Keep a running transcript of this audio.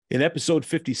In episode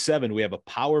 57, we have a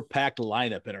power-packed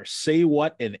lineup in our Say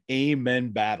What and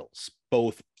Amen battles,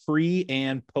 both pre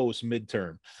and post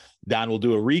midterm. Don will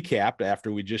do a recap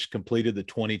after we just completed the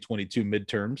 2022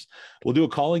 midterms. We'll do a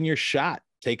calling your shot,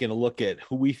 taking a look at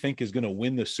who we think is going to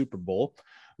win the Super Bowl.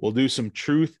 We'll do some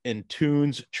truth and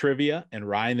tunes trivia, and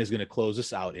Ryan is going to close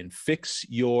us out in Fix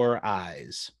Your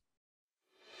Eyes.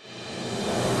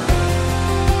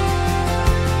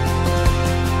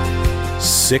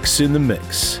 Six in the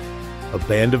Mix, a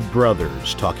band of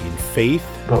brothers talking faith.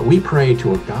 But we pray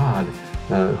to a God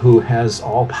who has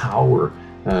all power,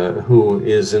 who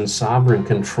is in sovereign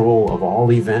control of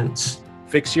all events.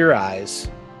 Fix your eyes,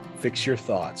 fix your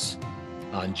thoughts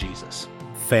on Jesus.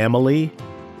 Family.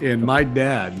 And my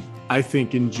dad, I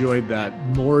think, enjoyed that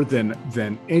more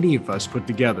than any of us put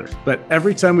together. But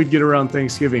every time we'd get around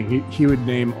Thanksgiving, he would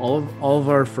name all of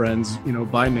our friends,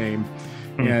 by name.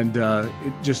 And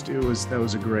that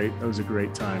was a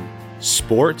great time.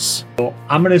 Sports. So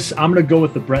I'm gonna go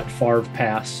with the Brett Favre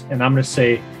pass, and I'm gonna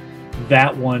say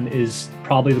that one is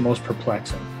probably the most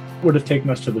perplexing. Would have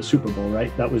taken us to the Super Bowl,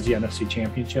 right? That was the NFC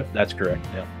Championship. That's correct.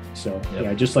 Yeah. So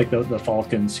yeah, just like the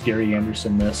Falcons, Gary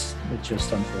Anderson miss. It's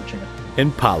just unfortunate.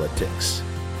 In politics.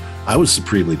 I was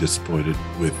supremely disappointed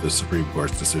with the Supreme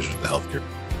Court's decision of the healthcare.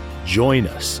 Join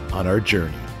us on our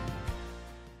journey.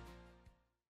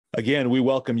 Again, we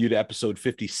welcome you to episode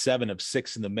 57 of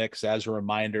Six in the Mix. As a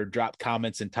reminder, drop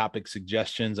comments and topic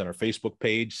suggestions on our Facebook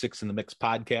page, Six in the Mix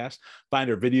Podcast. Find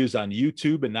our videos on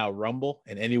YouTube and now Rumble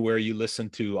and anywhere you listen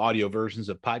to audio versions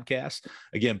of podcasts.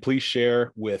 Again, please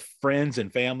share with friends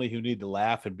and family who need to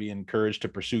laugh and be encouraged to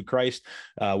pursue Christ.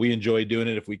 We enjoy doing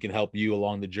it if we can help you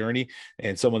along the journey.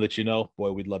 And someone that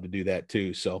we'd love to do that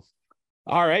too. So,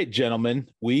 all right, gentlemen,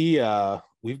 we've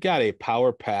got a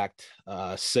power-packed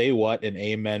Say What and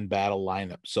Amen battle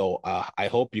lineup. So I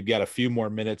hope you've got a few more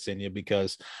minutes in you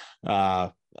because,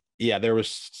 there was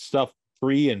stuff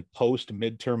pre and post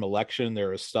midterm election. There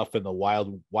was stuff in the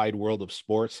wide world of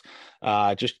sports.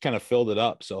 Just kind of filled it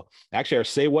up. So actually, our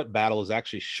Say What battle is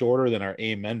actually shorter than our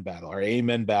Amen battle. Our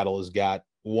Amen battle has got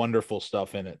wonderful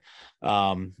stuff in it.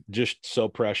 Just so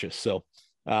precious. So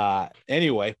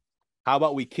anyway, how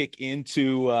about we kick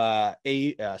into a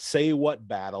Say What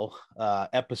battle,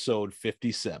 episode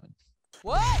 57.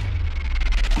 What?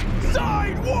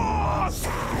 Sidewalk!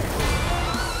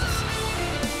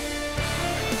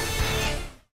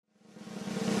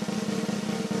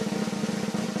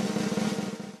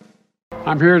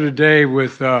 I'm here today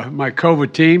with my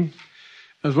COVID team,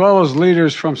 as well as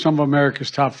leaders from some of America's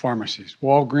top pharmacies,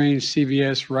 Walgreens,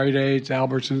 CVS, Rite Aids,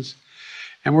 Albertsons.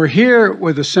 And we're here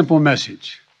with a simple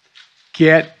message.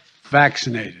 Get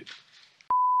vaccinated.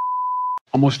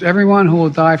 Almost everyone who will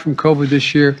die from COVID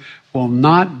this year will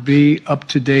not be up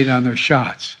to date on their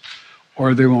shots,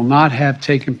 or they will not have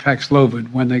taken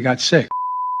Paxlovid when they got sick.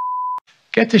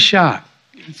 Get the shot.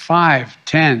 $5,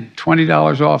 $10,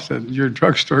 $20 off your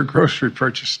drugstore grocery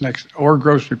purchase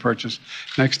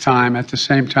next time at the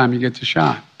same time you get the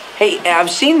shot. Hey,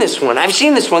 I've seen this one. This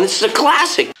is a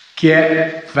classic.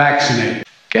 Get vaccinated.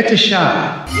 Get the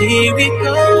shot. Here we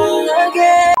go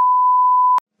again.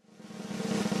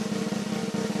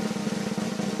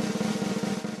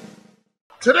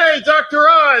 Today, Dr.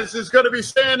 Oz is going to be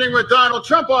standing with Donald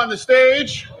Trump on the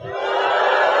stage.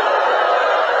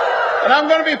 And I'm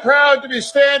going to be proud to be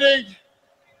standing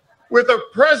with a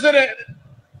president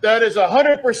that is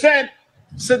 100%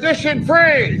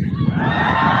 sedition-free.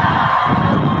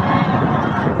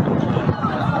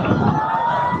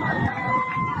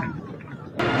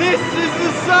 This is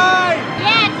the sign!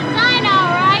 Yeah, it's a sign, all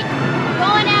right.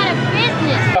 Going out of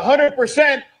business.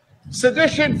 100%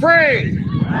 sedition-free.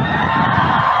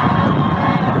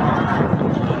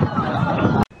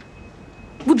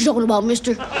 What you talking about,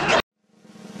 mister?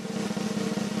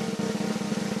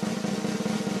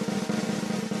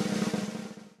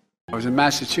 I was in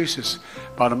Massachusetts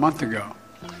about a month ago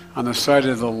on the site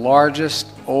of the largest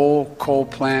old coal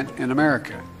plant in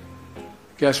America.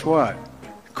 Guess what?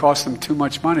 It costs them too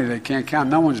much money. They can't count.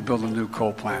 No one's building new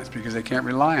coal plants because they can't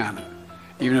rely on it,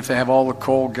 even if they have all the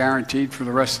coal guaranteed for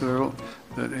the rest of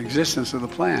the existence of the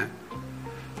plant.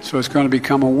 So it's going to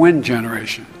become a wind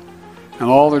generation. And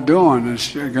all they're doing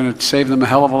is going to save them a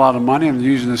hell of a lot of money and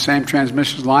using the same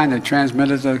transmission line they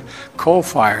transmitted the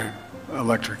coal-fired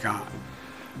electric on.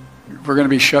 We're going to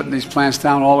be shutting these plants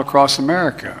down all across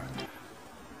America.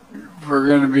 We're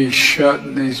going to be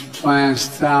shutting these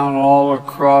plants down all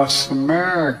across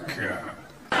America.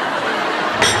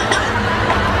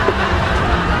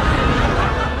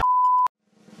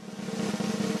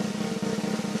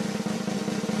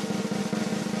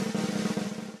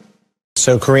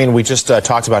 So, Karine, we just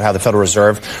talked about how the Federal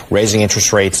Reserve raising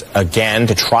interest rates again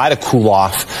to try to cool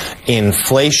off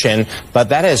inflation, but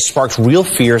that has sparked real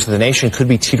fears that the nation could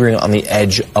be teetering on the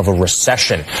edge of a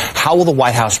recession. How will the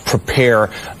White House prepare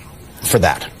for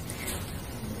that?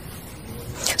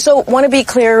 So, want to be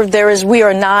clear, there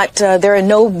are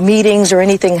no meetings or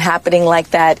anything happening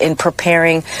like that in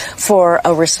preparing for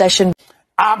a recession.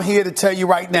 I'm here to tell you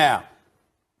right now,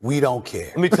 we don't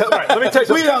care. Let me tell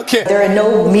you, we don't care. There are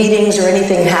no meetings or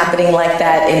anything happening like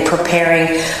that in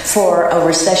preparing for a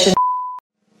recession.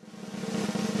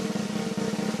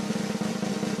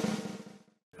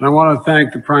 And I want to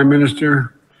thank the Prime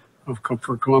Minister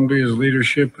for Colombia's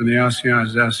leadership in the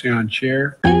ASEAN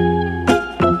chair.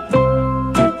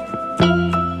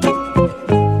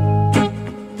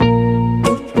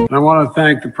 And I want to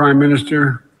thank the Prime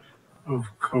Minister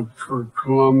for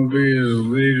Colombia's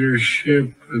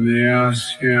leadership in the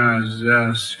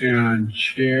ASEAN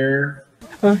chair.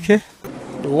 Okay.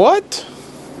 What?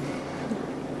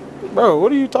 Bro,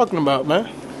 what are you talking about, man?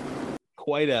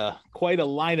 Quite a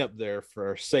lineup there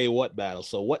for Say What battle.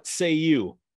 So what say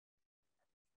you?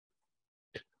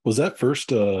 Was that first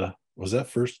clip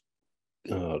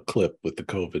with the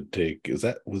COVID take?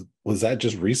 Was that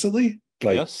just recently?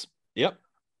 Yes. Yep.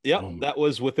 That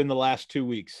was within the last 2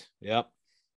 weeks. Yep.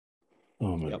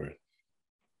 Oh my word.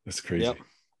 That's crazy. Yep.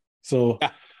 So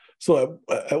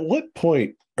at what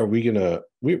point are we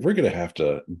we're gonna have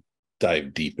to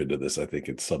dive deep into this, I think,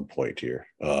 at some point here.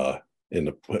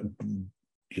 Give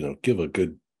a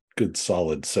good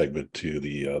solid segment to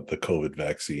the COVID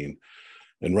vaccine.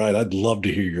 And Ryan, I'd love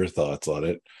to hear your thoughts on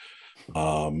it.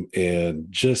 And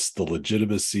just the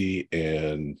legitimacy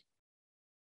and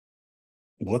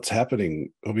what's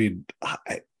happening. I mean,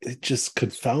 it just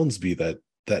confounds me that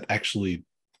actually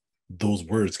those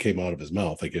words came out of his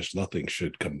mouth. I guess nothing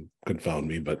should confound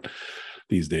me, but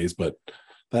these days, but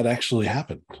that actually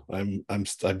happened. I'm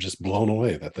just blown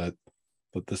away that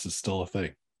this is still a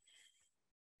thing.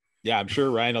 Yeah, I'm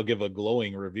sure Ryan will give a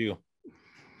glowing review.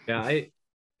 Yeah,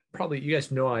 you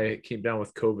guys know I came down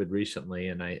with COVID recently,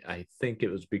 and I think it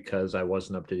was because I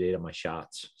wasn't up to date on my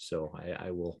shots. So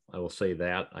I will say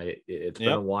that it's been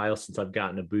a while since I've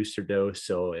gotten a booster dose,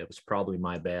 so it was probably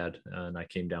my bad, and I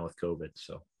came down with COVID.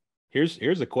 So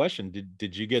here's a question: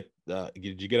 Did you get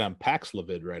on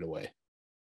Paxlovid right away?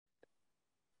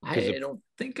 I don't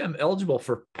think I'm eligible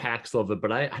for Paxlovid,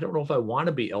 but I don't know if I want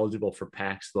to be eligible for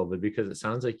Paxlovid because it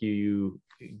sounds like you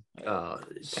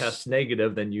test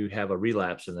negative, then you have a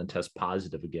relapse and then test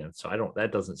positive again. So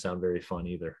that doesn't sound very fun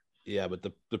either. Yeah, but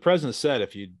the president said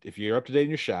if you're up to date on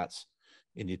your shots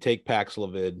and you take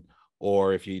Paxlovid,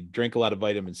 or if you drink a lot of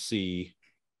vitamin C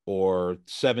or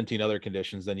 17 other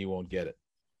conditions, then you won't get it.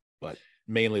 But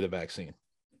mainly the vaccine.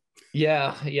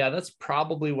 Yeah, that's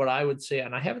probably what I would say.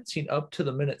 And I haven't seen up to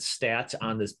the minute stats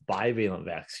on this bivalent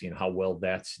vaccine, how well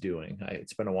that's doing.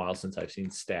 It's been a while since I've seen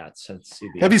stats.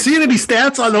 Have you seen any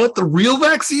stats on what the real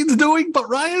vaccine's doing? But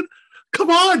Ryan, come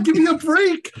on, give me a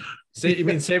break. You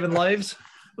mean saving lives?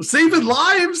 Saving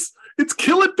lives? It's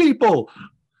killing people.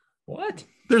 What?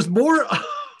 There's more.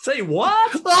 Say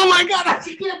what? Oh my God, I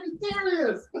can't be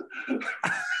serious.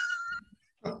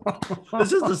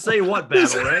 This is the Say What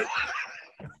battle, right?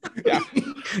 Yeah.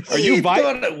 Are you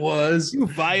thought it was? You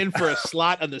vying for a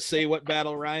slot on the Say What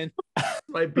battle, Ryan?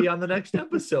 Might be on the next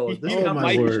episode. This Oh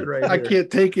my word. Right I can't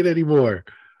take it anymore.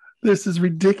 This is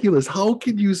ridiculous. How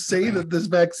can you say that this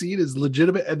vaccine is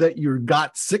legitimate and that you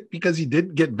got sick because you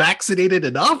didn't get vaccinated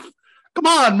enough? Come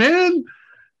on, man.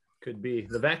 Could be.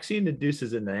 The vaccine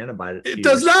induces an antibody. It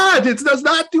does not. It does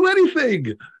not do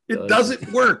anything. It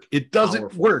doesn't work. It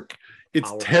doesn't work.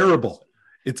 It's terrible.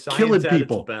 It's killing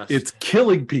people. It's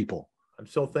killing people. I'm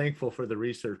so thankful for the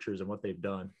researchers and what they've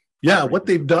done. Yeah, what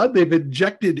they've done, they've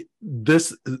injected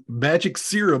this magic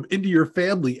serum into your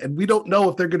family, and we don't know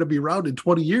if they're going to be around in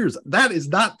 20 years. That is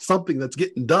not something that's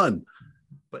getting done.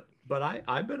 But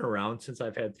I've been around since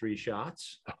I've had 3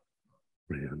 shots.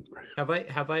 Man. Have I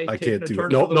I can't do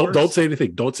it. No, don't say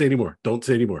anything. Don't say anymore. Don't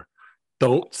say anymore.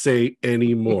 Don't say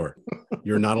anymore.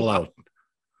 You're not allowed.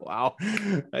 Wow.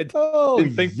 I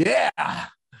didn't think,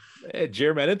 Hey,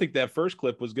 Jeremy, I didn't think that first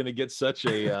clip was going to get such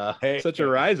a such a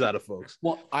rise out of folks.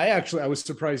 Well, I was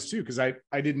surprised too, because I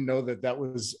didn't know that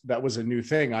was a new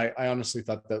thing. I honestly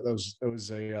thought that was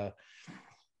a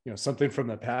something from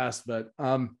the past. But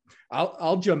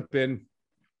I'll jump in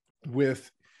with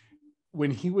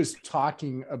when he was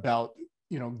talking about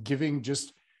giving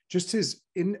just his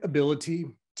inability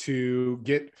to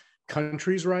get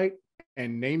countries right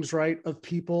and names right of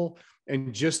people,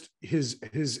 and just his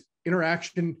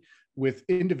interaction with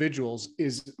individuals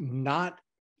is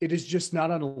just not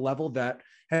on a level that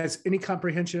has any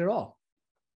comprehension at all.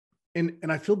 And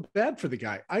I feel bad for the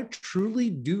guy. I truly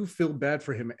do feel bad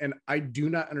for him. And I do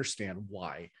not understand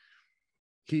why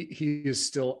he is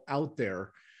still out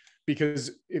there,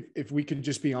 because if we could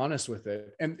just be honest with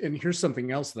it. And here's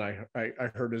something else that I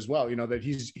heard as well, that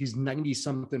he's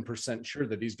 90-something% sure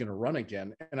that he's going to run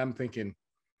again. And I'm thinking,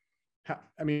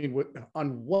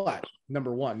 on what?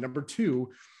 Number one. Number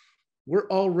two,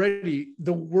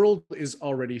 the world is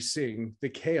already seeing the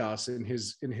chaos in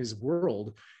his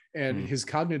world and his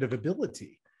cognitive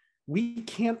ability. We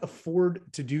can't afford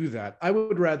to do that. I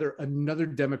would rather another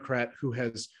Democrat who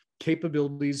has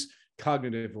capabilities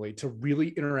cognitively to really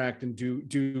interact and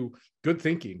do good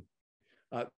thinking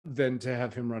than to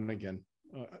have him run again.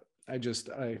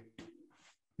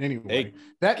 Anyway,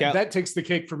 that takes the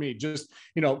cake for me. Just,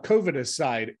 COVID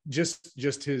aside,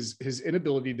 just his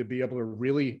inability to be able to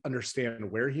really understand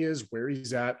where he is, where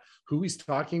he's at, who he's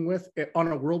talking with on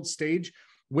a world stage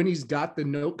when he's got the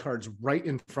note cards right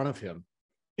in front of him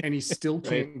and he still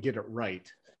can't get it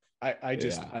right.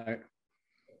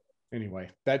 Anyway,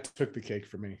 that took the cake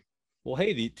for me. Well,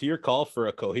 hey, to your call for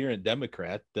a coherent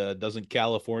Democrat, doesn't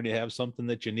California have something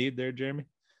that you need there, Jeremy?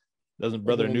 Doesn't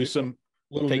Brother Newsom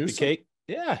take the cake?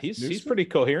 Yeah, he's pretty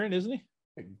coherent, isn't he?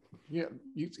 Yeah,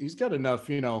 he's got enough,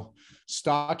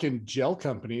 stock in gel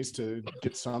companies to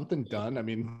get something done. I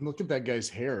mean, look at that guy's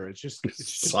hair. It's just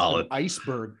solid. An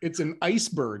iceberg. It's an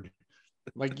iceberg.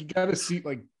 Like, you got to see,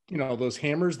 those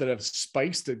hammers that have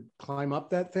spikes to climb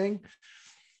up that thing.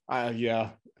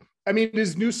 Yeah. I mean,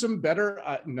 is Newsom better?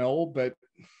 No, but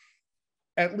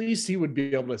at least he would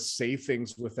be able to say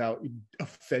things without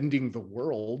offending the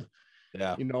world.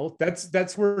 Yeah.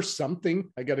 That's where something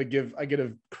I got to give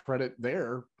credit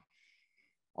there.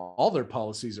 All their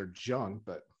policies are junk,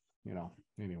 but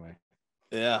anyway.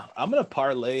 Yeah. I'm going to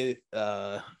parlay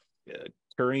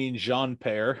Karine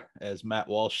Jean-Pierre, as Matt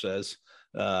Walsh says,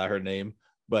 her name,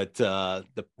 but the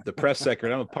press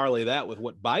secretary, I'm going to parlay that with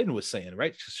what Biden was saying,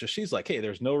 right? So she's like, hey,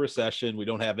 there's no recession. We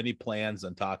don't have any plans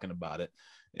on talking about it.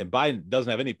 And Biden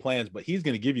doesn't have any plans, but he's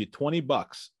going to give you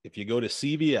 $20 if you go to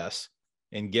CVS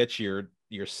and get your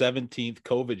 17th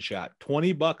COVID shot,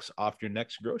 $20 off your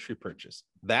next grocery purchase.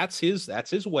 That's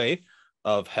his way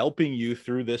of helping you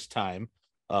through this time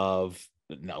of,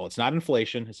 no, it's not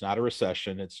inflation. It's not a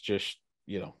recession. It's just,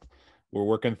 we're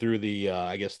working through the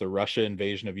Russia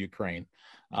invasion of Ukraine.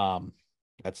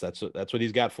 That's what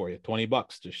he's got for you.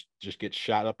 $20. Just get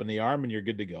shot up in the arm and you're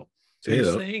good to go. So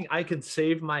you're saying I can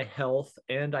save my health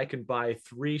and I can buy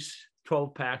 3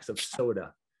 12-packs of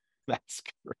soda. That's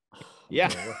great. Yeah.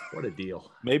 Man, what a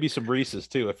deal. Maybe some Reese's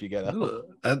too, if you got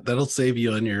that'll save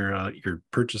you on your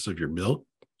purchase of your milk,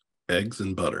 eggs,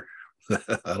 and butter.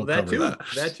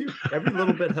 That too. Every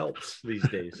little bit helps these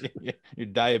days. Your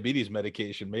diabetes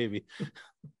medication, maybe.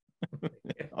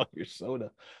 Your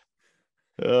soda.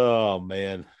 Oh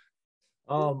man.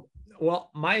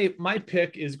 Well, my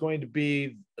pick is going to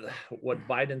be what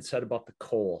Biden said about the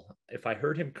coal. If I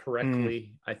heard him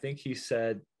correctly, I think he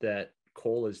said that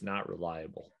coal is not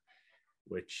reliable,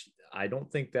 which I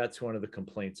don't think that's one of the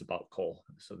complaints about coal.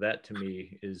 So that to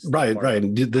me is right. That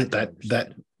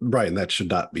should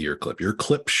not be your clip. Your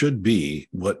clip should be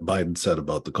what Biden said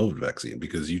about the COVID vaccine,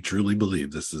 because you truly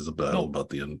believe this is a battle about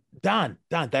the end. Don,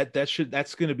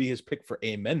 that's going to be his pick for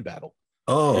Amen battle.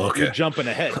 Oh, okay. You're jumping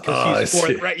ahead because he's for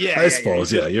it, right? Yeah, I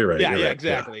suppose. Yeah, you're right. Yeah, you're right.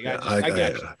 Exactly. I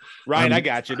got you. Ryan, I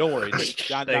got you. Don't worry.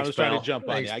 John, I was trying to jump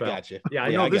on you. I got you. Yeah,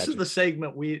 I know this is the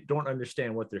segment we don't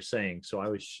understand what they're saying. So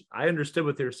I understood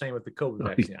what they were saying with the COVID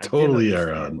vaccine. We totally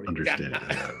are understanding.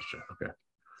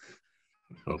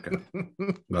 Okay.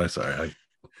 No, sorry.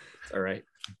 All right.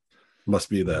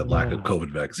 Must be that lack of COVID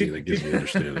vaccine that gives me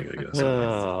understanding, I guess.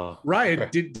 Ryan,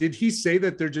 did he say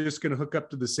that they're just going to hook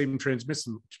up to the same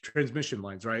transmission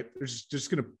lines, right? They're just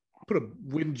going to put a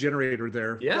wind generator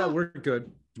there. Yeah, we're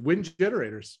good. Wind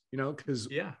generators, because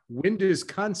wind is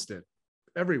constant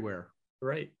everywhere.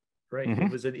 Right. Mm-hmm.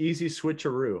 It was an easy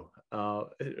switcheroo,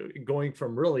 going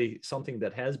from really something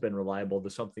that has been reliable to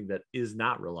something that is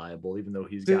not reliable, even though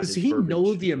he's got his Does he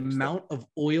know the amount of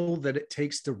oil that it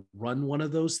takes to run one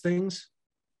of those things?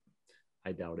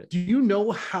 I doubt it. Do you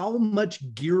know how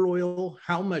much gear oil,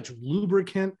 how much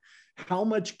lubricant, how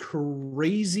much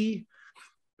crazy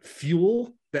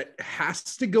fuel that has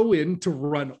to go in to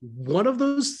run one of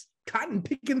those cotton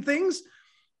picking things?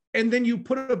 And then you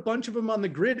put a bunch of them on the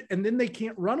grid, and then they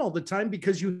can't run all the time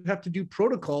because you have to do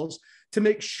protocols to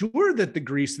make sure that the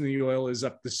grease and the oil is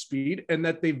up to speed and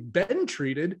that they've been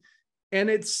treated, and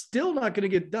it's still not going to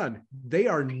get done. They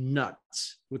are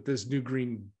nuts with this new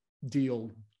Green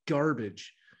Deal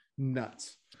garbage.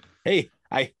 Nuts. Hey,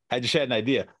 I just had an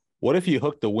idea. What if you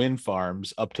hooked the wind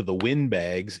farms up to the wind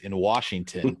bags in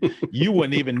Washington? You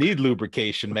wouldn't even need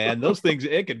lubrication, man. Those things,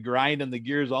 it could grind in the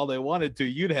gears all they wanted to.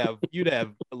 You'd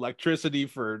have electricity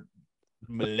for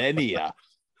millennia.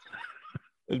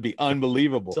 It'd be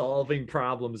unbelievable. Solving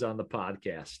problems on the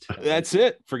podcast. That's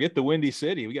it. Forget the Windy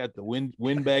City. We got the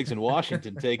wind bags in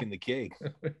Washington taking the cake.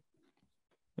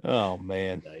 Oh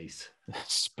man, nice,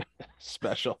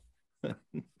 special.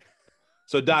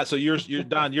 So Don,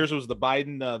 yours was the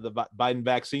Biden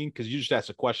vaccine, because you just asked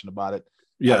a question about it.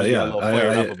 Yeah, I yeah. a little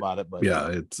fired up about it, but yeah,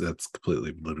 it's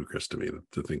completely ludicrous to me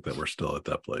to think that we're still at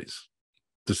that place.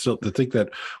 To think that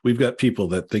we've got people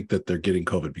that think that they're getting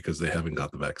COVID because they haven't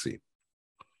got the vaccine.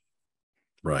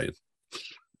 Right.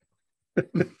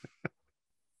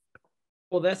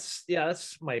 Well, that's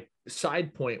my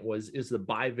side point is the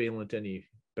bivalent any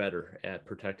better at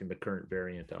protecting the current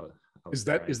variant out? Is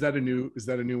that a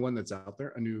new one that's out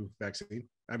there? A new vaccine?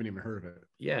 I haven't even heard of it.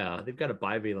 Yeah, they've got a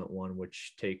bivalent one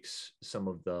which takes some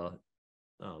of the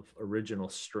original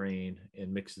strain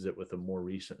and mixes it with a more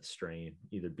recent strain,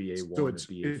 either BA1 or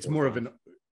BA4.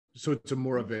 It's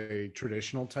more of a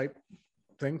traditional type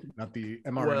thing, not the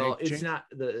mRNA. Well, it's not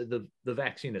the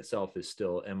vaccine itself is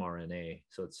still mRNA,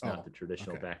 so it's not the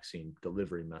traditional vaccine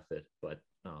delivery method, but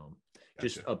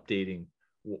just updating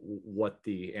what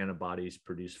the antibodies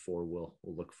produced for will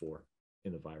look for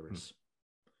in the virus.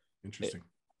 Interesting.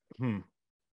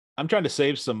 I'm trying to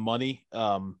save some money,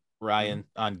 Ryan,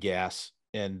 on gas,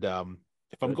 and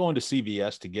if I'm going to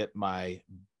CVS to get my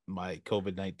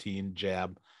COVID-19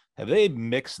 jab, have they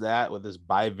mixed that with this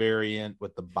bivariant,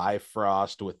 with the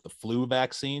Bifrost, with the flu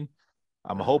vaccine?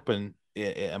 I'm hoping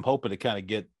to kind of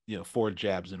get 4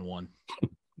 jabs in one.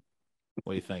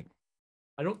 What do you think?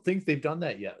 I don't think they've done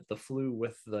that yet. The flu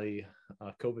with the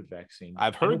COVID vaccine.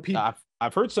 I've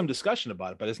heard some discussion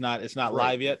about it, but it's not right.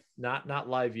 Live yet. Not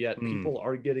live yet. People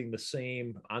are getting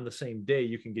on the same day.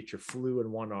 You can get your flu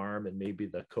in one arm and maybe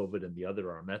the COVID in the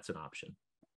other arm. That's an option.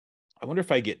 I wonder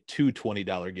if I get 2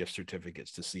 $20 gift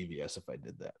certificates to CVS if I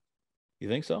did that. You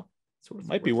think so? It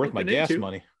might be worth my gas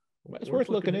money. It's worth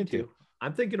looking into.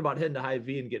 I'm thinking about heading to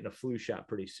Hy-Vee and getting a flu shot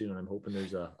pretty soon. I'm hoping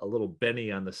there's a little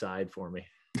Benny on the side for me.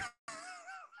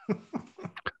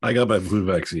 I got my flu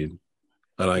vaccine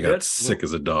and I got sick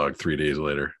as a dog 3 days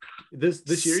later.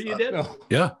 This year you did?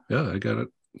 Yeah, I got it.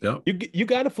 Yeah. You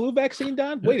got a flu vaccine,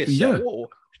 Don? Wait a second. Yeah. Whoa.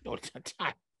 No,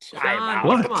 John,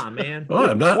 come on, man. Oh,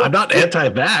 I'm not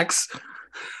anti-vax.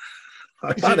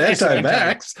 I'm not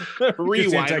anti-vax.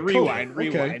 Rewind.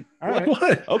 Okay. All right.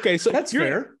 What? Okay, so that's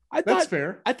fair. That's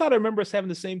fair. I thought I remember us having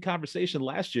the same conversation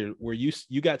last year where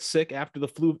you got sick after the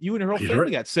flu. You and your whole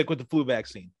family got sick with the flu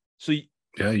vaccine. So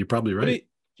yeah, you're probably right.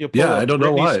 I don't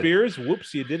know why. Spears,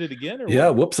 whoops, you did it again.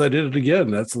 Whoops, I did it again.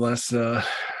 That's the last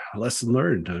lesson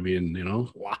learned. I mean,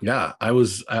 wow. Yeah, I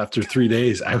was after 3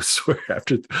 days. I swear,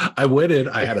 after I went in,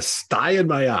 I had a sty in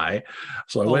my eye,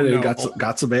 so I went in and got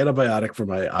some antibiotic for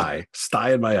my eye,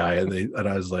 sty in my eye, and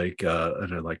I was like,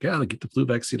 and they're like, yeah, get the flu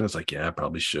vaccine. I was like, yeah, I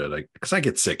probably should, because I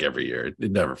get sick every year.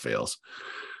 It never fails,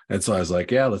 and so I was like,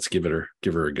 yeah, let's give her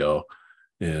a go,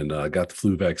 and got the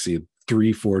flu vaccine.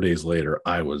 3-4 days later,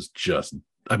 I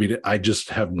just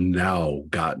have now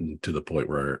gotten to the point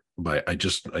where I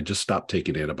just stopped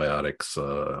taking antibiotics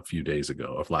a few days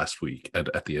ago of last week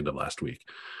at the end of last week.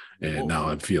 And now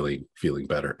I'm feeling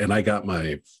better. And I got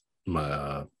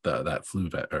that flu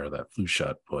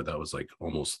shot. Boy, that was like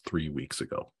almost 3 weeks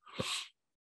ago.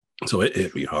 So it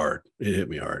hit me hard. All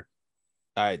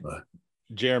right.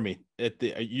 Jeremy,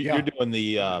 you're doing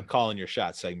the calling your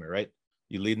shot segment, right?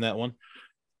 You leading that one?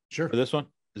 Sure. For this one?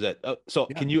 Is that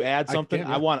Can you add something?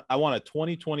 I want a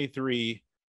 2023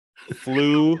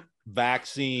 flu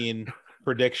vaccine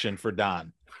prediction for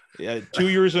Don. 2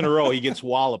 years in a row, he gets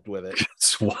walloped with it.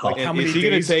 How many days?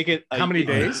 Going to take it? How many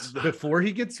days before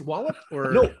he gets walloped?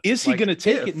 Or no? Is he going to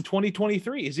take it in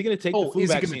 2023? Is he going to take the flu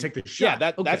vaccine? Is he going to take the shot?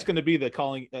 Yeah, that's going to be the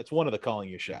calling. That's one of the calling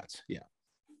your shots. Yeah,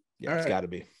 it's got to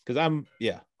be, because I'm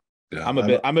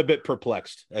a bit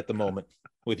perplexed at the moment.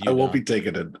 With you, I won't be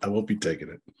taking it.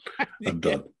 I'm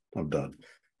done.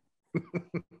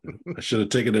 I should have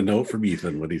taken a note from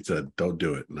Ethan when he said, don't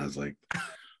do it. And I was like, I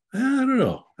don't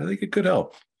know. I think it could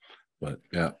help. But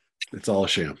yeah, it's all a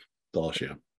sham.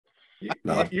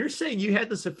 You're saying you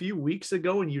had this a few weeks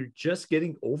ago and you're just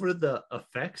getting over the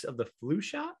effects of the flu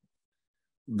shot?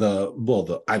 Who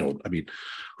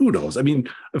knows? I mean,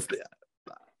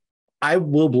 I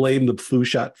will blame the flu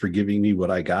shot for giving me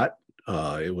what I got.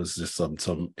 It was just some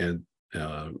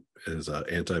is an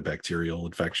antibacterial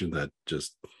infection that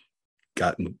just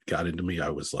got into me. I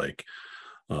was like,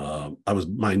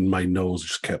 my nose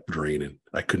just kept draining.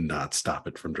 I could not stop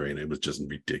it from draining. It was just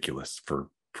ridiculous for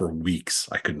for weeks.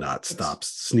 I could not stop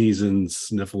sneezing,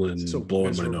 sniffling, blowing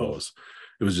miserable. My nose.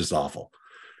 It was just awful.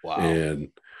 Wow.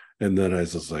 And then I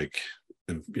was just like,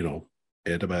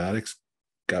 antibiotics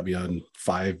got me on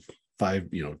five,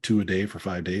 2 a day for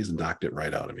 5 days and knocked it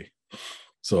right out of me.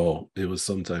 So it was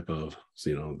some type of,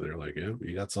 they're like, yeah,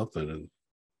 you got something. And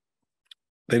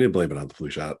they didn't blame it on the flu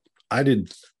shot. I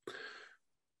did.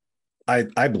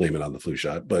 I blame it on the flu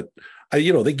shot, but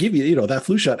they give you, that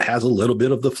flu shot has a little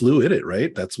bit of the flu in it,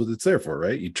 right? That's what it's there for,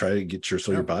 right? You try to get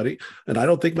your body, and I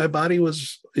don't think my body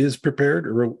is prepared,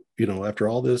 or, after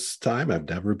all this time, I've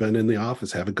never been in the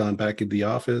office, haven't gone back in the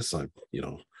office. I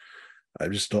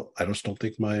just don't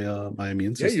think my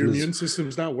immune system. Yeah, your immune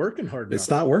system's not working hard enough. It's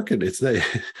not working.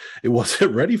 It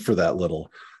wasn't ready for that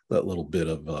little bit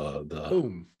of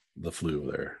the flu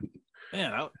there.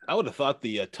 Man, I would have thought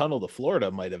the tunnel to Florida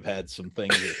might have had some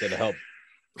things that could help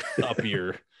up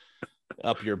your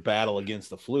battle against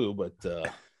the flu, but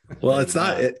well, it's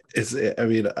not. I think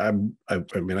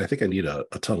I need a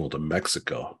tunnel to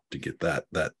Mexico to get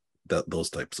those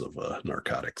types of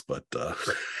narcotics, but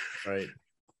right.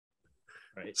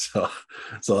 So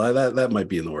that might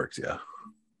be in the works, yeah.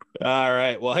 All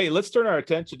right. Well, hey, let's turn our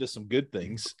attention to some good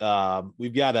things.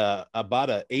 We've got about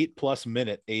a 8+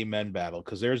 minute amen battle,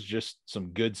 because there's just some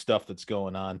good stuff that's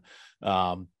going on,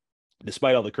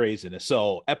 despite all the craziness.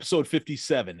 So episode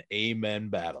 57, amen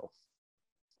battle.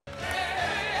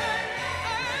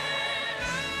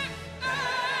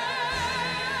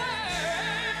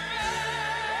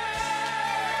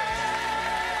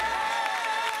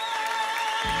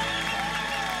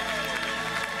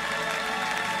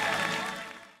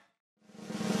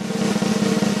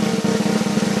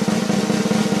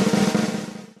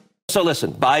 So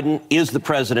listen, Biden is the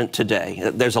president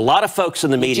today. There's a lot of folks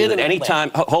in the media that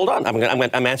anytime, hold on,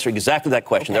 I'm answering exactly that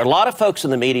question. Okay. There are a lot of folks in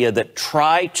the media that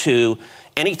try to,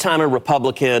 anytime a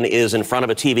Republican is in front of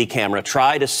a TV camera,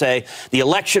 try to say the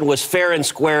election was fair and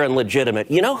square and legitimate.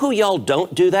 You know who y'all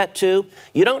don't do that to?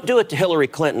 You don't do it to Hillary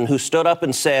Clinton, who stood up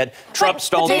and said Trump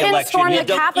stole the election. Storm the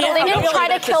Capitol. They didn't try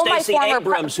to kill my former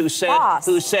Abrams, who said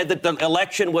that the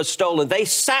election was stolen. They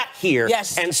sat here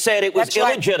and said it was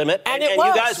illegitimate, and you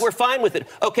guys were fine with it.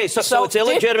 Okay, so it's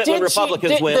illegitimate when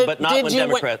Republicans win, but not when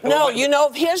Democrats. No,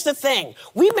 here's the thing.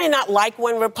 We may not like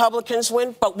when Republicans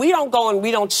win, but we don't go and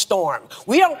we don't storm.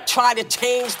 We don't try to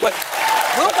change what.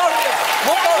 We'll go to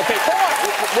court.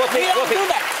 We don't do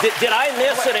that. Did I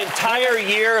miss an entire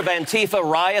year of Antifa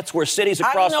riots where cities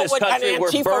across this country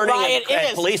were burning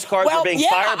and police cars were being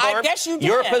firebombed? I guess you did.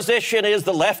 Your position is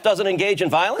the left doesn't engage in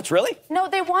violence, really? No,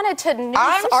 they wanted to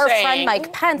noose our friend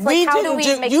Mike Pence. Like, how do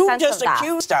we make sense of that? You just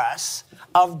accused us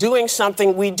of doing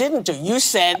something we didn't do. You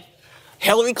said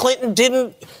Hillary Clinton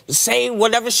didn't say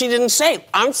whatever she didn't say.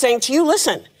 I'm saying to you,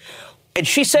 listen. And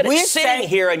she said it's sitting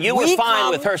here, and you were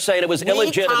fine with her saying it was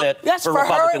illegitimate for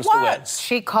Republicans to win.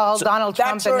 She called Donald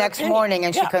Trump the next morning,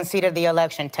 and she conceded the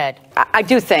election, Ted. I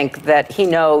do think that he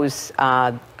knows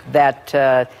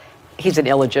that he's an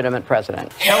illegitimate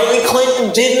president. Hillary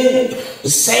Clinton didn't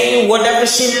say whatever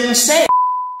she didn't say.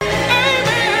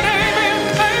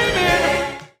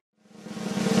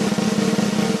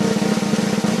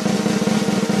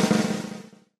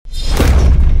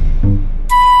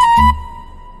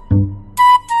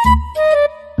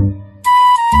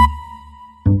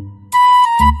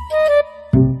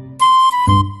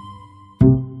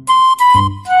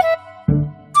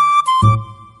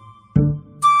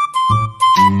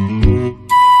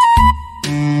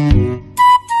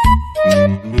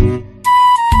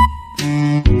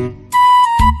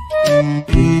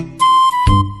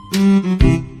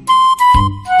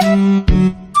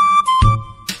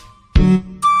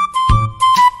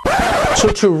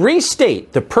 To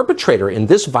restate, the perpetrator in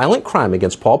this violent crime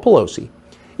against Paul Pelosi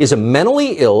is a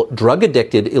mentally ill,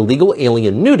 drug-addicted, illegal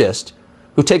alien nudist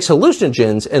who takes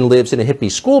hallucinogens and lives in a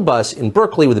hippie school bus in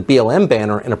Berkeley with a BLM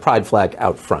banner and a pride flag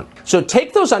out front. So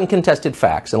take those uncontested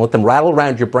facts and let them rattle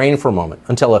around your brain for a moment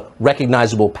until a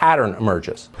recognizable pattern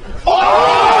emerges.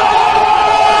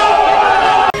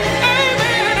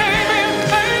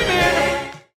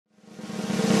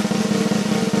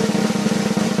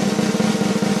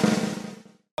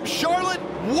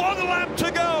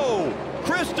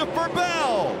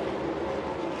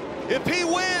 If he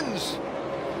wins,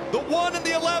 the 1 and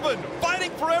the 11, fighting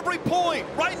for every point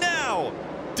right now.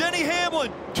 Denny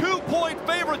Hamlin, 2-point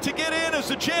favorite to get in as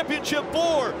the championship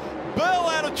 4. Bell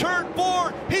out of turn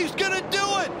 4. He's going to do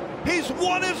it. He's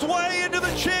won his way into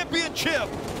the championship.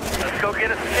 Let's go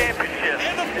get us a championship.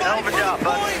 And the fight for the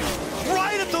points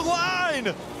right at the line.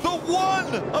 The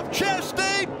 1 of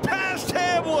Chastain past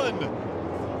Hamlin.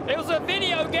 It was a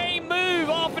video game move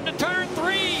off into turn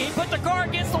 3. He put the car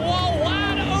against the wall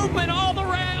wide open all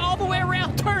the way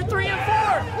around turn 3 and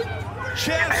 4.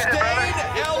 Chastain,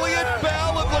 Elliott,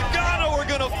 Bell, and Logano are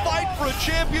going to fight for a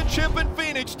championship in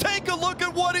Phoenix. Take a look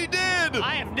at what he did.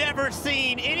 I have never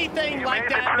seen anything like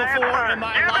that before in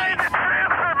my life.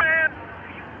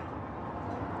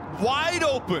 Wide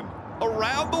open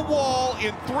around the wall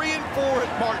in 3 and 4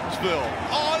 at Martinsville.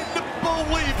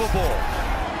 Unbelievable.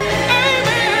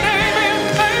 Amen,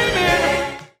 amen,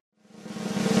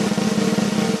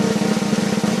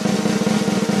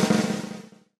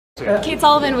 amen. Kate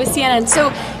Sullivan with CNN.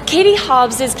 So Katie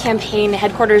Hobbs's campaign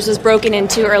headquarters was broken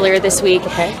into earlier this week,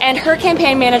 and her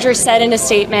campaign manager said in a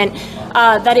statement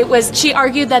that she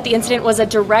argued that the incident was a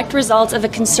direct result of a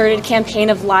concerted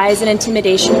campaign of lies and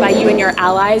intimidation by you and your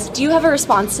allies. Do you have a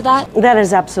response to that? That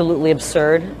is absolutely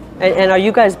absurd. And are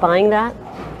you guys buying that?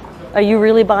 Are you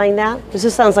really buying that? This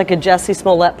just sounds like a Jussie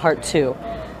Smollett part 2.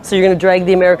 So you're going to drag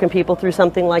the American people through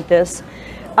something like this?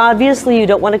 Obviously, you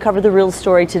don't want to cover the real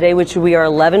story today, which we are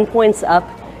 11 points up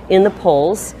in the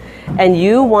polls, and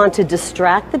you want to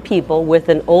distract the people with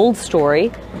an old story.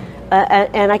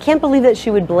 And I can't believe that she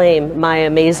would blame my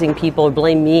amazing people or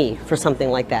blame me for something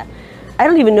like that. I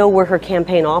don't even know where her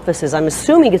campaign office is. I'm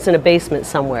assuming it's in a basement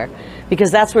somewhere,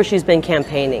 because that's where she's been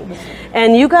campaigning.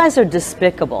 And you guys are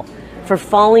despicable for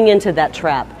falling into that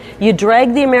trap. You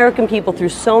drag the American people through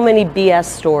so many BS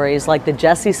stories like the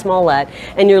Jussie Smollett,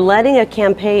 and you're letting a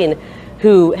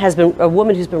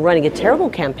woman who's been running a terrible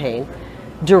campaign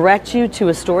direct you to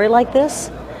a story like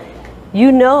this.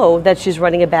 You know that she's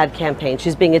running a bad campaign.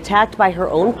 She's being attacked by her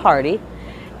own party,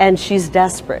 and she's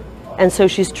desperate. And so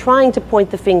she's trying to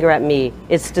point the finger at me.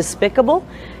 It's despicable,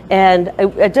 and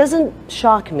it doesn't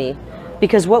shock me,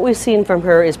 because what we've seen from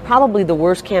her is probably the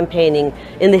worst campaigning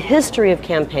in the history of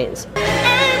campaigns.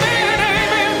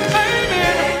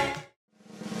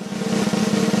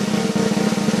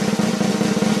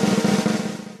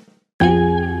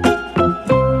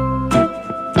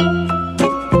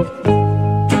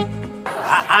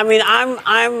 I mean,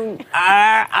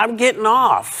 I'm getting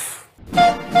off.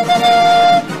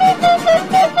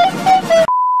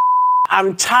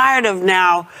 I'm tired of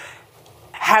now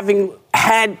having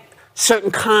had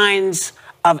certain kinds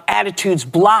of attitudes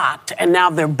blocked, and now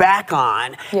they're back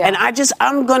on. Yeah. And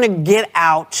I'm going to get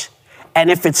out, and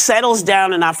if it settles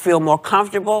down and I feel more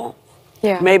comfortable,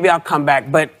 maybe I'll come back.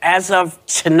 But as of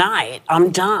tonight,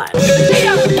 I'm done.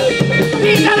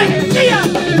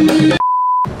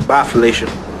 Bye, Felicia.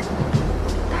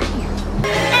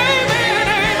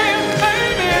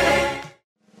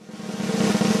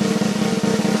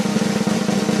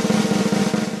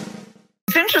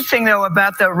 Interesting, though,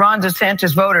 about the Ron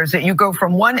DeSantis voters, that you go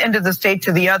from one end of the state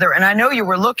to the other. And I know you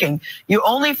were looking. You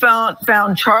only found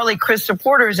Charlie Crist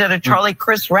supporters at a Charlie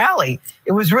Crist rally.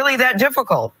 It was really that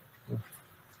difficult.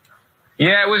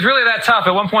 Yeah, it was really that tough.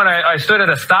 At one point, I stood at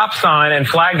a stop sign and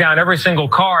flagged down every single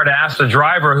car to ask the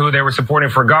driver who they were supporting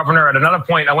for governor. At another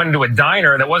point, I went into a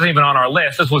diner that wasn't even on our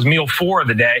list. This was meal 4 of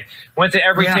the day. Went to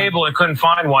every table and couldn't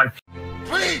find one.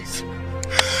 Please!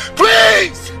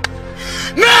 Please!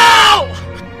 No!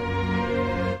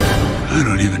 I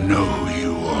don't even know who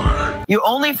you are. You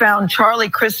only found Charlie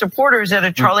Crist supporters at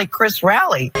a Charlie Crist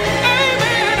rally.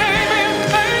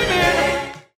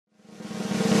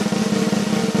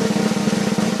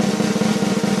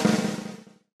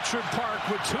 Park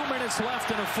with 2 minutes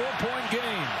left in a 4-point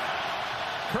game.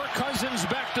 Kirk Cousins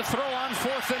back to throw on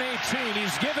 4th and 18.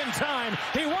 He's given time.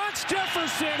 He wants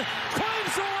Jefferson.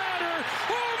 Climbs the ladder.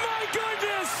 Oh my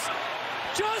goodness!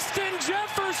 Justin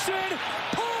Jefferson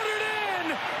pulled it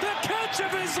in. The catch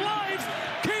of his life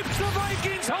keeps the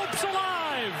Vikings' hopes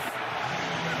alive.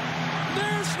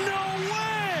 There's no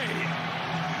way.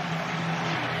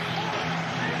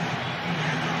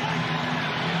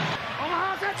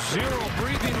 Zero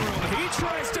breathing room. He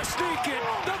tries to sneak it.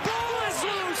 The ball is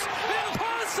loose.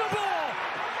 Impossible.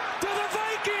 Do the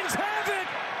Vikings have it?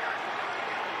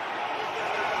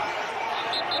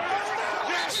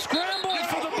 Scramble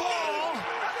for the ball.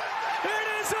 It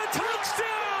is a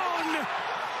touchdown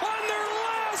on their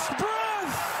last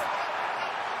breath.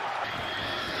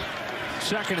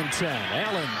 2nd and 10.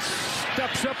 Allen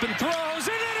steps up and throws.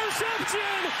 An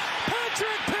interception.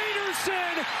 Patrick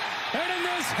Peterson. And in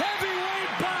this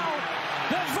heavyweight bout,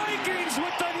 the Vikings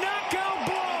with the knockout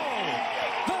blow.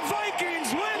 The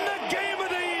Vikings win the game of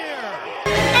the year.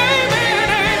 Amen,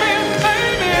 amen,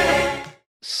 amen.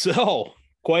 So,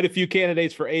 quite a few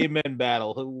candidates for Amen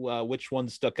battle. Which one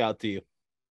stuck out to you?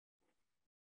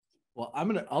 Well,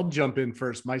 I'll jump in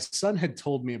first. My son had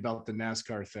told me about the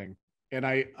NASCAR thing, and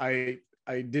I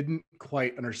I didn't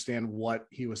quite understand what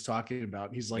he was talking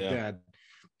about. He's like, Dad,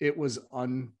 it was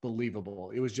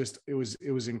unbelievable. It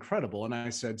was incredible. And I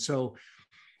said, so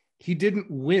he didn't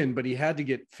win, but he had to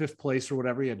get 5th place or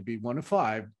whatever. He had to be 1 of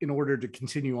 5 in order to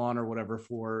continue on or whatever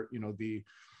for, the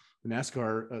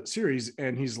NASCAR series.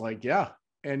 And he's like, yeah.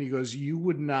 And he goes, you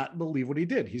would not believe what he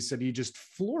did. He said he just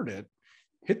floored it,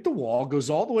 hit the wall, goes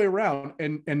all the way around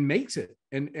and makes it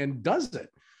and does it.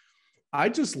 I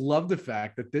just love the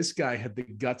fact that this guy had the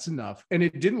guts enough, and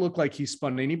it didn't look like he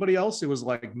spun anybody else. It was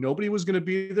like nobody was going to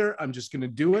be there. I'm just going to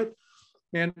do it,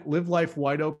 and live life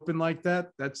wide open like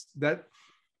that.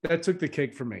 That took the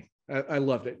cake for me. I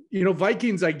loved it.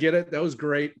 Vikings, I get it. That was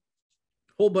great.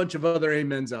 Whole bunch of other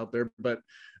amens out there, but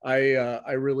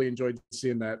I really enjoyed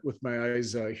seeing that with my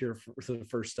eyes here for the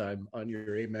first time on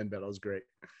your amen bet. It was great.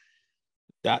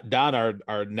 Don,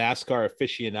 our NASCAR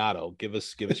aficionado, give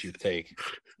us your take.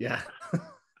 Yeah.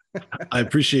 I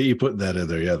appreciate you putting that in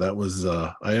there. Yeah, that was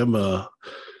I am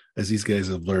as these guys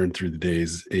have learned through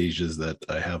the ages that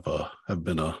I have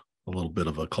been a little bit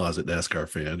of a closet NASCAR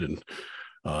fan, and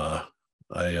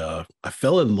I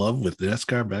fell in love with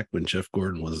NASCAR back when Jeff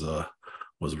Gordon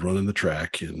was running the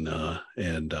track, and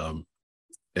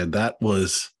that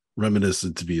was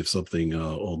reminiscent to me of something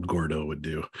old Gordo would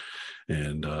do,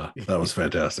 and that was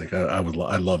fantastic. I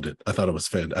loved it. I thought it was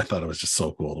I thought it was just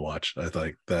so cool to watch. I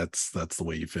thought that's the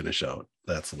way you finish out.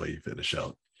 That's the way you finish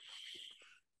out.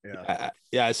 Yeah.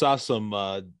 I saw some.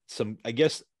 I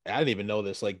guess I didn't even know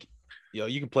this. Like,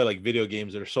 you can play like video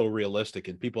games that are so realistic,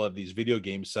 and people have these video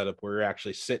games set up where you're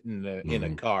actually sitting in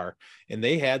a car, and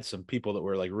they had some people that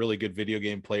were like really good video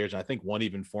game players. And I think one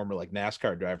even former like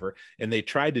NASCAR driver, and they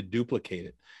tried to duplicate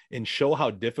it and show how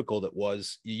difficult it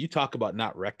was. You talk about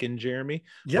not wrecking, Jeremy.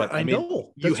 Yeah, but, I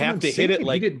know. You have to hit it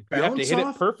like you have to hit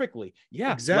it perfectly.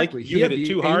 Yeah, exactly. Like you hit it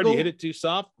too hard, you hit it too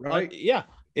soft. Right. Yeah.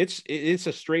 It's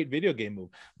a straight video game move.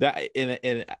 That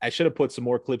and I should have put some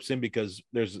more clips in, because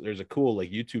there's a cool like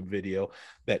YouTube video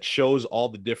that shows all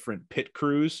the different pit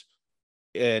crews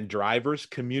and drivers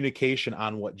communication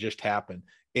on what just happened,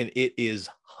 and it is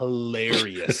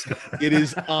hilarious. It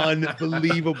is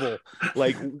unbelievable,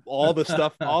 like all the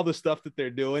stuff that they're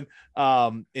doing,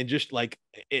 and just like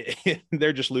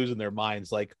they're just losing their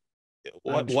minds. Like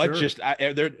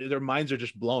their minds are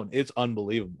just blown. It's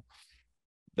unbelievable.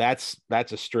 That's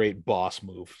a straight boss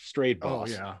move. Straight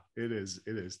boss. Oh yeah, it is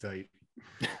tight.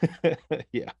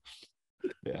 Yeah.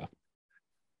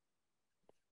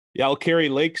 Well, Carrie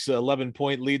Lake's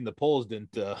 11-point lead in the polls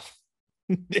didn't.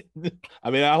 I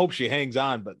mean, I hope she hangs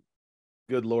on, but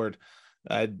good Lord,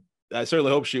 I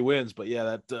certainly hope she wins. But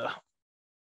yeah,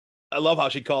 I love how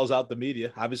she calls out the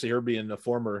media. Obviously, her being a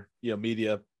former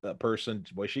media person,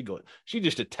 boy, she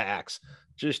just attacks,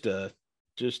 just a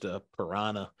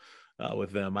piranha.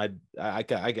 With them, I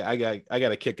got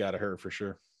a kick out of her for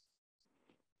sure.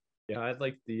 Yeah, I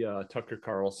like the Tucker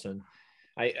Carlson.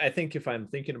 I think if I'm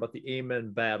thinking about the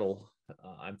amen battle,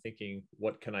 I'm thinking,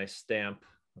 what can I stamp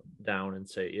down and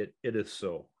say it is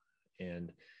so?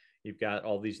 And you've got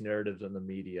all these narratives in the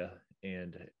media,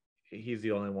 and he's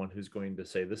the only one who's going to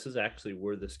say, this is actually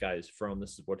where this guy is from.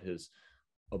 This is what his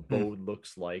abode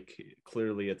looks like.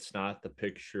 Clearly, it's not the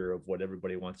picture of what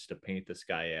everybody wants to paint this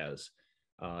guy as.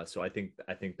 So I think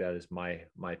that is my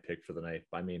pick for the night.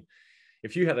 I mean,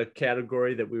 if you had a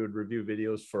category that we would review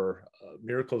videos for,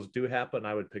 miracles do happen,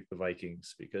 I would pick the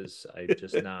Vikings, because I'm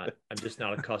just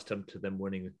not accustomed to them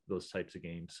winning those types of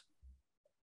games.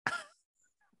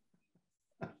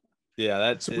 Yeah,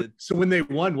 that's so when they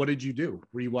won, what did you do?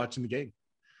 Were you watching the game?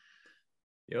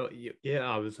 Yeah,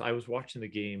 I was watching the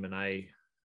game, and I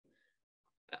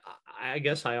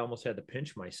guess I almost had to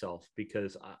pinch myself,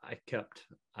 because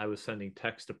I was sending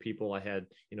text to people. I had,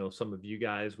 some of you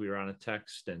guys, we were on a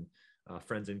text, and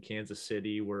friends in Kansas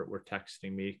City were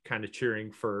texting me, kind of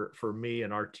cheering for me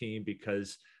and our team,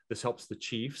 because this helps the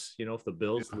Chiefs. If the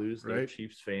Bills lose, they're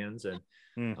Chiefs fans. And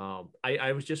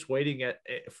I was just waiting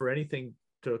for anything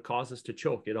to cause us to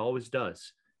choke. It always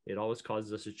does. It always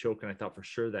causes us to choke. And I thought for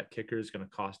sure that kicker is going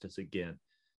to cost us again.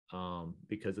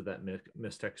 Because of that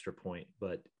missed extra point.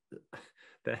 But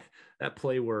that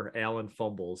play where Allen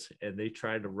fumbles and they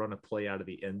tried to run a play out of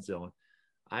the end zone,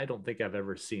 I don't think I've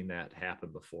ever seen that happen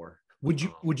before. Would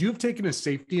you have taken a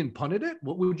safety and punted it?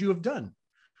 What would you have done?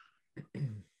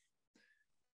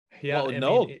 Yeah, well,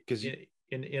 no, because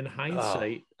in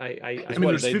hindsight, I mean,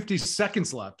 there's 50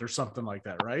 seconds left or something like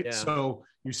that, right? Yeah. So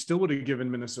you still would have given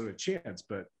Minnesota a chance,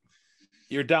 but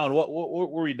you're down. What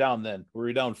were we down then? Were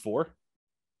we down 4?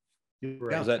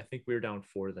 Right. I think we were down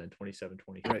 4 then,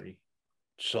 27-23. Right.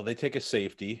 So they take a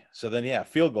safety. So then,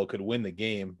 field goal could win the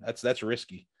game. That's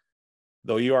risky,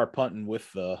 though. You are punting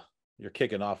with the you're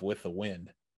kicking off with the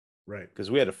wind. Right. Because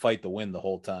we had to fight the wind the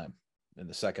whole time in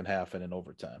the second half and in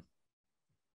overtime.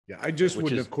 Yeah, I just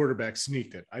wouldn't have quarterback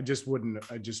sneaked it. I just wouldn't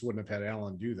have had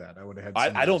Allen do that. I would have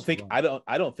had. I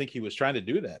don't think he was trying to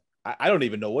do that. I don't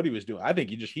even know what he was doing. I think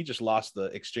he just lost the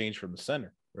exchange from the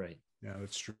center. Right. Yeah,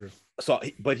 that's true. So,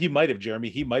 but he might have, Jeremy.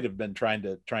 He might have been trying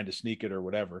to sneak it or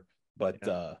whatever. But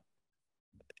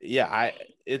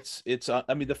it's.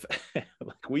 I mean,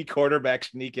 like we quarterback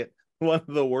sneak it. One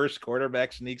of the worst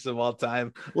quarterback sneaks of all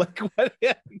time. Like what?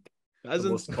 The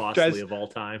most costly of all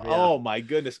time. Yeah. Oh my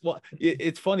goodness. Well,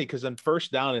 it's funny because on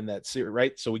first down in that series,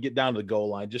 right? So we get down to the goal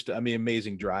line,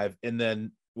 amazing drive. And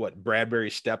then what? Bradbury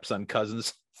steps on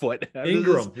Cousins' foot.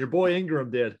 Ingram, your boy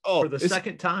Ingram did for the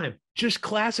second time. Just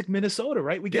classic Minnesota,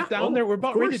 right? We get down there, we're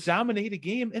about ready to dominate a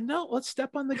game, and no, let's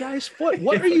step on the guy's foot.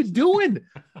 What are you doing?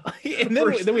 And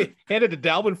then we handed to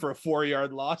Dalvin for a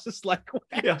 4-yard loss. It's like,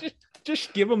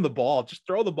 just give him the ball. Just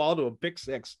throw the ball to a pick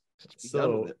six.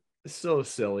 So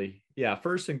silly. Yeah,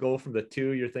 first and goal from the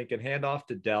 2. You're thinking hand off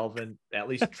to Dalvin. At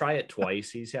least try it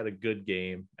twice. He's had a good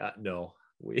game. No,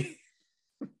 we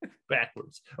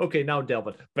backwards. Okay, now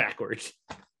Dalvin backwards.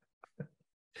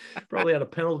 Probably had a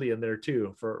penalty in there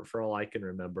too, for all I can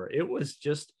remember. It was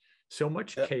just so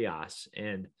much chaos.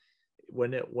 And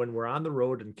when we're on the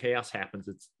road and chaos happens,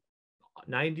 it's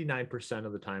 99%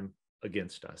 of the time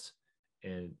against us.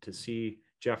 And to see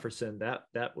Jefferson,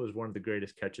 that was one of the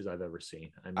greatest catches I've ever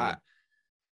seen. I mean,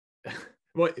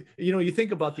 well, you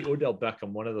think about the Odell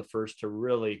Beckham, one of the first to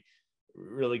really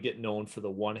get known for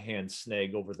the one-hand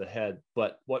snag over the head.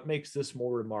 But what makes this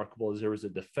more remarkable is there was a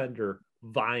defender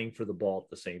vying for the ball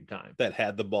at the same time. That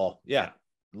had the ball. Yeah.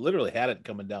 Literally had it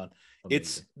coming down. Amazing.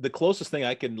 It's the closest thing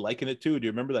I can liken it to. Do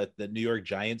you remember that the New York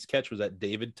Giants catch was that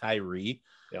David Tyree?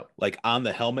 Yep. Like on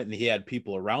the helmet, and he had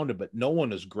people around him, but no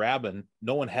one was grabbing.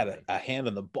 No one had a hand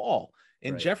on the ball.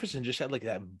 And Jefferson just had like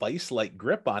that vice-like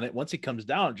grip on it. Once he comes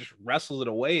down, just wrestles it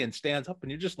away and stands up.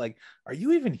 And you're just like, are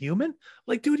you even human?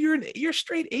 Like, dude, you're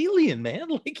straight alien, man.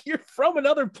 Like you're from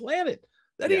another planet.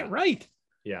 That ain't right.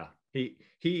 Yeah.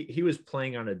 He was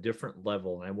playing on a different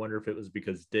level. And I wonder if it was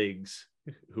because Diggs,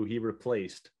 who he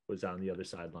replaced, was on the other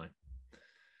sideline.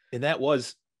 And that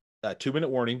was a 2-minute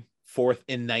warning, 4th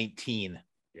and 19.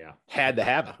 Yeah. Had to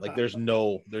have it. Like there's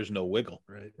no wiggle.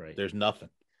 Right. There's nothing.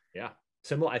 Yeah.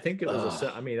 Similar. I think it was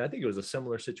I think it was a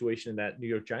similar situation in that New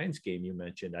York Giants game you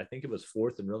mentioned. I think it was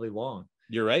 4th and really long.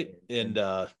 You're right. And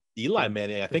Eli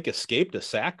Manning, I think, escaped a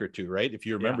sack or two, right? If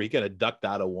you remember, he kind of ducked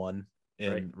out of one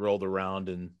and rolled around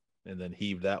and then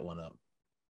heaved that one up.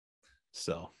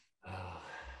 So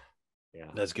yeah,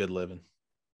 that's good living.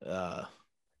 I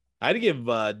had to give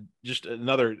I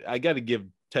got to give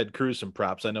Ted Cruz some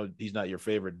props. I know he's not your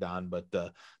favorite, Don, but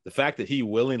the fact that he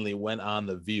willingly went on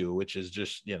The View, which is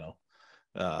just, you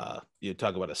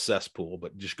talk about a cesspool,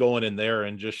 but just going in there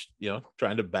and just,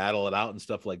 trying to battle it out and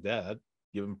stuff like that. I'd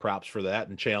give him props for that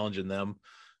and challenging them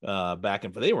back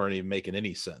and forth. They weren't even making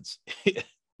any sense.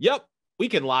 Yep. We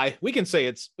can lie. We can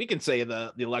say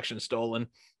the election's stolen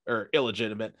or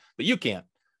illegitimate, but you can't.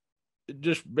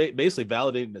 Just basically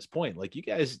validating this point. Like you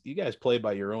guys play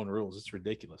by your own rules. It's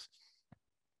ridiculous.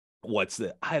 What's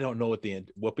the, I don't know what the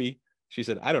Whoopi. She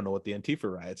said, I don't know what the Antifa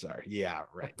riots are. Yeah.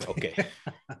 Right. Okay.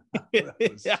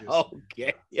 Yeah.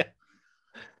 Okay. Yeah.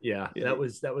 Yeah. That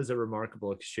was a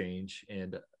remarkable exchange.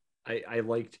 And I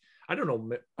liked, I don't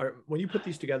know, when you put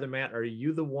these together, Matt, are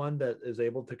you the one that is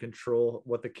able to control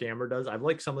what the camera does? I've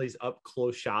liked some of these up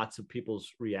close shots of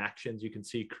people's reactions. You can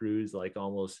see Cruz like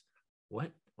almost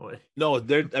what? No,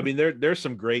 there's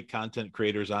some great content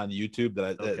creators on YouTube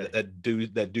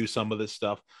that do some of this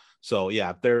stuff. So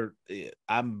yeah,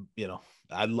 I'd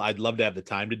love to have the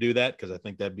time to do that because I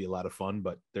think that'd be a lot of fun.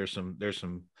 But there's some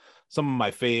of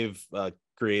my fave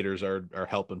creators are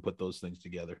helping put those things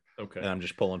together. Okay, and I'm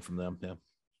just pulling from them.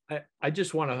 Yeah, I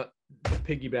just want to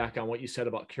piggyback on what you said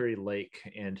about Carrie Lake,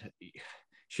 and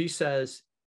she says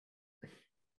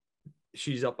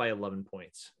she's up by 11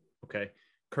 points. Okay.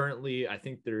 Currently, I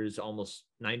think there's almost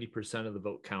 90% of the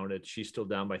vote counted. She's still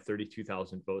down by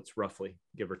 32,000 votes, roughly,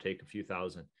 give or take a few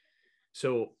thousand.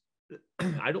 So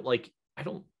I don't like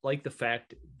the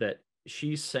fact that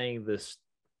she's saying this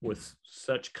with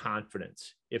such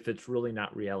confidence if it's really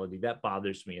not reality. That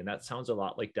bothers me. And that sounds a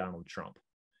lot like Donald Trump.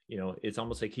 It's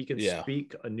almost like he can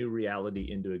speak a new reality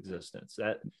into existence.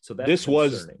 That's this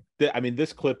concerning.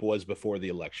 This clip was before the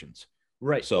elections.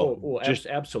 Right. So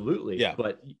absolutely. Yeah.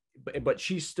 But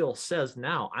she still says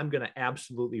now I'm going to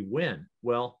absolutely win.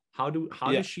 Well, how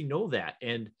does she know that?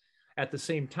 And at the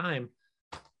same time,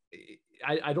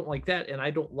 I don't like that. And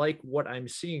I don't like what I'm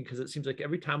seeing because it seems like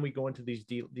every time we go into these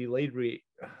delayed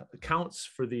counts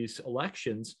for these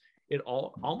elections, it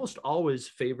almost always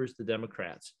favors the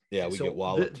Democrats. Yeah, we get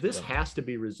walloped. This has to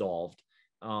be resolved.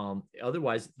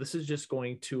 Otherwise, this is just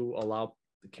going to allow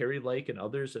Kari Lake and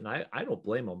others, and I don't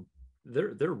blame them.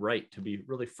 They're right to be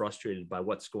really frustrated by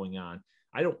what's going on.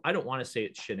 I don't want to say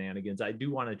it's shenanigans. I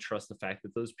do want to trust the fact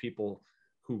that those people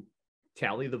who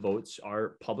tally the votes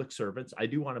are public servants. I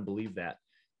do want to believe that,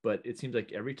 but it seems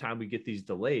like every time we get these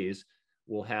delays,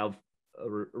 we'll have a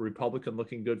Republican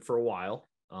looking good for a while,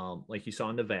 like you saw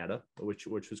in Nevada, which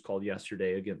was called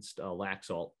yesterday against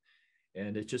Laxalt,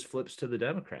 and it just flips to the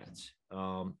Democrats.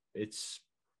 I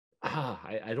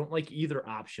don't like either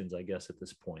options, I guess, at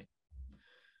this point.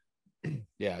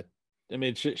 Yeah. I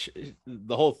mean,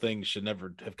 the whole thing should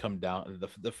never have come down to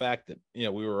the fact that,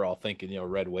 we were all thinking,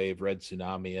 red wave, red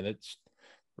tsunami, and it's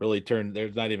really turned,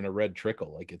 there's not even a red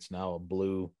trickle. Like, it's now a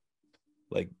blue.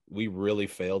 Like, we really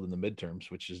failed in the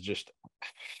midterms, which is just,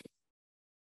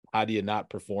 how do you not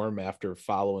perform after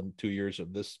following 2 years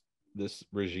of this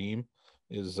regime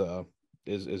is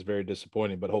very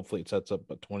disappointing, but hopefully it sets up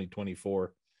a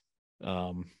 2024,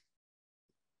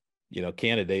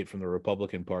 candidate from the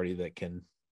Republican Party that can,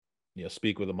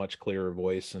 speak with a much clearer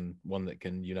voice, and one that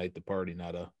can unite the party,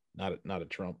 not a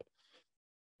Trump.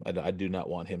 I do not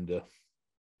want him to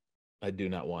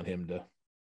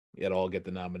at all get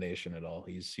the nomination at all.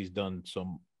 He's done a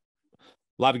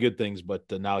lot of good things, but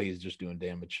now he's just doing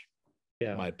damage.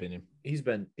 Yeah, in my opinion. He's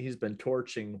been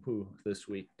torching who this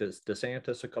week?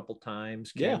 DeSantis a couple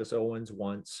times, Candace Owens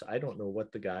once. I don't know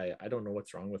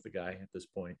what's wrong with the guy at this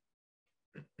point.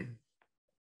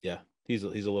 Yeah, he's a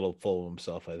little full of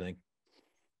himself, I think,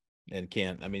 and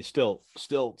still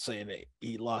saying that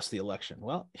he lost the election.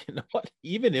 Well, you know what?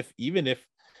 Even if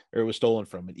or it was stolen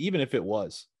from it, even if it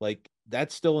was, like,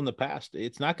 that's still in the past.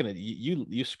 It's not going to,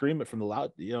 you scream it from the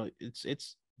loud,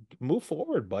 it's move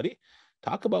forward, buddy.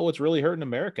 Talk about what's really hurting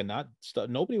America, not stuff.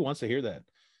 Nobody wants to hear that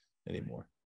anymore.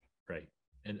 Right.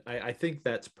 And I think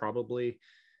that's probably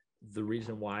the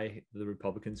reason why the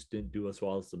Republicans didn't do as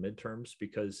well as the midterms,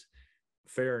 because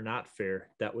fair or not fair,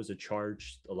 that was a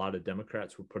charge a lot of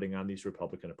Democrats were putting on these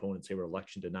Republican opponents. They were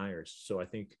election deniers. So I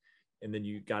think, and then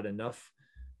you got enough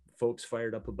folks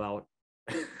fired up about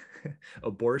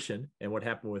abortion and what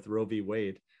happened with Roe v.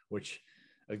 Wade, which,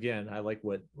 again, I like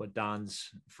what Don's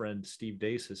friend Steve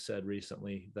Deace has said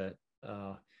recently, that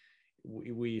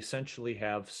we essentially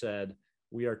have said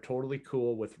we are totally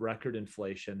cool with record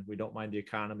inflation. We don't mind the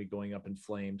economy going up in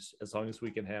flames as long as we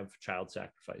can have child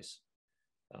sacrifice.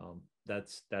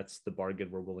 That's the bargain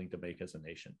we're willing to make as a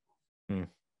nation.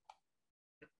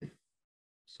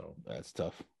 So that's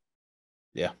tough.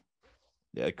 Yeah,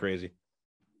 crazy.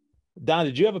 Don,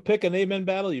 did you have a pick on Amen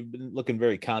Battle? You've been looking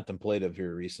very contemplative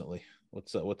here recently.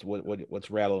 What's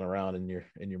rattling around in your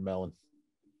melon?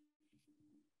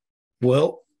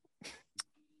 Well,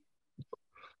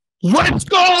 let's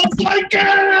go,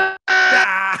 Vikings!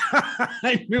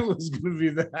 I knew it was going to be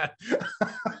that.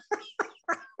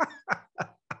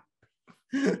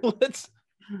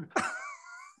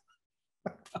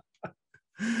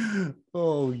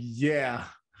 Oh yeah.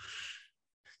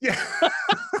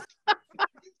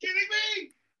 Kidding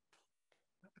me?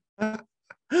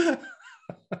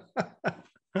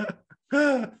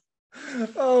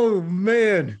 Oh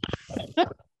man.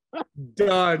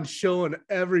 Don showing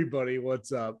everybody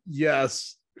what's up.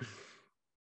 Yes.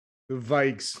 The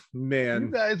Vikes, man.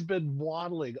 You guys been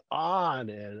waddling on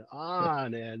and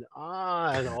on and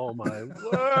on. Oh my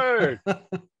word.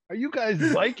 Are you guys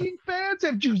Viking fans?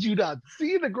 Have you not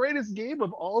seen the greatest game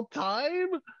of all time?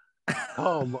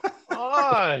 Come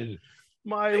on.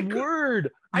 My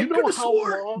word. I could have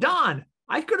sworn, Don,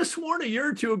 I could have sworn a year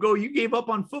or two ago you gave up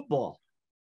on football.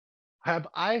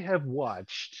 I have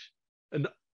watched an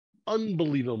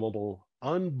unbelievable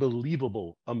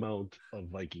amount of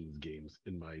Vikings games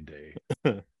in my day.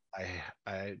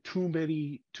 I too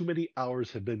many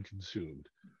hours have been consumed.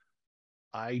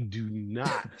 I do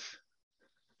not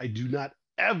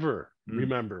ever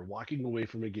remember walking away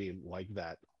from a game like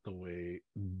that the way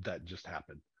that just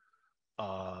happened.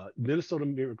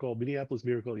 Minneapolis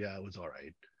Miracle, yeah, it was all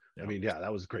right. I mean, yeah,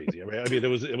 that was crazy. I mean, it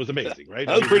was amazing, right?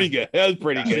 That was pretty good. That's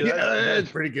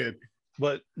pretty good.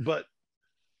 But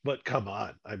come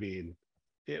on. I mean,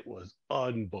 it was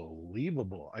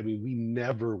unbelievable. I mean, we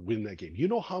never win that game. You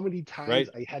know how many times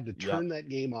I had to turn that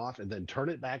game off and then turn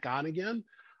it back on again?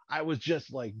 I was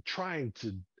just like trying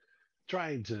to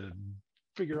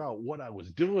figure out what I was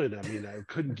doing. I mean, I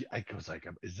was like,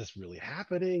 is this really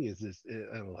happening? Is this, and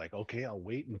I'm like, okay, I'll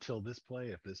wait until this play.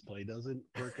 If this play doesn't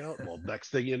work out, well, next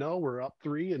thing you know, we're up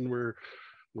 3 and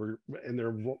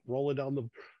they're rolling down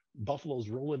Buffalo's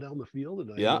rolling down the field,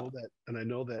 and I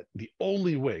know that the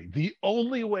only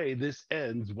way this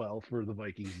ends well for the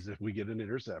Vikings is if we get an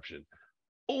interception.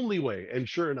 Only way, and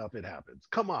sure enough, it happens.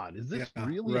 Come on, is this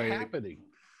really happening?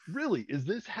 Really, is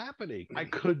this happening? I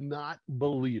could not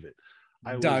believe it.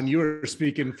 Don, you are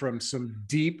speaking from some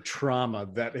deep trauma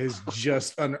that is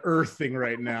just unearthing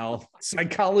right now.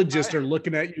 Psychologists are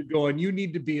looking at you going, you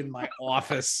need to be in my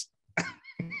office.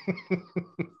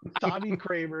 Tommy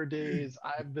Kramer days.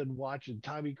 I've been watching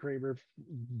Tommy Kramer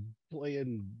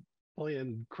playing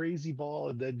crazy ball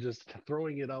and then just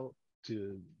throwing it out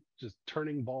to just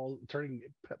throwing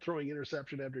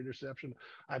interception after interception.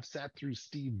 I've sat through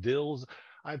Steve Dills.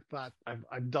 I've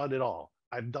done it all.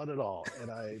 I've done it all, and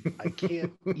I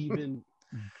can't even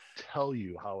tell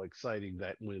you how exciting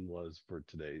that win was for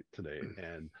today.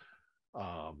 And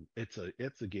it's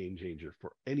a game changer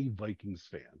for any Vikings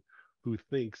fan who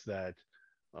thinks that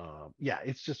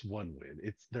it's just one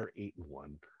win. They're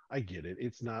 8-1. I get it.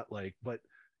 It's not like, but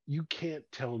you can't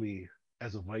tell me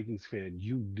as a Vikings fan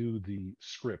you knew the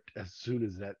script as soon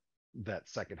as that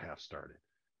second half started.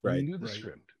 Right. We knew the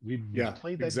script. We've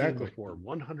played that game before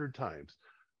 100 times.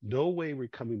 No way we're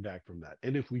coming back from that.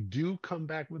 And if we do come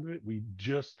back with it, we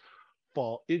just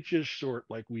fall inches short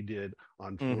like we did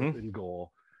on 4th and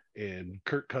goal. And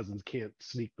Kirk Cousins can't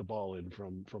sneak the ball in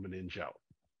from an inch out.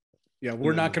 Yeah,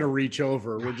 we're not going to reach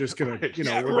over. We're just going to,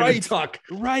 we're right. going to tuck.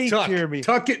 Right, tuck, Jeremy.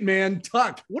 Tuck it, man.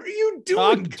 Tuck. What are you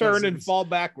doing? Tuck, turn, and fall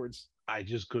backwards. I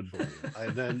just couldn't believe it.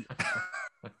 And then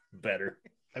better.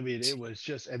 I mean, it was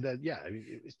just, and then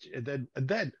and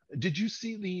then did you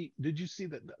see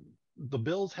that the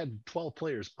Bills had 12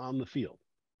 players on the field?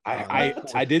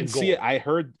 I didn't see it. I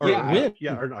heard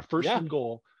our first and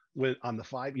goal on the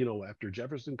 5. After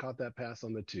Jefferson caught that pass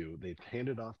on the 2, they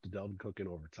handed off to Delvin Cook in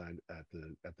overtime at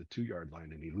the 2-yard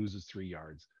line, and he loses 3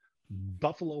 yards.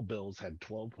 Buffalo Bills had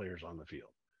 12 players on the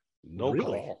field. No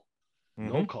call.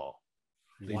 No call.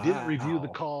 They didn't review the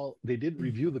call. They didn't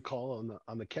review the call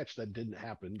on the catch that didn't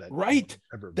happen.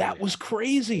 That was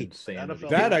crazy.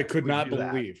 That I could not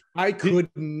believe. I could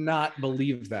not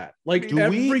believe that. Like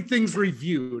everything's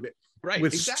reviewed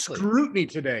with scrutiny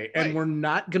today, and we're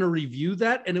not going to review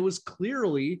that. And it was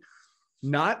clearly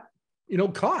not,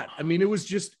 caught. I mean, it was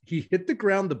just he hit the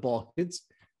ground. The ball hits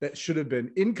that should have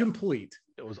been incomplete.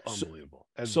 It was unbelievable.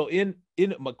 So in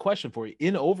my question for you,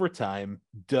 in overtime,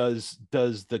 does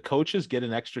the coaches get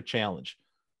an extra challenge?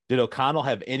 Did O'Connell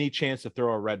have any chance to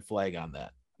throw a red flag on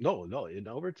that? No, in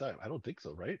overtime, I don't think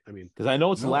so. Right? I mean, because I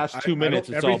know it's the last 2 minutes.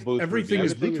 It's all booth. Everything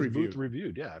is booth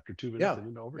reviewed. Yeah, after 2 minutes.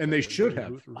 Yeah, and they should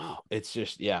have. It's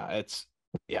just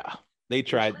They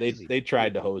tried. They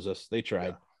tried to hose us. They tried.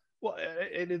 Yeah. Well,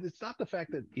 and it's not the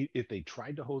fact that if they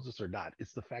tried to hose us or not.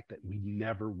 It's the fact that we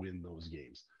never win those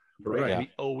games. Right. Yeah. We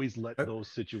always let those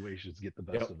situations get the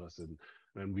best of us, and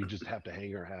we just have to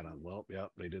hang our hat on. Well,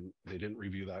 they didn't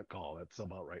review that call. That's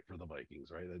about right for the Vikings,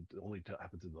 right? It only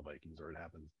happens in the Vikings, or it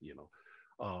happens,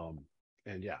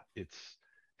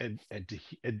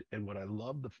 and what I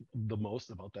loved the most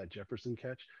about that Jefferson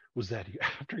catch was that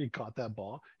after he caught that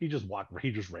ball, he just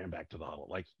ran back to the huddle.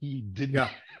 Like he didn't. Yeah.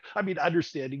 I mean,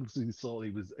 understanding so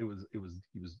it was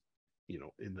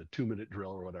in the 2-minute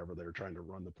drill or whatever, they were trying to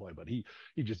run the play, but he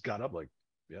just got up like,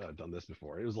 yeah, I've done this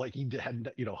before. It was like he hadn't,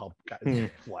 help guys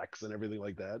flex and everything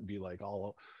like that, and be like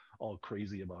all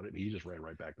crazy about it. And he just ran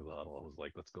right back to the huddle. I was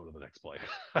like, let's go to the next play.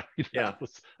 That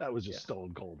was just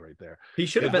stone cold right there. He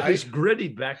should have at least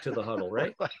grittied back to the huddle,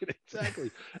 right? Right,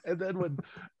 exactly. And then when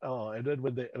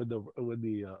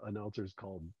the announcers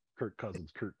called Kirk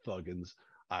Cousins Kirk Thuggins,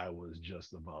 I was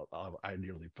just I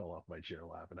nearly fell off my chair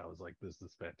laughing. I was like, this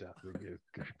is fantastic.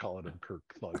 Calling him Kirk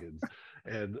Thuggins.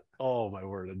 And oh my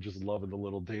word, I'm just loving the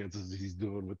little dances he's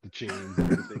doing with the chains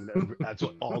and everything. That's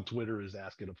what all Twitter is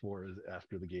asking him for is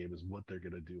after the game is what they're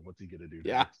going to do. What's he going to do?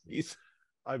 Yeah.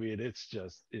 I mean, it's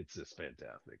just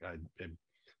fantastic. I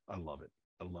love it.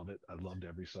 I love it. I loved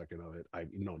every second of it. I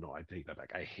take that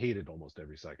back. I hated almost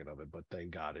every second of it, but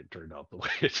thank God it turned out the way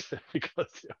it did, because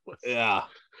it was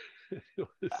it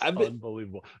was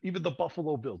unbelievable. Even the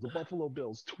Buffalo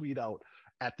Bills tweet out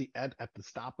at the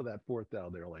stop of that 4th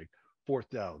down, they're like, 4th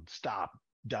down, stop,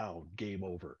 down, game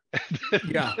over.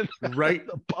 Right.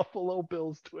 The Buffalo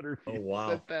Bills Twitter feed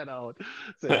sent that out,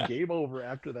 said game over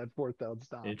after that 4th down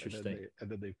stop. Interesting. And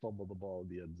then they fumble the ball in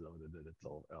the end zone, and then it's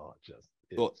all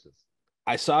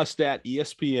I saw a stat.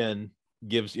 ESPN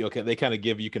gives they kind of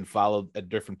give, you can follow at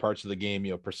different parts of the game,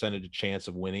 percentage of chance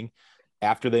of winning.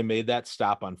 After they made that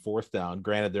stop on 4th down,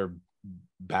 granted they're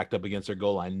backed up against their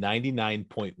goal line,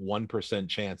 99.1%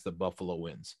 chance that Buffalo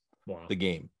wins the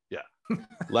game. Yeah.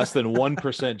 Less than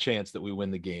 1% chance that we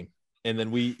win the game. and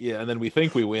then we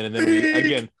think we win, and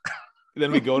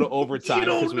then we go to overtime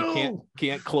because we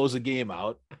can't close a game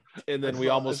out, and then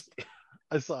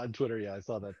I saw on Twitter, I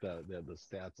saw that they had the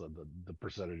stats on the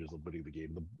percentages of winning the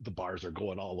game. The bars are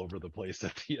going all over the place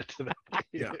at the end of that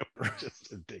game. Yeah, it was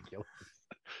just ridiculous.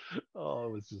 Oh,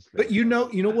 it was just. But you know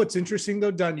what's interesting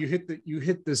though, Don? You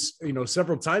hit this,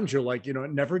 several times. You're like, it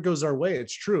never goes our way.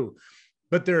 It's true.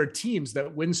 But there are teams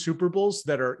that win Super Bowls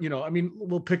that are,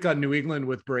 we'll pick on New England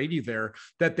with Brady there,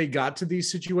 that they got to these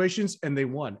situations and they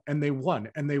won and they won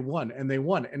and they won and they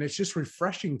won. And it's just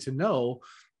refreshing to know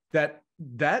that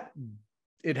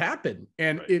it happened.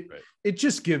 And it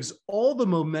just gives all the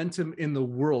momentum in the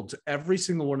world to every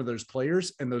single one of those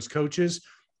players and those coaches,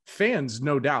 fans,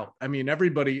 no doubt. I mean,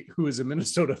 everybody who is a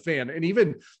Minnesota fan, and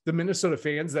even the Minnesota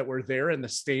fans that were there in the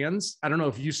stands, I don't know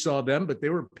if you saw them, but they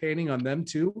were panning on them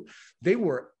too. They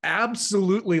were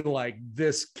absolutely like,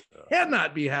 this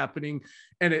cannot be happening.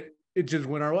 And it just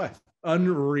went our way.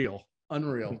 Unreal.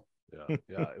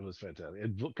 Yeah, it was fantastic.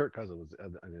 And Kirk Cousins was,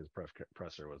 and his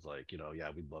presser was like,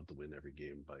 we'd love to win every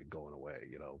game by going away.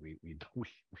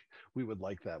 We would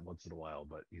like that once in a while,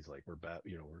 but he's like, we're bad.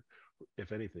 We're,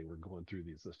 if anything, we're going through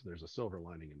these. There's a silver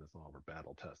lining in this all. We're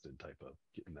battle tested type of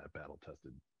getting that battle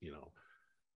tested,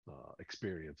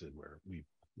 experience in where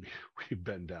we've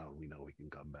been down. We know we can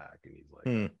come back, and he's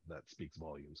like, that speaks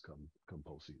volumes come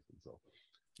postseason. So.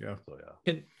 Yeah. So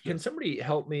yeah. Can somebody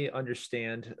help me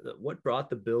understand what brought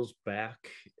the Bills back?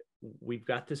 We've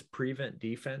got this prevent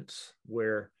defense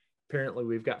where apparently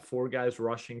we've got 4 guys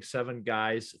rushing, 7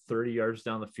 guys 30 yards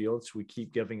down the field. So we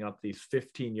keep giving up these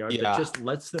 15 yards. That just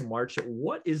lets them march.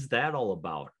 What is that all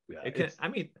about? Yeah, that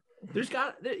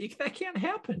can't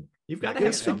happen. You've got to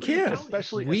yes, have it can.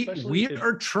 Especially we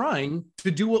are trying to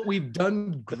do what we've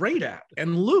done great at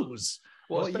and lose.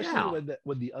 Well, especially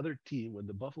when the other team, when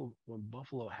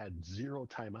Buffalo had 0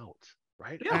 timeouts,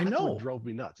 right? Yeah, I know. What drove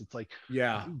me nuts. It's like,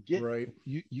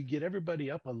 you get everybody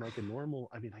up on like a normal.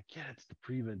 I mean, I get it's the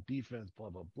prevent defense, blah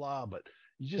blah blah, but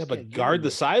you just but guard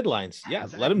the sidelines. Yeah,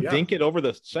 exactly. Let them dink it over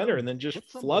the center and then just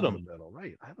flood them.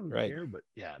 Right. I don't care, but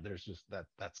there's just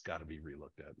that's got to be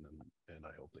relooked at, and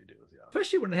I hope they do. Yeah.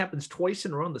 Especially when it happens twice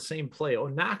in a row on the same play. Oh,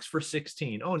 Knox for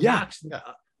 16. Oh, Knox.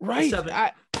 Right. 7.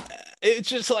 It's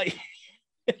just like.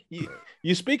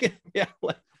 You speak it,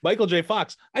 like Michael J.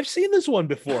 Fox. I've seen this one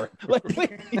before.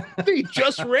 Like he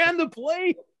just ran the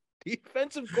play.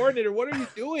 Defensive coordinator, what are you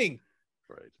doing?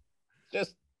 Right.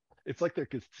 It's like they're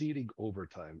conceding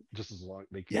overtime just as long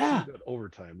they concede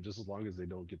overtime just as long as they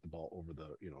don't get the ball over the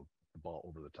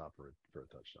over the top for a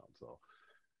touchdown. So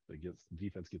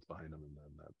defense gets behind them, and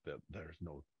then there's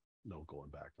no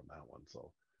going back from that one.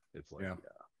 So it's like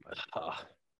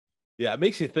yeah, it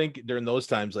makes you think during those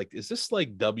times, like, is this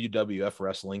like WWF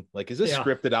wrestling? Like, is this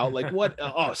scripted out? Like, what?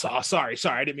 Sorry.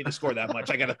 I didn't mean to score that much.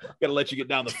 I gotta let you get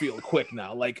down the field quick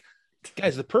now. Like,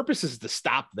 guys, the purpose is to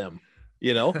stop them.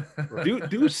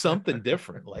 Do something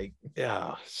different. Like,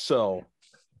 So,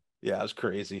 it was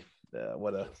crazy.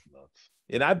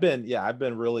 And I've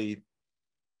been really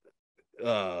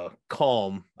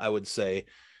calm. I would say.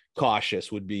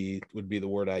 Cautious would be the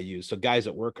word I use. So guys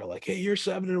at work are like, "Hey, you're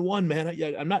 7-1, man.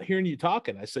 I'm not hearing you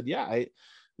talking." I said,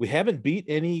 we haven't beat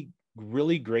any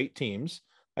really great teams.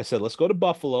 I said, let's go to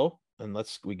Buffalo and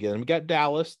we got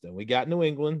Dallas, then we got New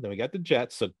England, then we got the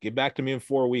Jets. So get back to me in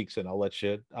 4 weeks and I'll let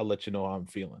you know how I'm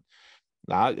feeling.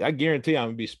 Now, I guarantee I'm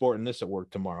gonna be sporting this at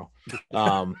work tomorrow.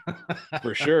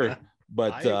 For sure.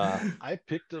 But I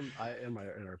picked them in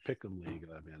our pick'em league.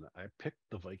 I picked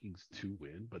the Vikings to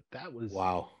win, but that was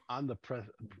on the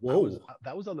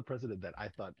that was on the precedent that I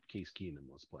thought Case Keenum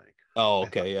was playing. Oh,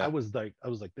 okay, I was like,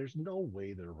 there's no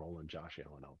way they're rolling Josh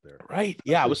Allen out there. Right?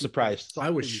 Yeah, I was surprised. I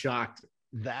was shocked.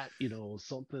 That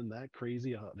something that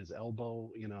crazy on his elbow.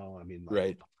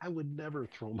 Right. I would never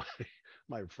throw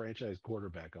my franchise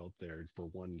quarterback out there for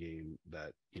one game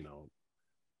that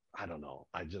I don't know.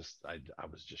 I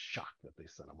was just shocked that they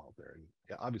sent him out there,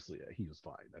 and obviously he was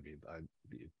fine. I mean,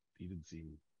 he didn't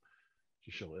seem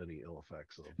to show any ill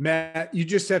effects. So. Matt, you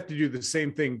just have to do the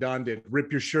same thing Don did: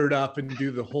 rip your shirt off and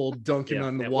do the whole dunking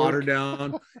on the water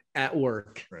down at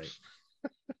work. Right.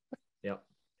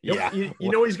 Yep. You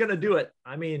know he's going to do it.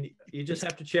 I mean, you just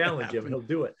have to challenge him. He'll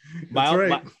do it.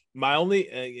 My only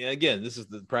again, this is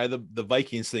probably the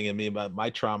Vikings thing in me about my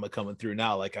trauma coming through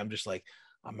now. Like I'm just like.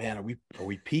 Oh man, are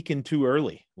we peaking too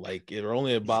early? Like we're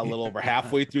only about a little over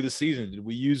halfway through the season. Did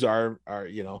we use our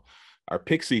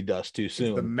pixie dust too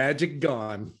soon? The magic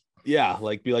gone. Yeah,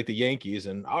 like be like the Yankees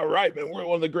and all right, man, we're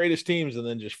one of the greatest teams, and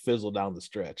then just fizzle down the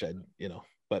stretch. I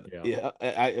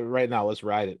right now let's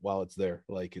ride it while it's there.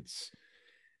 Like it's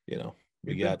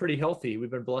We've been pretty healthy.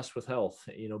 We've been blessed with health.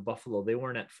 Buffalo, they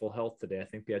weren't at full health today. I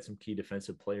think they had some key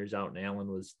defensive players out, and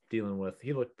Allen was dealing with.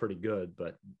 He looked pretty good,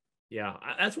 but yeah,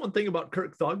 that's one thing about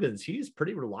Kirk Thuggins. He's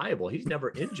pretty reliable. He's never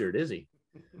injured, is he?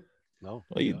 No.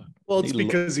 Well, it's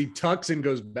because he tucks and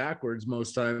goes backwards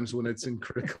most times when it's in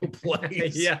critical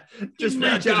plays. Yeah, just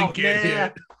reach out,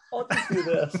 man. I'll just do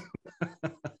this.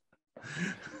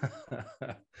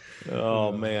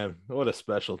 Oh man, what a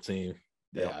special team!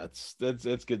 Yeah, it's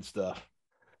good stuff.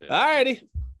 Yeah. All righty,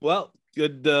 well,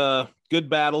 good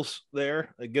battles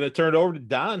there. I'm gonna turn it over to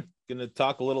Don. Gonna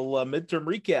talk a little midterm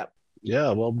recap.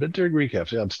 Yeah, well, midterm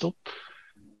recaps. Yeah,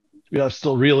 I'm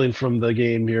still reeling from the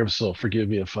game here, so forgive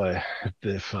me if I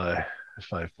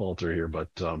falter here. But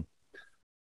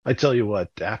I tell you what,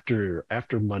 after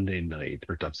Monday night,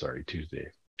 or I'm sorry,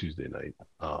 Tuesday night,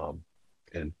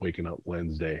 and waking up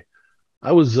Wednesday,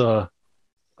 I was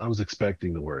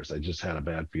expecting the worst. I just had a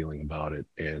bad feeling about it,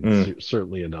 and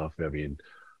certainly enough. I mean,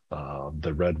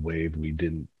 the red wave we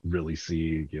didn't really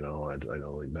see. I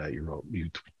know Matt, you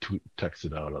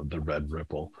texted out of the red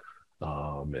ripple,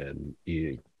 and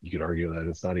you could argue that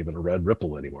it's not even a red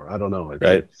ripple anymore. I don't know.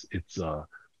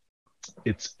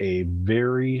 It's a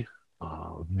very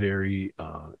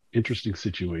interesting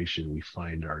situation we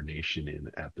find our nation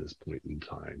in at this point in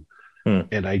time.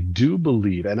 And I do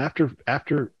believe, and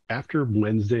after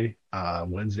Wednesday, I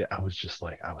was just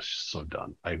so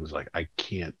done. I was like, I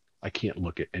can't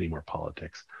look at any more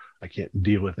politics. I can't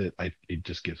deal with it. It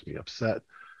just gets me upset.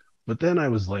 But then I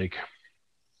was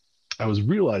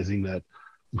realizing that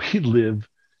we live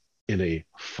in a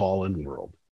fallen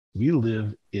world. We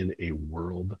live in a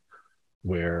world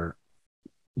where,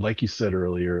 like you said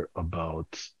earlier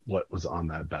about what was on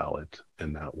that ballot,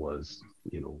 and that was,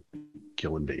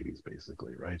 killing babies,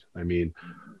 basically, right? I mean,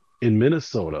 in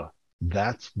Minnesota,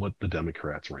 that's what the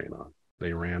Democrats ran on.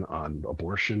 They ran on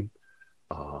abortion,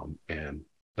 and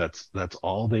that's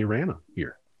all they ran on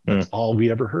here. That's all we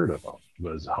ever heard about,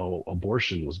 was how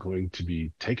abortion was going to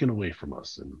be taken away from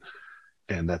us,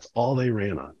 and that's all they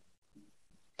ran on.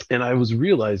 And I was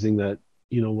realizing that,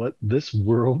 this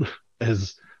world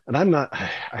is, and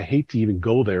I hate to even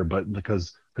go there, but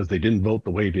because they didn't vote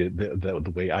the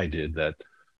way I did, that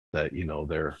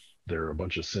they're a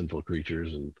bunch of sinful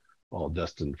creatures and all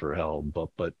destined for hell.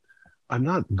 But I'm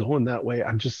not going that way.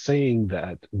 I'm just saying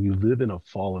that we live in a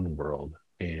fallen world,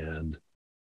 and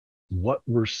what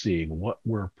we're seeing, what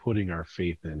we're putting our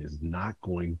faith in, is not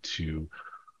going to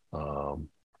the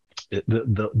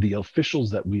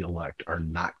officials that we elect are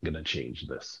not going to change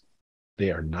this.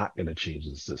 They are not going to change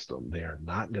the system. They are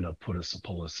not going to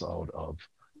pull us out of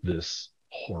this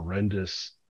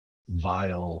horrendous,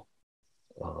 vile,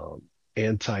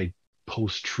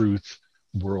 anti-post-truth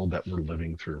world that we're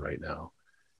living through right now.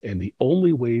 And the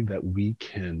only way that we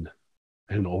can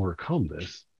overcome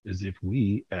this is if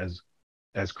we as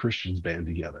Christians band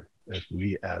together, if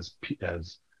we as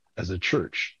a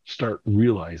church start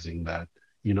realizing that,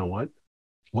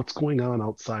 what's going on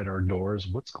outside our doors,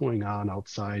 what's going on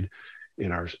outside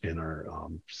in our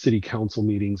city council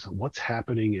meetings, what's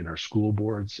happening in our school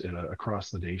boards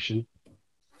across the nation.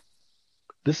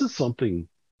 This is something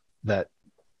that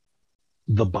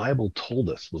the Bible told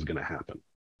us was going to happen.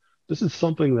 This is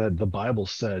something that the Bible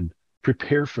said,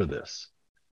 prepare for this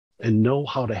and know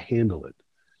how to handle it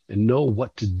and know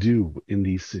what to do in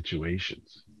these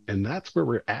situations. And that's where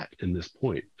we're at in this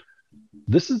point.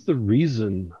 This is the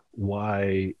reason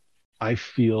why I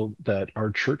feel that our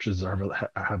churches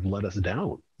have let us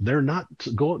down. They're not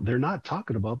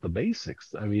talking about the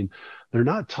basics. I mean, they're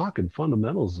not talking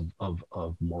fundamentals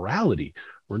of morality.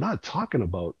 We're not talking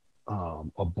about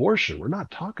abortion. We're not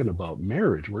talking about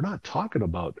marriage. We're not talking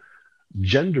about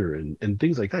gender and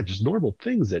things like that. Just normal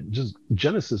things that just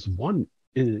Genesis 1,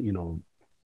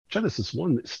 Genesis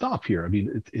 1 stop here. I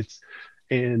mean,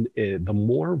 the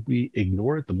more we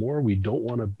ignore it, the more we don't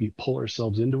want to pull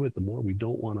ourselves into it, the more we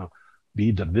don't want to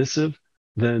be divisive,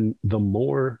 then the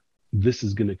more this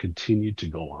is going to continue to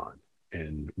go on.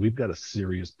 And we've got a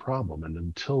serious problem. And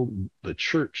until the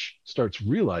church starts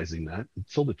realizing that,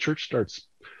 until the church starts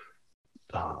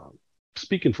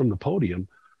speaking from the podium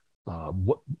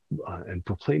and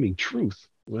proclaiming truth,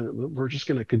 we're just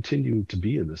going to continue to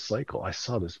be in this cycle. I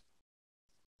saw this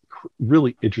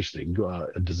really interesting,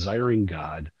 Desiring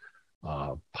God,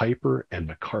 Piper and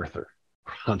MacArthur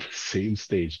on the same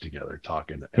stage together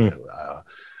talking.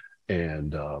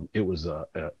 And it was a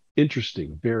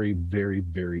interesting, very, very,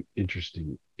 very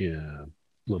interesting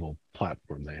little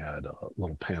platform they had, a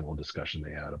little panel discussion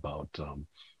they had about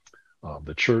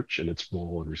the church and its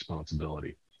role and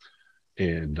responsibility.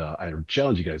 And I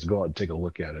challenge you guys to go out and take a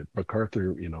look at it.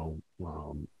 MacArthur,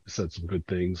 said some good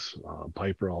things.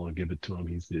 Piper, I'll give it to him.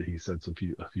 He said a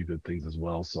few good things as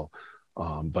well. So,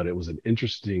 but it was an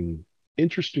interesting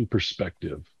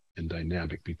perspective and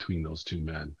dynamic between those two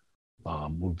men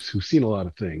who've seen a lot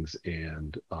of things.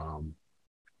 And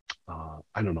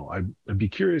I don't know. I'd be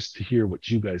curious to hear what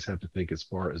you guys have to think as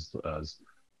far as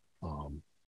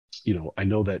I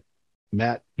know that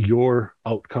Matt, your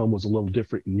outcome was a little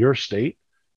different in your state,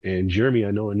 and Jeremy,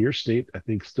 I know in your state, I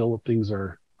think still things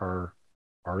are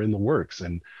in the works.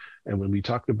 And when we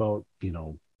talked about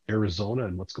Arizona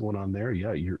and what's going on there,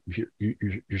 yeah, you're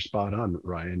spot on,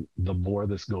 Ryan. The more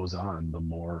this goes on, the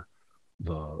more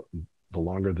the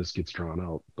longer this gets drawn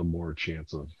out, the more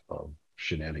chance of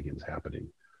shenanigans happening,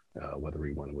 whether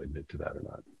we want to admit to that or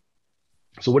not.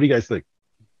 So, what do you guys think?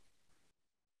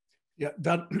 Yeah,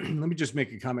 let me just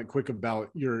make a comment quick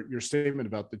about your statement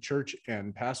about the church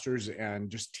and pastors and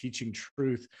just teaching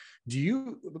truth. Do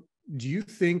you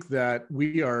think that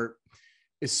we are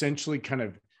essentially kind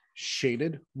of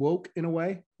shaded woke in a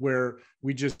way where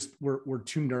we're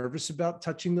too nervous about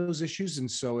touching those issues, and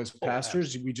so as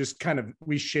pastors we just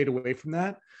we shade away from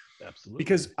that? Absolutely.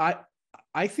 Because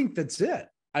I think that's it.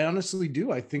 I honestly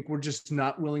do. I think we're just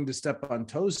not willing to step on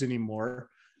toes anymore,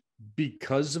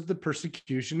 because of the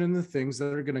persecution and the things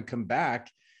that are going to come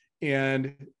back.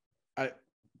 And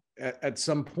at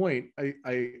some point,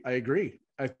 I agree.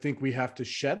 I think we have to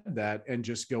shed that and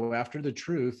just go after the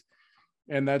truth.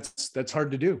 And that's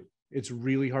hard to do. It's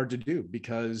really hard to do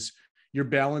because you're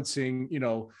balancing, you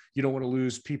don't want to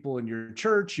lose people in your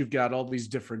church. You've got all these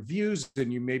different views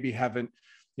and you maybe haven't,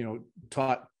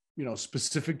 taught,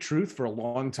 specific truth for a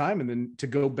long time. And then to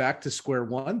go back to square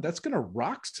one, that's going to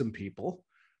rock some people,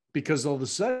 because all of a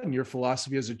sudden your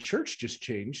philosophy as a church just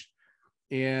changed,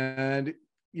 and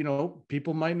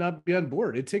people might not be on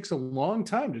board. It takes a long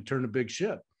time to turn a big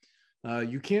ship.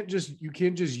 You can't just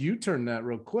U-turn that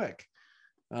real quick.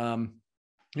 Anyway,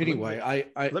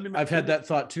 I've had that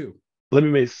thought too. Let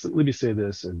me say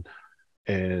this, and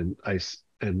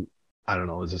I don't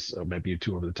know, this might be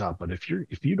too over the top, but if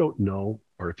you don't know,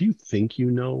 or if you think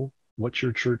you know what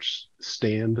your church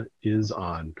stand is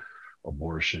on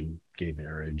abortion, gay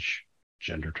marriage,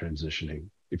 gender transitioning,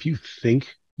 if you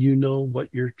think you know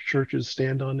what your church's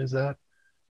stand on is that,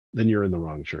 then you're in the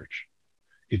wrong church.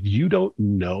 If you don't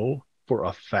know for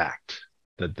a fact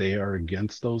that they are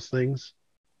against those things,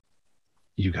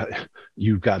 you've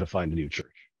got to find a new church.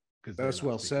 That's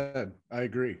well said. I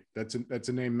agree. That's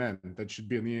an amen. That should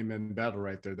be in the amen battle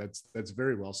right there. That's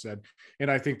very well said.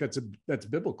 And I think that's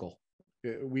biblical.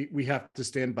 We have to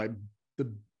stand by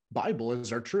the Bible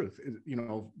is our truth,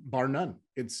 bar none.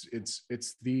 It's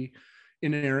the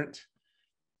inerrant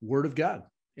word of God,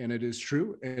 and it is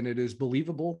true, and it is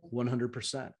believable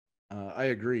 100%. I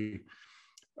agree.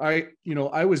 I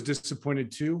was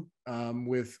disappointed too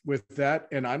with that,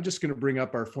 and I'm just going to bring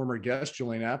up our former guest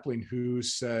Jelaine Appling, who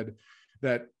said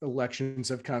that elections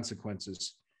have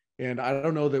consequences, and I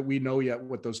don't know that we know yet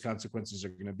what those consequences are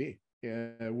going to be.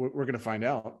 We're going to find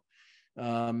out.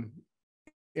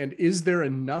 And is there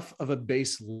enough of a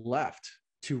base left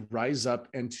to rise up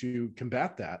and to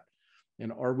combat that?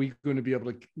 And are we going to be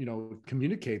able to,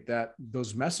 communicate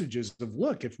those messages of,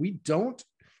 look, if we don't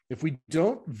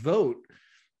vote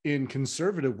in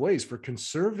conservative ways for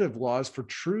conservative laws, for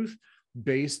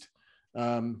truth-based,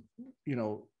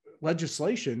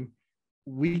 legislation,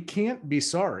 we can't be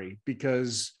sorry,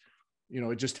 because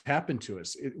it just happened to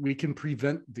us. We can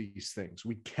prevent these things.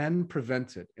 We can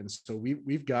prevent it. And so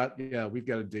we've got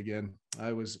to dig in.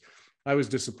 I was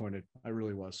disappointed. I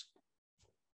really was.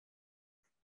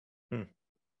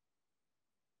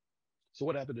 So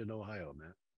what happened in Ohio,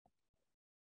 Matt?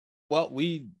 Well,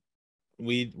 we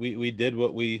did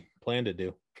what we planned to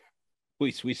do.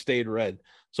 We stayed red.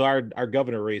 So our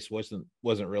governor race wasn't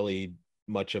really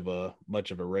much of a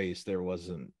race. That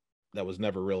was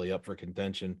never really up for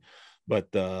contention.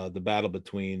 But the battle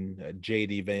between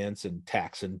J.D. Vance and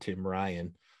Taxon Tim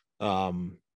Ryan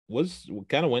was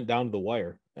kind of went down to the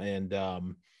wire. And,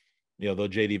 though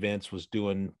J.D. Vance was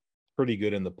doing pretty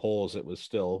good in the polls, it was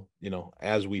still,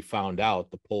 as we found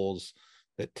out, the polls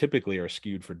that typically are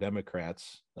skewed for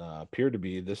Democrats appear to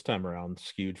be this time around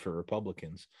skewed for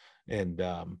Republicans. And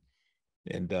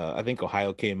I think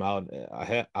Ohio came out.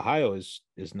 Ohio is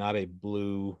not a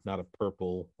blue, not a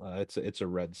purple. It's a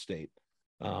red state.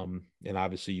 And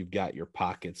obviously you've got your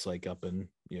pockets like up in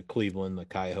Cleveland, the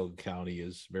Cuyahoga County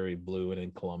is very blue, and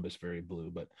in Columbus very blue.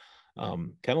 But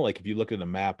kind of like if you look at a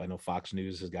map, I know Fox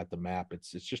News has got the map.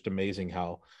 It's just amazing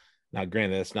how, now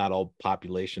granted it's not all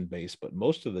population based, but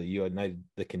most of the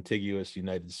contiguous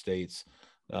United States,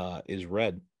 is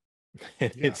red.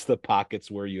 It's the pockets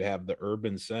where you have the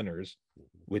urban centers,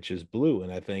 which is blue.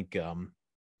 And I think I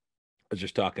was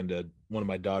just talking to one of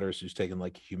my daughters who's taken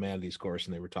like a humanities course,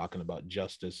 and they were talking about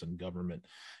justice and government.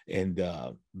 And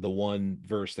the one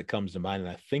verse that comes to mind,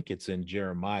 and I think it's in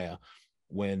Jeremiah,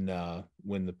 when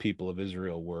the people of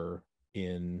Israel were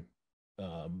in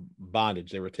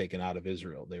bondage, they were taken out of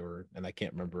Israel. They were, and I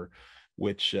can't remember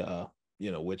which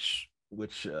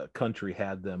country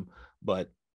had them,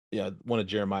 but one of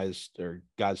Jeremiah's or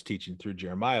God's teaching through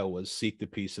Jeremiah was seek the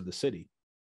peace of the city.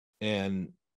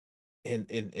 And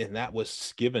that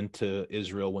was given to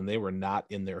Israel when they were not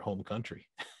in their home country.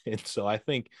 And so I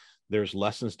think there's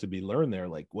lessons to be learned there.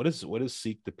 Like, what does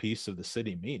seek the peace of the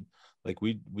city mean? Like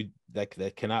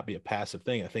that cannot be a passive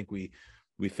thing. I think we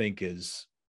think is,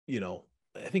 I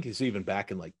think it's even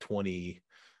back in like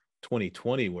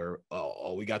 2020 where,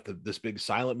 we got this big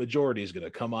silent majority is going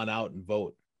to come on out and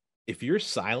vote. If you're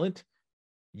silent,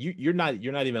 you're not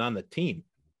even on the team.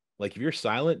 Like, if you're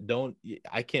silent,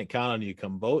 I can't count on you to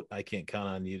come vote. I can't count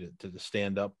on you to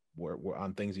stand up where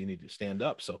on things you need to stand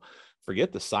up. So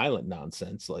forget the silent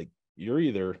nonsense. Like, you're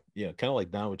either, kind of like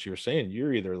Don, what you were saying,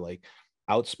 you're either like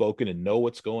outspoken and know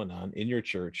what's going on in your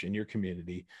church, in your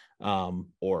community,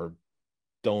 or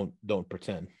don't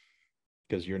pretend,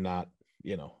 because you're not,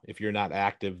 if you're not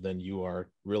active, then you are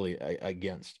really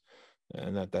against.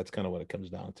 And that's kind of what it comes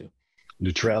down to.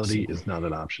 Neutrality is not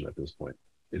an option at this point.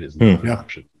 It is not an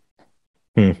option.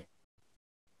 All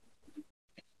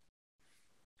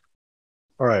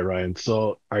right, Ryan.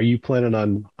 So are you planning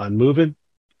on moving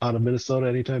out of Minnesota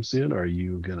anytime soon, or are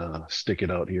you gonna stick it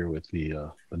out here with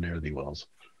the ne'er-do-wells?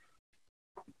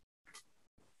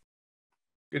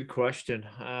 Good question.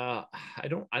 I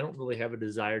don't really have a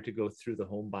desire to go through the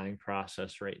home buying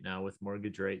process right now with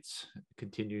mortgage rates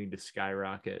continuing to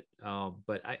skyrocket.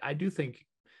 But I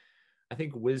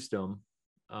think wisdom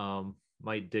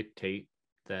might dictate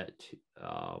that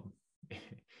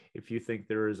if you think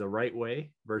there is a right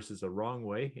way versus a wrong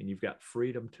way, and you've got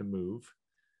freedom to move,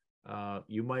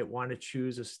 you might want to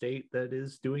choose a state that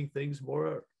is doing things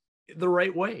more the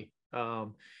right way.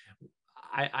 We'll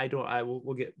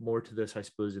get more to this, I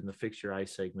suppose, in the Fix Your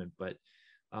Eyes segment, but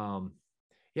Don,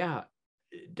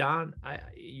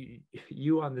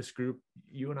 you on this group,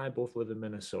 you and I both live in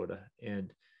Minnesota,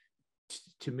 and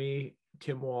to me,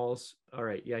 Tim Walz, all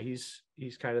right, he's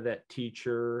kind of that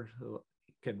teacher who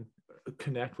can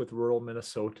connect with rural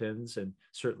Minnesotans, and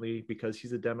certainly because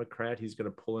he's a Democrat, he's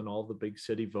going to pull in all the big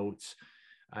city votes.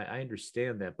 I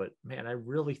understand that, but man, I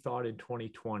really thought in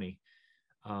 2020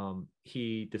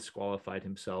 he disqualified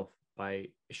himself by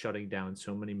shutting down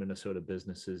so many Minnesota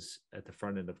businesses at the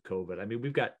front end of COVID. I mean,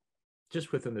 we've got,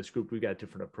 just within this group, we've got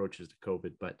different approaches to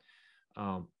COVID, but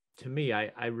to me,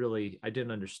 I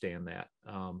didn't understand that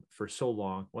for so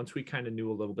long. Once we kind of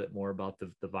knew a little bit more about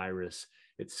the virus,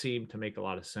 it seemed to make a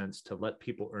lot of sense to let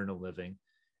people earn a living.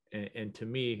 And to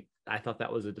me, I thought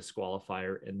that was a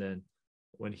disqualifier. And then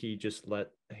when he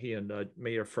and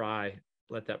Mayor Fry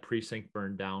let that precinct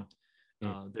burn down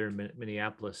there in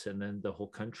Minneapolis, and then the whole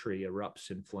country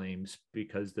erupts in flames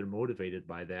because they're motivated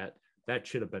by that, that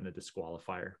should have been a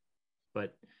disqualifier.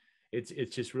 But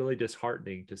it's just really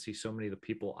disheartening to see so many of the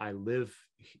people I live.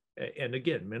 And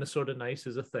again, Minnesota nice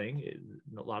is a thing.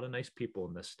 A lot of nice people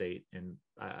in this state. And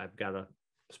I've got a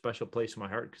special place in my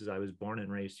heart because I was born and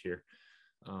raised here.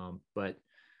 But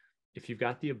if you've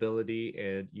got the ability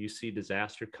and you see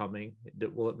disaster coming,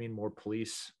 will it mean more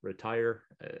police retire,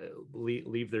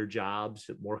 leave their jobs,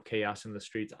 more chaos in the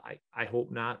streets? I hope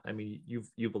not. I mean,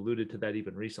 you've alluded to that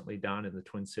even recently, Don, in the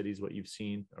Twin Cities, what you've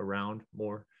seen around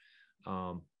more.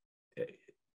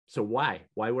 So why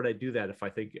would I do that if I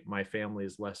think my family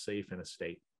is less safe in a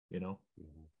state,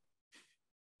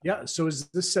 Yeah. So is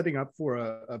this setting up for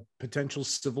a potential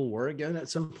civil war again at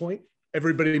some point?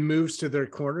 Everybody moves to their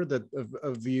corner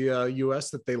of the U.S.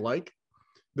 that they like,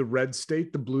 the red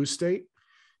state, the blue state.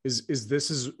 Is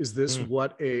this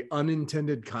what a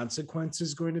unintended consequence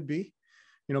is going to be?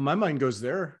 My mind goes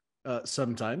there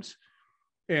sometimes.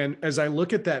 And as I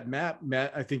look at that map,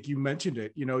 Matt, I think you mentioned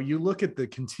it, you look at the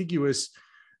contiguous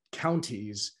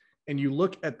counties and you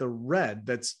look at the red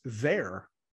that's there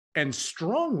and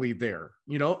strongly there,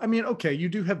 I mean, okay, you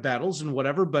do have battles and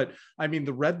whatever, but I mean,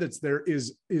 the red that's there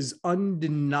is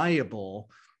undeniable.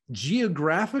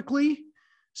 Geographically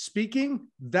speaking,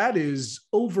 that is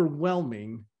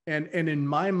overwhelming. And in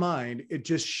my mind, it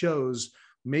just shows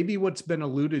maybe what's been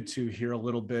alluded to here a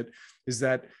little bit is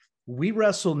that we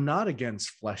wrestle not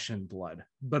against flesh and blood,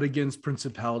 but against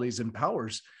principalities and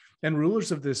powers and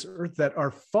rulers of this earth that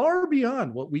are far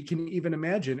beyond what we can even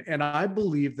imagine. And I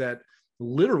believe that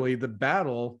literally the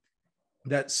battle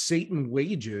that Satan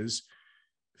wages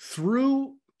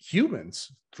through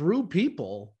humans, through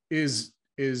people, is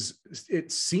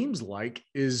it seems like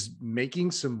is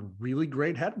making some really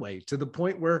great headway, to the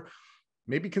point where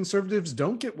maybe conservatives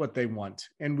don't get what they want,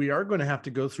 and we are going to have to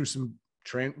go through some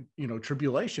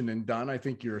tribulation. And Don, I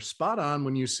think you're spot on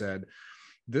when you said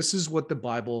this is what the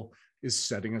Bible is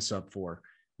setting us up for.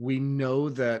 We know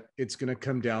that it's going to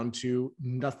come down to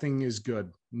nothing is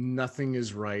good, nothing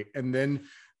is right, and then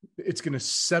it's going to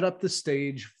set up the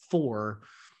stage for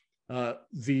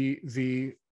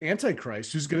the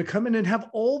Antichrist, who's going to come in and have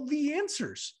all the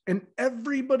answers, and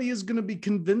everybody is going to be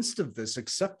convinced of this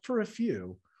except for a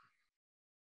few.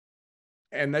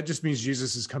 And that just means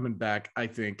Jesus is coming back, I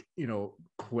think,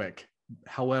 quick.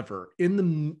 However, in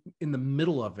the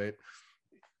middle of it,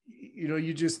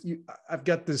 I've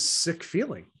got this sick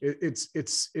feeling.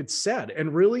 It's sad.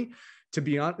 And really,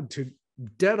 to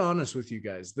dead honest with you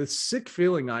guys, the sick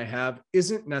feeling I have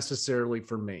isn't necessarily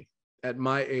for me. At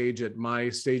my age, at my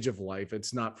stage of life,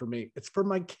 it's not for me. It's for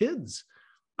my kids.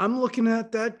 I'm looking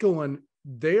at that going,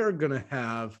 they are going to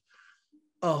have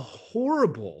a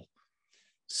horrible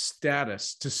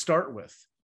status to start with.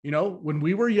 When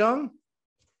we were young,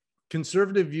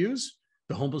 conservative views,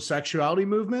 the homosexuality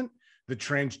movement, the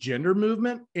transgender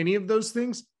movement, any of those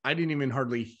things, I didn't even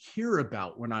hardly hear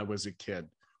about when I was a kid.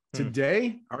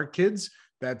 Today, our kids,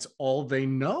 that's all they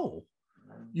know.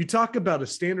 You talk about a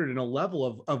standard and a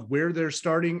level of where they're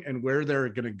starting and where they're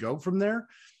going to go from there.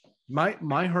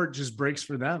 My heart just breaks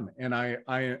for them. And I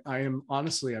am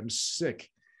honestly, I'm sick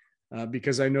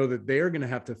because I know that they are going to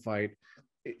have to fight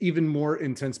even more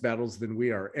intense battles than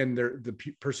we are. And the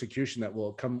persecution that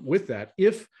will come with that,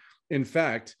 if in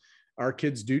fact our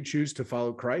kids do choose to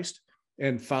follow Christ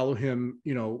and follow him,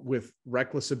 with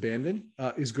reckless abandon,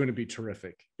 is going to be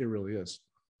terrific. It really is.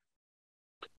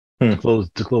 To close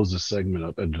this segment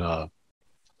up, I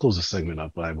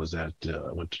was I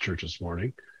went to church this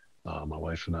morning. My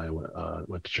wife and I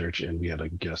went to church, and we had a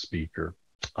guest speaker.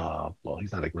 Well,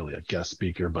 he's not really a guest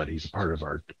speaker, but he's part of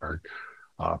our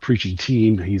preaching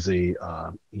team.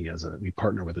 We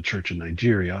partner with a church in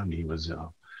Nigeria, and he was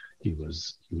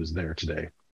there today.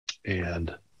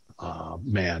 And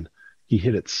man, he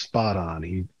hit it spot on.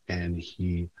 He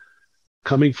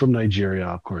coming from Nigeria,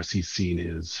 of course, he's seen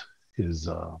his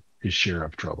share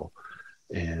of trouble,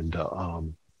 and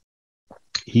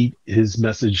his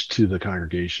message to the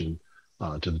congregation,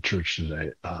 to the church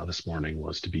today, this morning,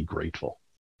 was to be grateful.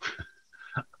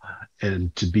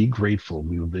 And to be grateful,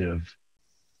 we live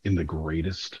in the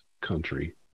greatest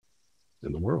country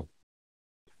in the world.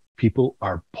 People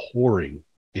are pouring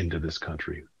into this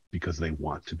country because they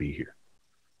want to be here.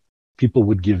 People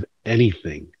would give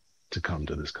anything to come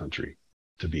to this country,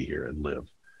 to be here and live.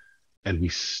 And we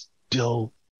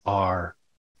still are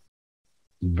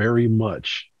very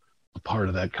much a part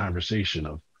of that conversation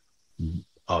of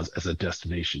us as a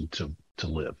destination to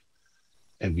live.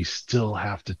 And we still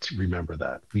have to remember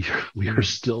that we are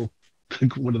still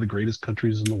one of the greatest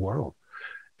countries in the world.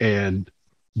 And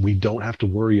we don't have to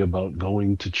worry about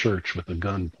going to church with a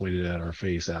gun pointed at our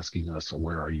face asking us,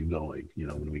 where are you going?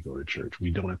 When we go to church,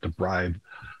 we don't have to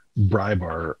bribe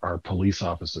our police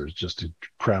officers just to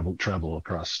travel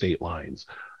across state lines.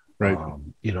 Right.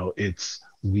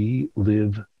 We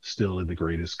live still in the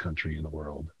greatest country in the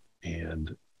world,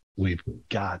 and we've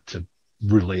got to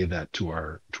relay that to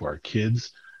our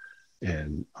kids,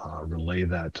 and relay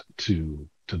that to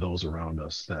those around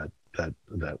us that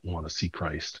want to see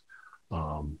Christ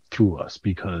through us,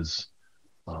 because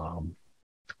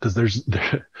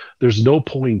there's no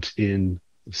point in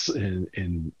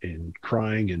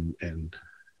crying and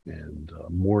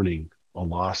mourning a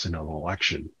loss in an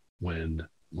election when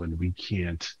we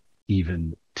can't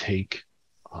even take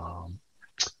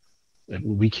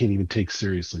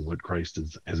seriously what Christ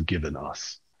has given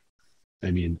us.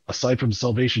 I mean, aside from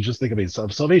salvation, just think of it.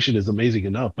 Salvation is amazing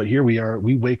enough, but here we are.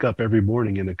 We wake up every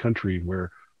morning in a country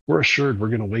where we're assured we're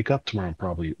going to wake up tomorrow.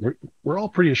 Probably we're all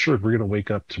pretty assured we're going to wake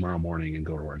up tomorrow morning and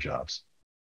go to our jobs.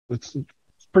 It's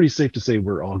pretty safe to say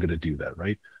we're all going to do that,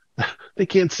 right? They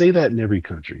can't say that in every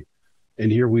country.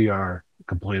 And here we are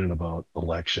complaining about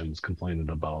elections, complaining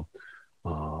about,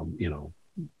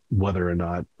 whether or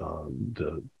not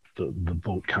the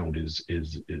vote count is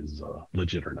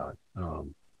legit or not.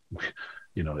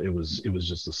 It was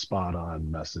just a spot on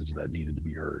message that needed to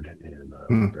be heard, and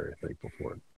I'm very thankful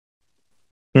for it.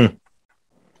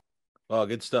 Well,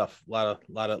 good stuff. A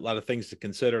lot of things to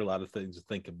consider, a lot of things to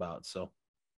think about. So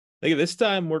I think this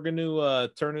time we're going to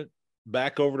turn it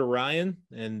back over to Ryan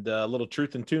and a little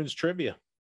Truth and Tunes trivia.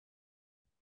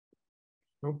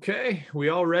 Okay, we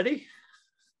all ready?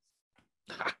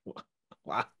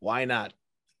 Why not?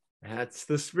 That's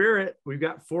the spirit. We've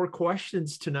got 4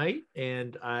 questions tonight,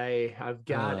 and I have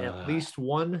got at least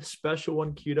one special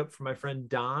one queued up for my friend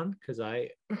Don, because I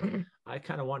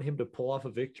kind of want him to pull off a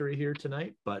victory here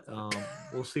tonight, but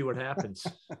we'll see what happens.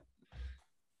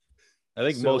 I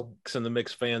think most Six in the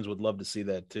Mix fans would love to see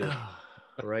that too.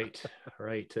 Right.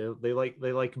 They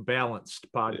like balanced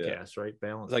podcasts, right?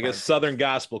 Balanced. I guess Southern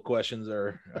gospel questions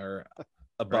are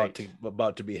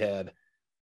about to be had.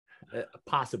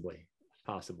 Possibly.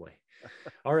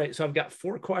 All right, so I've got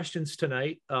 4 questions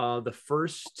tonight. The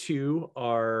first 2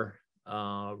 are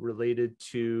related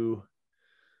to,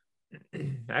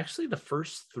 actually the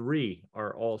first 3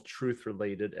 are all truth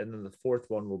related, and then the 4th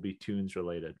one will be tunes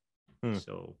related.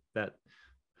 So that,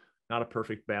 not a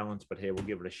perfect balance, but hey, we'll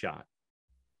give it a shot.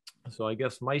 So I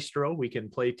guess, Maestro, we can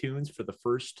play tunes for the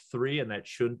first 3, and that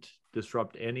shouldn't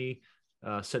disrupt any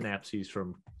synapses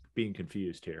from being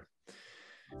confused here.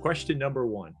 Question number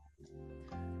 1.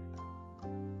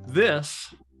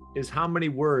 This is how many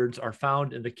words are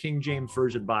found in the King James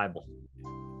Version Bible.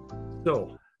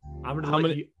 So I'm going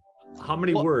to how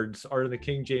many words are in the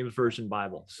King James Version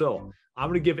Bible. So I'm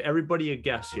going to give everybody a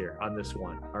guess here on this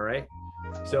one. All right.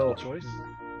 So choice?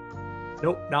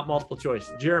 Nope, not multiple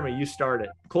choice. Jeremy, you start it.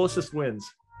 Closest wins.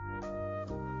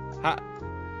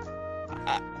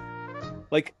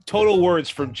 Like total words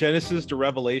from Genesis to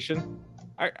Revelation.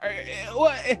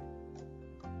 What?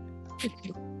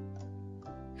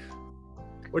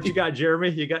 What you got, Jeremy?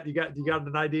 You got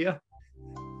an idea?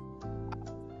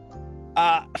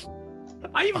 I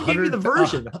even gave you the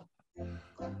version.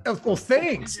 Well,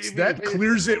 thanks. That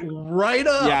clears it right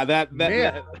up. Yeah, that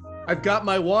I've got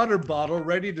my water bottle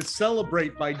ready to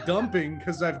celebrate by dumping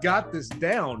because I've got this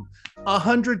down.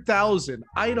 100,000.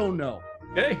 I don't know.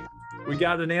 Okay, we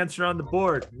got an answer on the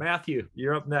board. Matthew,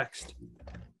 you're up next.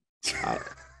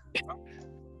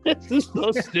 This is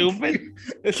so stupid.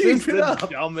 This is the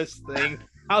dumbest thing.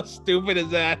 How stupid is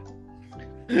that?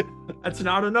 That's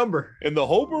not a number. In the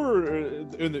Homer,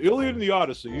 in the Iliad and the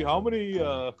Odyssey, how many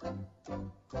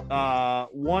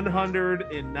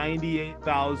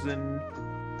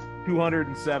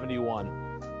 198,271.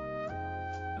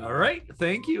 All right,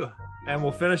 thank you. And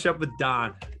we'll finish up with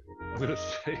Don. I'm gonna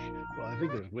say, well, I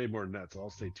think there's way more than that, so I'll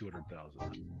say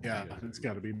 200,000. Yeah, it's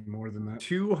got to be more than that.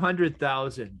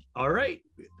 200,000. All right,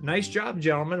 nice job,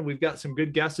 gentlemen. We've got some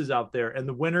good guesses out there, and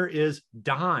the winner is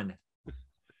Don.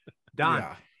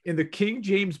 Yeah. In the King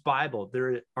James Bible,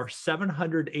 there are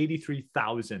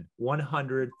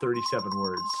 783,137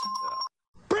 words.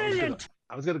 Brilliant.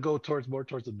 I was gonna go more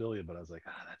towards a billion, but I was like,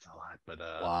 that's a lot. But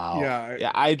wow.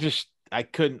 Yeah. I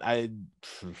couldn't.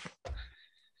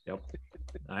 Yep.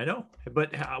 I know,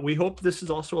 but we hope this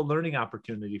is also a learning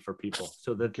opportunity for people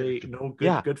so that they know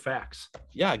good facts.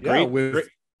 Yeah, great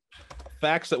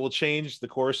facts that will change the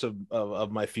course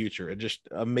of my future. And just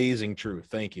amazing truth.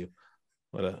 Thank you.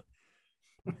 What a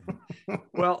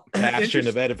bastion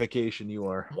of edification you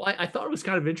are. Well, I thought it was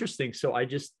kind of interesting. So I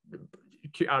just,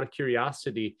 out of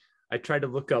curiosity, I tried to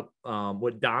look up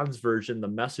what Don's version, the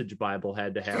Message Bible,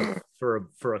 had to have for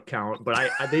a count,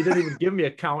 but they didn't even give me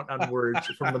a count on words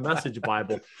from the Message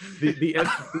Bible. The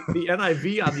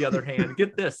NIV, on the other hand,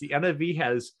 get this: the NIV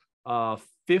has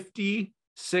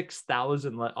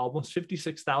 56,000, almost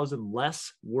 56,000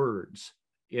 less words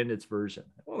in its version.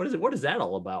 What is it? What is that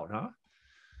all about, huh?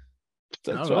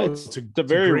 That's right. It's a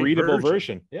very readable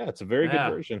version. Yeah, it's a very good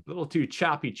version. A little too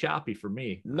choppy for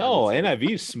me. No,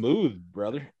 NIV is smooth,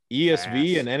 brother.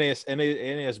 ESV and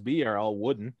NASB are all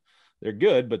wooden. They're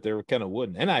good, but they're kind of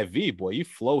wooden. NIV, boy, you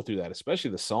flow through that,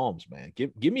 especially the Psalms, man.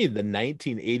 Give me the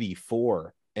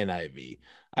 1984 NIV.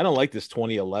 I don't like this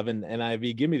 2011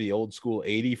 NIV. Give me the old school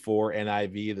 84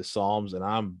 NIV, the Psalms,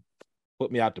 and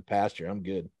put me out to pasture. I'm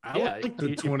good. I like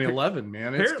the 2011,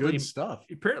 man. It's good stuff.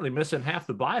 You're apparently missing half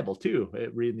the Bible too,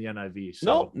 reading the NIV.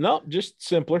 So. No, just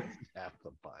simpler. Half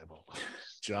the Bible.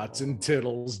 Jots and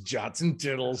tittles.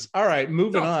 All right,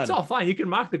 moving on. It's all fine. You can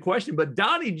mock the question, but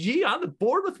Donnie G on the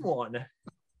board with one.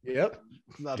 Yep.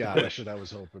 Not the question I was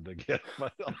hoping to get,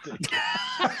 but I'll take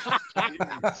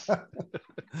it.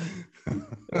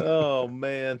 Oh,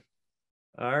 man.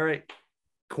 All right.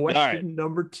 Question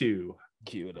number 2.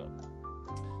 Cue it up.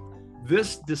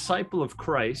 This disciple of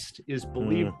Christ is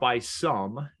believed by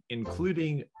some,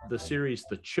 including the series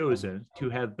The Chosen, to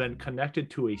have been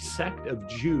connected to a sect of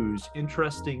Jews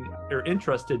interested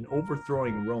in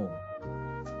overthrowing Rome.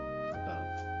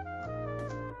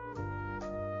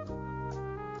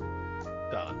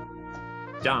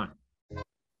 Don.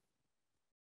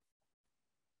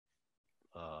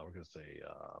 We're gonna say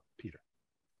Peter.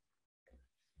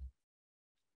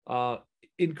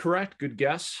 Incorrect. Good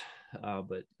guess.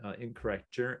 but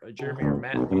incorrect. Jeremy or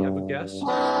Matt, do you have a guess?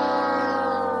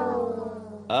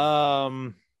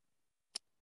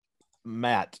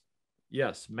 Matt.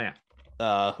 Yes, Matt.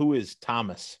 Who is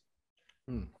Thomas?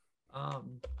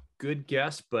 Good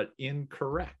guess, but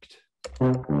incorrect.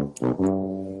 All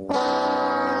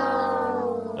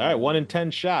right, 1 in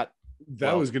 10 shot.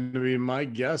 That was going to be my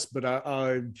guess, but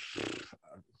I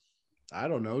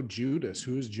don't know. Judas.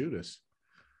 Who is Judas?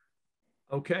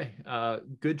 Okay,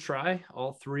 good try,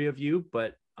 all three of you,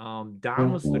 but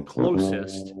Don was the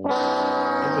closest. It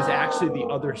was actually the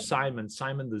other Simon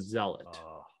the Zealot.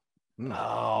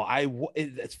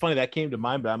 It's funny that came to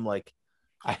mind, but I'm like,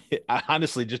 I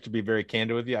honestly, just to be very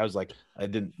candid with you, I was like, I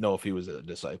didn't know if he was a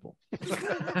disciple.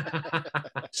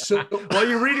 So, well,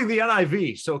 you're reading the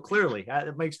NIV, so clearly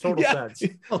it makes total sense.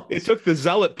 It took the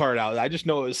zealot part out. I just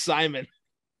know it was Simon.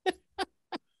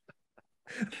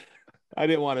 I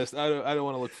didn't want to. I don't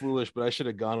want to look foolish, but I should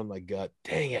have gone with my gut.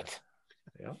 Dang it.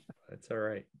 Yeah, that's all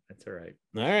right. That's all right.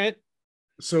 All right.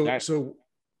 So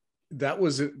that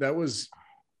was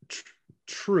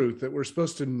truth that we're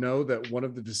supposed to know that one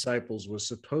of the disciples was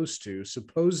supposed to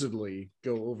supposedly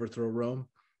go overthrow Rome.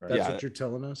 That's what you're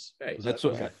telling us.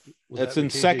 That's in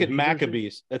Second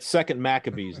Maccabees. That's Second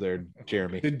Maccabees there,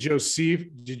 Jeremy. Did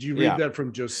you read that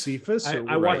from Josephus?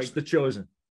 I watched The Chosen.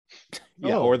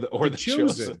 Yeah, or the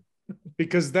Chosen.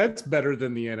 Because that's better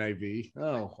than the NIV.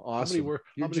 Oh, awesome. How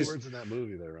many words in that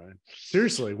movie there, Ryan?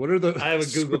 Seriously, what are the I haven't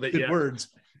Googled it yet. Words?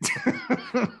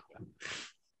 I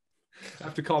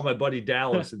have to call my buddy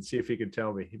Dallas and see if he can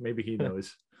tell me. Maybe he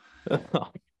knows.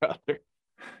 Oh, brother.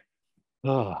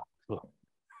 Oh.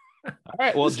 All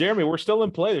right. Well, Jeremy, we're still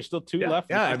in play. There's still two left.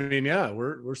 Yeah, I mean,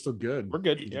 we're still good. We're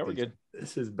good. Yeah, we're good.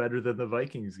 This is better than the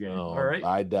Vikings game. Oh, all right.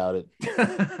 I doubt it.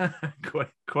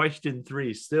 Question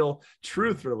 3, still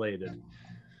truth related.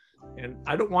 And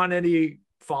I don't want any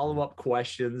follow-up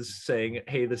questions saying,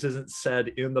 hey, this isn't said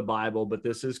in the Bible, but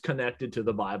this is connected to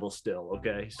the Bible still.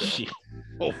 Okay. So.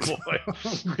 Oh boy.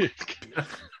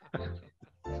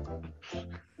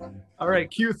 All right,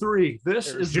 Q3. This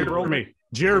is Jeremy.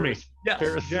 Yes,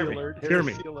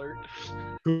 Jeremy.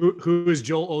 Who is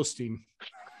Joel Osteen?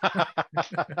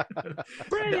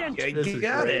 Brilliant. You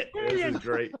got it. This is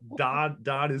great.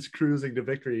 Don is cruising to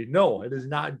victory. No, it is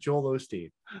not Joel Osteen.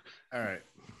 All right.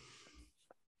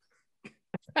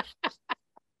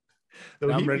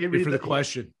 So I'm ready for the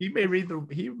question. He may read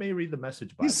the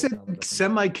message Bible. He said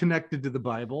semi-connected to the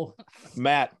Bible.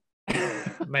 Matt.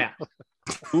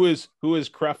 Who is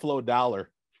Creflo Dollar?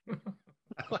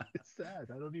 What is that?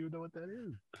 I don't even know what that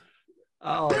is.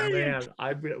 Oh man,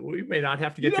 we may not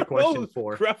have to get to question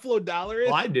 4. Creflo Dollar is?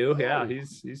 Well, I do. Yeah,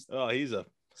 he's he's a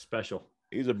special.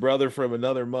 He's a brother from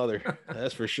another mother.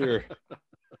 That's for sure.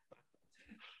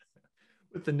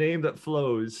 With the name that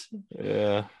flows.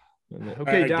 Yeah.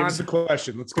 Okay, right, Don. Give us a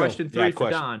question. Let's go. Question 3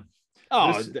 for Don.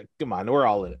 Oh, come on. We're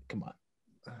all in it. Come on.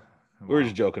 We're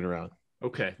just joking around.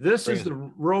 Okay. This is the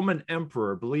Roman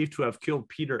emperor believed to have killed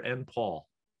Peter and Paul.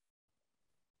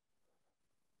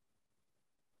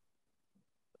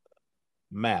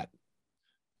 Matt.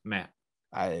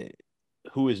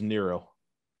 Who is Nero?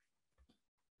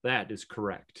 That is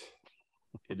correct.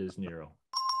 It is Nero.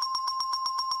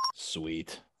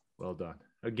 Sweet. Well done.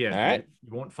 Again, all right.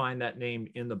 You won't find that name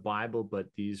in the Bible, but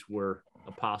these were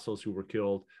apostles who were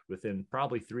killed within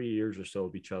probably 3 years or so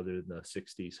of each other in the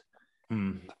 60s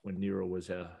when Nero was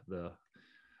the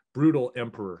brutal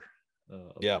emperor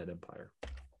of that empire.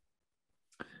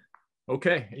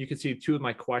 Okay, you can see 2 of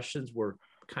my questions were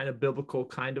kind of biblical,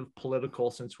 kind of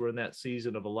political, since we're in that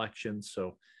season of elections.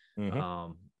 So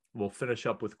we'll finish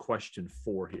up with question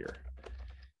 4 here.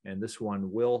 And this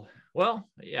one will,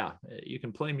 you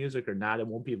can play music or not. It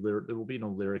won't be there will be no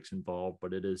lyrics involved,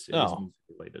 but it is music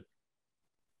related.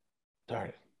 Darn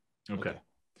it. Okay.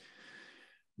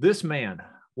 This man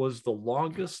was the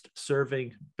longest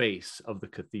serving base of the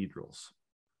cathedrals.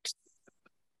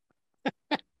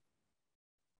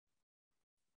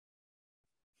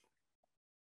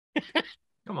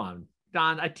 Come on,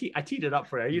 Don. I teed it up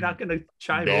for you. Are you not going to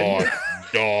chime in?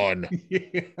 Don.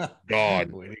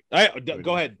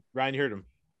 Go ahead, Ryan. You heard him.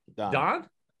 Don?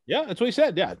 Yeah, that's what he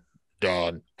said. Yeah,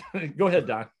 Don. Go ahead,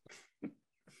 Don.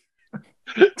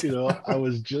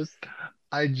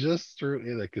 I just threw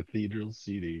in a Cathedral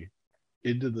CD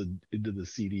into the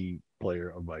CD player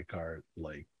of my car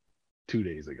like 2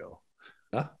 days ago.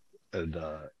 Huh? And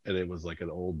it was like an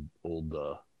old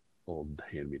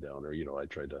hand-me-down, or I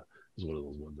tried to. It was one of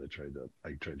those ones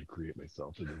I tried to create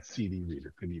myself, and the CD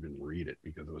reader couldn't even read it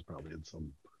because it was probably in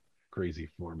some crazy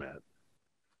format.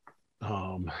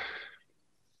 And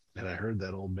I heard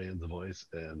that old man's voice,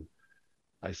 and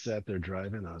I sat there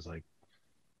driving. I was like,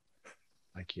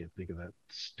 I can't think of that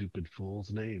stupid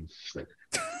fool's name.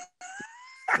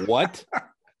 What?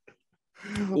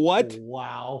 What?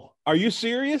 Wow. Are you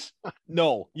serious?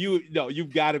 No,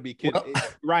 you've got to be kidding.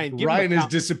 Well, Ryan has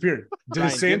disappeared.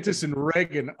 DeSantis and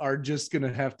Reagan are just going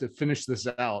to have to finish this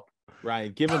out.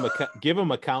 Ryan, give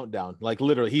him a countdown. Like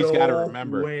literally, he's got to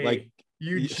remember. Way. Like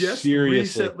you just seriously.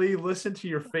 recently listened to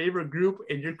your favorite group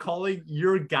and you're calling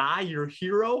your guy, your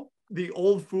hero, the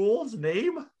old fool's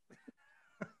name?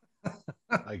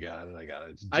 I got it.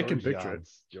 It's I can picture it.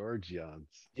 George Jans.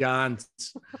 Jans.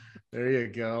 There you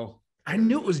go. I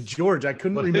knew it was George. I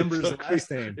couldn't remember his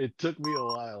last name. It took me a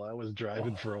while. I was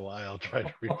driving for a while trying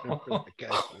to remember that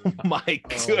guy's name. My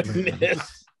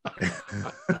goodness.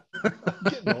 I'm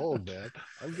getting old, man.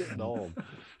 I'm getting old.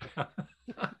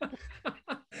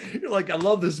 You're like, I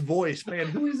love this voice, man.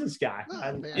 Who is this guy?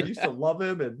 I used to love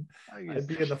him, and I'd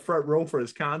be in the front row for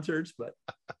his concerts, but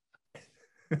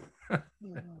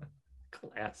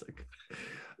classic.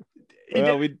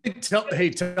 Well,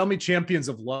 tell me Champion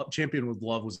with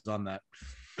Love was on that.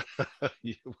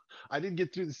 I didn't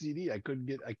get through the CD. I couldn't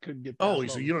get. Oh,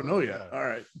 so you don't know yet? All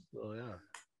right. Oh yeah.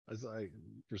 I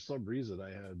for some reason I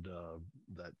had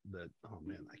that. Oh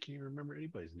man, I can't even remember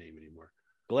anybody's name anymore.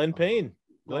 Glenn Payne.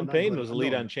 Glenn Payne was the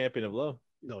lead on Champion of Love.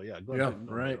 No, yeah, Payne,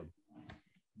 right.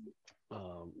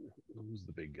 Who's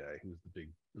the big guy? Who's the big?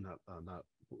 Not.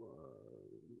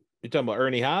 You're talking about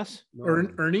Ernie Haas? No,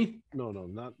 Ernie? No,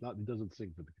 not. He doesn't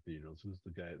sing for the Cathedrals. Who's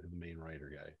the guy? The main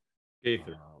writer guy?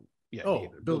 Gaither.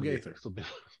 Gaither. Bill Gaither. So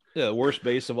yeah, worst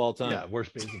bass of all time. Yeah,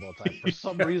 worst bass of all time. For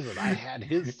some reason, I had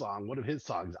his song, one of his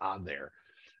songs, on there.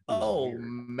 Oh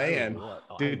man,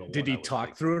 did he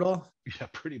talk through it all? Yeah,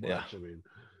 pretty much. Yeah. I mean,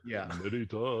 yeah, many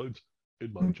times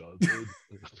in my childhood.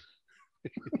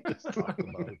 Just talk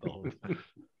about it the whole time.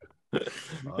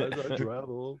 As I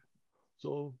travel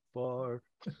so far,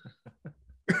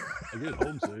 I get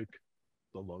homesick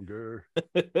the longer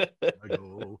I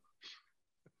go.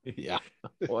 Yeah,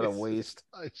 what a waste.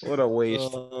 What a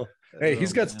waste. Hey,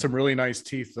 he's got some really nice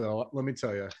teeth, though. Let me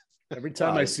tell you. Every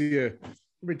time I see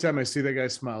that guy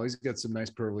smile, he's got some nice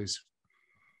pearlies.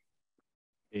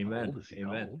 Amen. How old is he?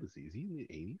 Amen. How old is he? Is he in the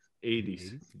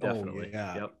 80s, definitely. Oh,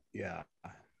 yeah. Yep. Yeah.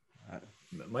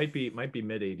 It might be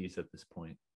mid 80s at this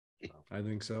point. I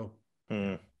think so.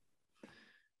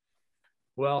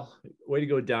 Well, way to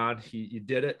go, Don. You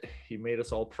did it. You made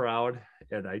us all proud.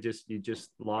 And you just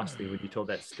lost me when you told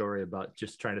that story about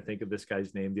just trying to think of this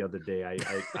guy's name the other day.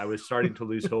 I was starting to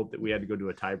lose hope that we had to go to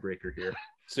a tiebreaker here.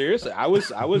 Seriously, I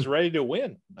was ready to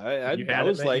win. I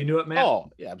was like, you knew it, Matt?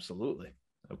 Oh, yeah, absolutely.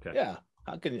 Okay. Yeah.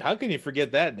 How can you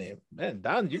forget that name? Man,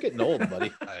 Don, you're getting old,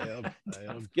 buddy. I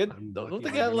am. Don't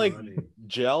they got like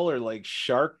gel or like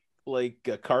shark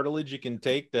cartilage you can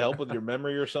take to help with your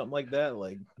memory or something like that?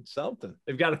 Like something.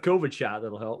 They've got a COVID shot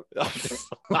that'll help.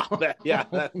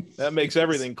 that makes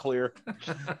everything clear.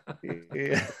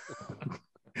 Yeah.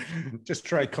 Just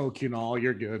try coquinol.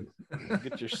 You're good.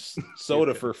 Get your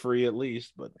soda for free at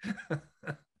least. But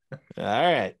all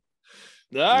right.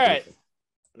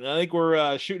 I think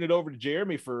we're shooting it over to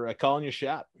Jeremy for calling your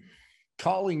shot.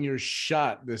 Calling your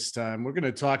shot this time. We're going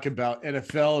to talk about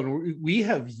NFL, and we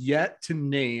have yet to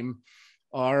name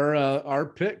our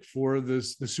pick for the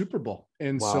Super Bowl.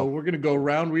 And so we're going to go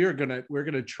around. We're going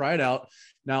to try it out.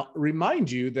 Now,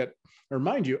 remind you,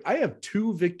 I have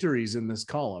 2 victories in this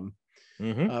column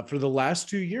for the last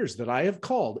 2 years that I have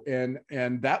called, and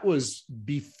that was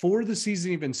before the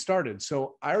season even started.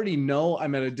 So I already know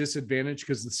I'm at a disadvantage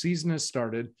because the season has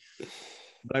started.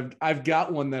 But I've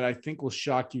got one that I think will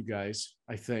shock you guys,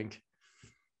 I think.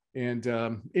 And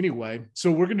anyway,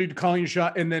 so we're going to do calling your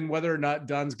shot, and then whether or not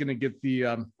Don's going to get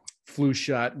the flu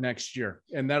shot next year,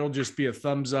 and that'll just be a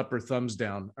thumbs up or thumbs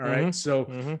down. All right.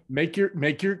 So make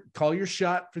your call your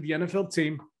shot for the NFL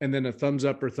team, and then a thumbs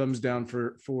up or thumbs down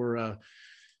for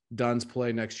Don's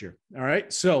play next year. All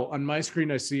right. So on my screen,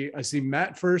 I see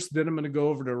Matt first, then I'm going to go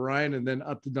over to Ryan, and then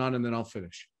up to Don, and then I'll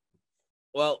finish.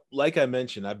 Well, like I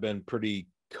mentioned, I've been pretty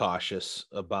cautious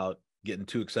about getting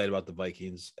too excited about the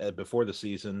Vikings. Before the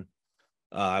season,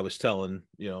 I was telling,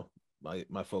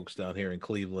 my folks down here in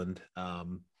Cleveland,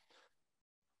 I'm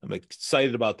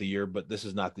excited about the year, but this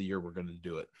is not the year we're going to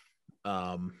do it.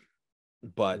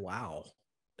 But wow.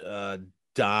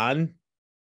 Don's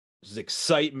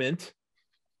excitement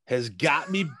has got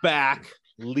me back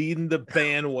leading the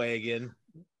bandwagon.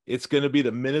 It's going to be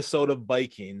the Minnesota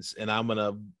Vikings, and I'm going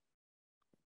to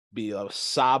be a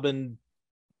sobbing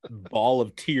ball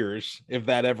of tears if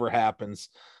that ever happens.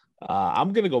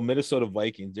 I'm gonna go Minnesota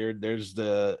Vikings. There's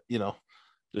the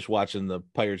just watching the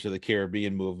Pirates of the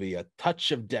Caribbean movie, A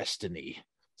Touch of Destiny.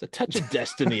 a touch of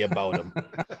destiny about him.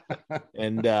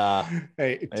 And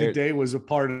hey, today was a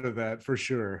part of that for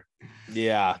sure.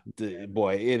 Yeah,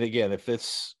 boy. And again, if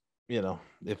it's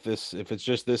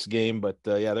just this game, but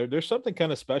yeah, there's something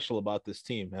kind of special about this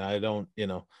team, and I don't,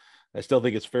 I still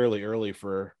think it's fairly early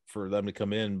for them to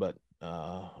come in, but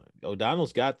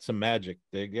O'Donnell's got some magic.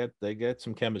 They get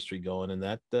some chemistry going, and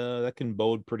that can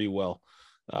bode pretty well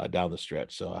down the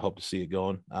stretch. So I hope to see it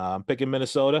going. I'm picking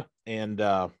Minnesota, and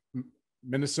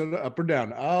Minnesota up or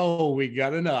down? Oh, we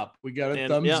got an up. We got a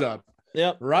thumbs up.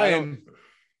 Yep. Ryan,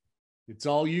 it's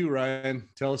all you, Ryan.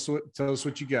 Tell us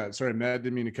what you got. Sorry, Matt,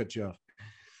 didn't mean to cut you off.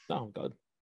 No, good.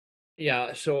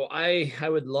 Yeah, so I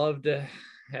would love to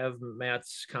have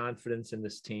Matt's confidence in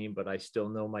this team, but I still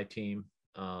know my team.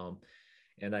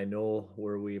 And I know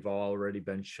where we've already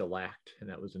been shellacked, and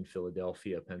that was in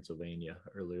Philadelphia, Pennsylvania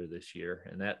earlier this year.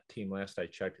 And that team, last I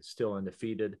checked, is still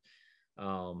undefeated.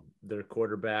 Their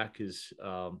quarterback is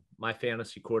my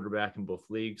fantasy quarterback in both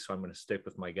leagues, so I'm going to stick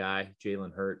with my guy,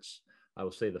 Jalen Hurts. I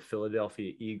will say the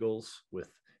Philadelphia Eagles,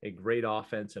 with a great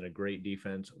offense and a great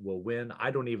defense, will win. I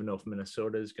don't even know if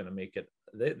Minnesota is going to make it.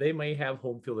 They may have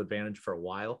home field advantage for a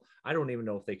while. I don't even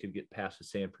know if they could get past the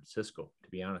San Francisco, to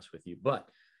be honest with you. But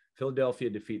Philadelphia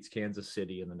defeats Kansas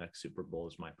City in the next Super Bowl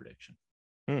is my prediction.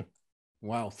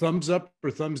 Wow. Thumbs up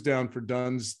or thumbs down for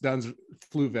Don's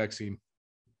flu vaccine?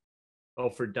 Oh,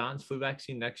 for Don's flu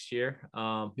vaccine next year?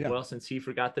 Well, since he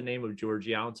forgot the name of George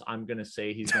Younts, I'm going to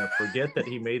say he's going to forget that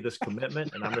he made this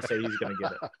commitment, and I'm going to say he's going to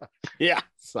get it. Yeah,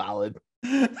 solid.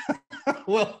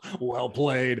 Well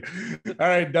played. All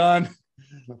right, Don.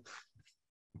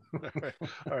 All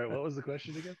right. What was the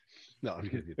question again? No, I'm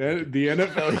kidding. The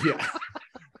NFL. Yeah.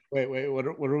 Wait. What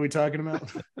are we talking about?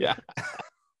 Yeah.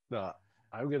 No,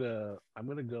 I'm gonna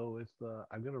go with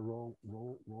I'm gonna roll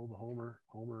the Homer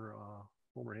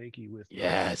Hanky with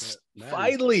yes.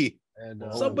 Finally, and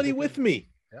somebody with me.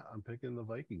 Yeah, I'm picking the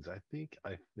Vikings. I think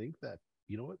that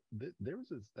what there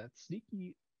was that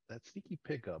sneaky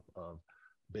pickup of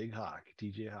Big Hawk,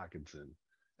 TJ Hawkinson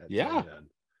at tight end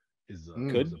is a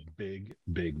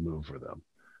big move for them,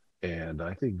 and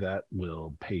I think that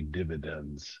will pay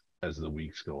dividends as the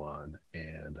weeks go on,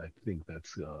 and I think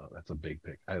that's a big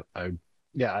pick. I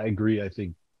agree. I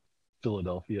think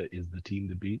Philadelphia is the team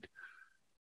to beat,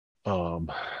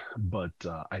 but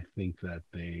I think that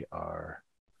their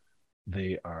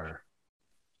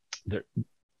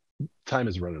time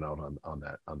is running out on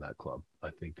that club. I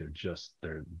think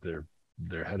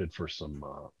they're headed for some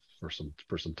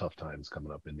tough times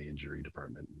coming up in the injury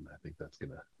department, and I think that's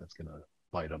gonna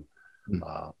bite them.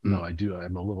 No,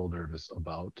 I'm a little nervous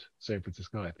about San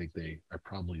Francisco. I think they are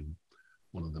probably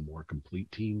one of the more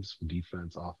complete teams,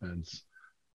 defense, offense.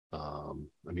 I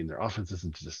mean, their offense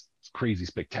isn't just crazy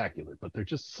spectacular, but they're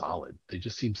just solid. They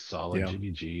just seem solid. Yeah.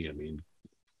 Jimmy G, I mean,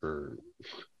 for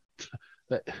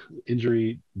that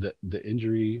injury, the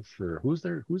injury for who's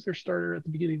their starter at the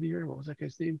beginning of the year? What was that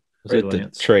guy's name? Trey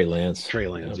Lance. Trey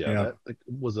Lance, yeah. That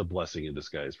was a blessing in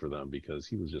disguise for them because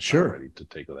he was just not ready to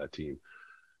take on that team.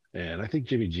 And I think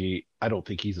Jimmy G, I don't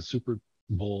think he's a Super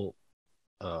Bowl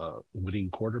winning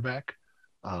quarterback,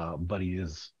 but he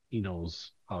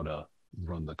knows how to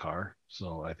run the car.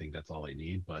 So I think that's all they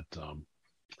need. But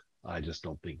I just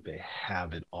don't think they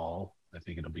have it all. I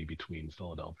think it'll be between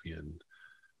Philadelphia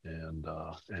and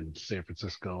San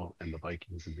Francisco, and the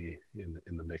Vikings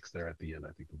in the mix there at the end.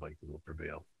 I think the Vikings will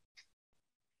prevail.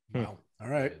 Wow. All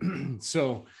right.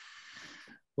 So,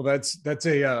 well, that's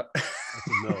a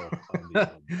no on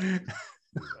the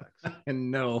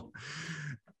and no.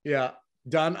 Yeah.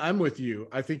 Don, I'm with you.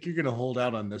 I think you're going to hold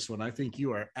out on this one. I think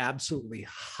you are absolutely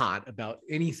hot about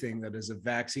anything that is a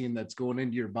vaccine that's going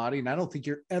into your body. And I don't think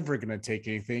you're ever going to take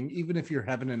anything, even if you're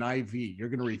having an IV, you're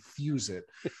going to refuse it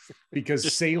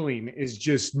because saline is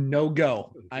just no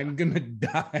go. I'm going to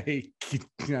die.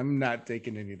 I'm not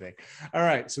taking anything. All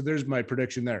right. So there's my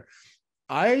prediction there.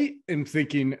 I am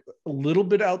thinking a little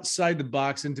bit outside the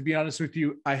box. And to be honest with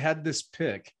you, I had this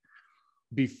pick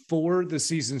before the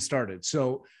season started.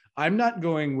 So I'm not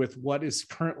going with what is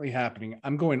currently happening.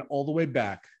 I'm going all the way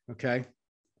back. Okay.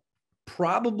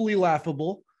 Probably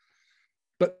laughable,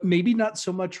 but maybe not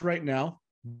so much right now.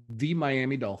 The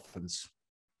Miami Dolphins.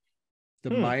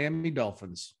 Miami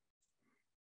Dolphins.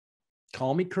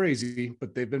 Call me crazy,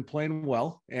 but they've been playing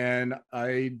well. And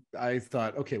I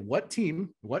thought, okay, what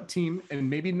team, and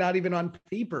maybe not even on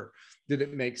paper did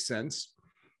it make sense.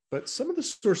 But some of the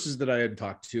sources that I had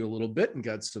talked to a little bit and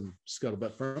got some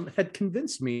scuttlebutt from had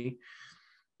convinced me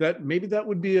that maybe that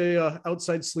would be a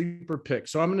outside sleeper pick.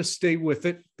 So I'm going to stay with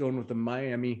it, going with the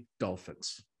Miami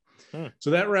Dolphins. So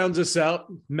that rounds us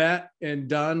out. Matt and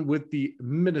Don with the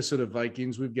Minnesota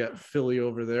Vikings. We've got Philly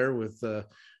over there with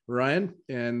Ryan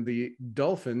and the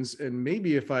Dolphins. And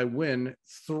maybe if I win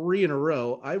 3 in a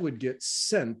row, I would get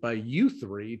sent by you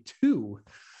 3 to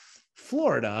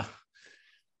Florida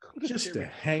just to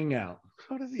hang out.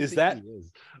 How does he Is think that he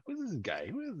is? Who's this guy?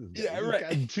 Who is this guy? Yeah, He's right.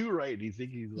 gotten 2 right. And you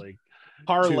think he's like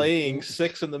parlaying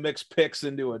 6 in the mix picks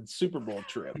into a Super Bowl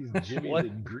trip? he's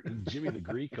Jimmy the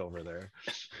Greek over there.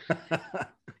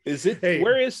 Is it?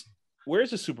 Where's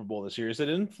the Super Bowl this year? Is it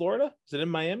in Florida? Is it in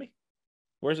Miami?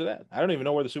 Where's it at? I don't even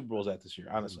know where the Super Bowl is at this year.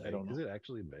 Honestly, I don't know. Is it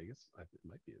actually in Vegas? It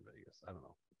might be in Vegas. I don't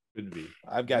know. Could be.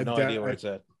 I've got no idea where it's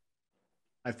at.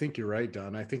 I think you're right,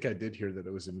 Don. I think I did hear that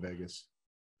it was in Vegas.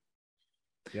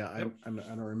 Yeah, I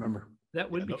don't remember.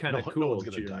 That would be kind of cool. No one's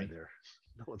gonna Jeremy. die there.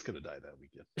 No one's gonna die that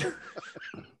weekend.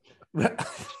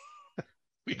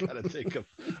 We gotta take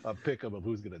a pick of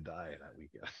who's gonna die that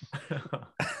weekend.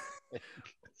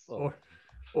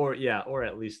 or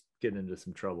at least get into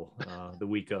some trouble the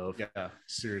week of. Yeah,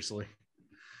 seriously.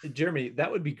 Jeremy,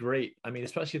 that would be great. I mean,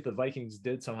 especially if the Vikings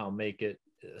did somehow make it.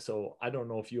 So I don't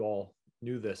know if you all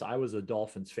knew this. I was a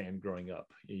Dolphins fan growing up.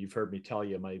 You've heard me tell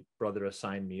you, my brother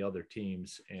assigned me other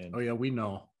teams, and oh yeah, we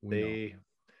know.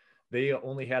 They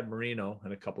only had Marino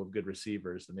and a couple of good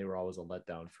receivers, and they were always a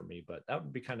letdown for me. But that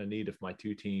would be kind of neat if my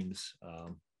 2 teams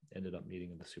ended up meeting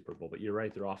in the Super Bowl. But you're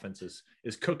right, their offense is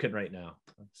cooking right now.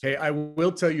 So. Hey, I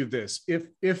will tell you this: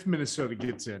 if Minnesota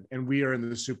gets in and we are in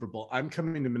the Super Bowl, I'm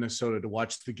coming to Minnesota to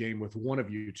watch the game with one of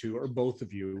you 2 or both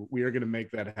of you. We are going to make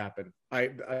that happen. I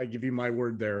give you my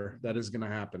word there. That is going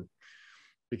to happen.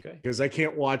 Because I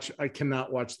cannot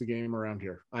watch the game around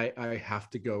here. I have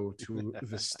to go to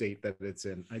the state that it's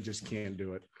in. I just can't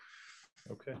do it.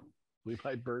 Okay. We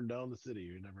might burn down the city.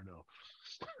 You never know.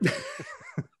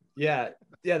 Yeah,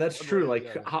 that's true.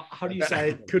 Like, how do you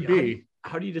decide? Could be.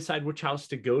 How do you decide which house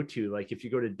to go to? Like, if you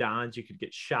go to Don's, you could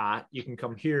get shot. You can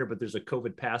come here, but there's a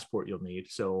COVID passport you'll need.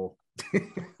 So, yeah,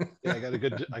 I got a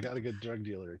good drug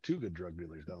dealer, 2 good drug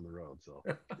dealers down the road. So,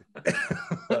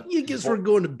 you guess we're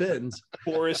going to Ben's.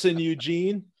 Boris and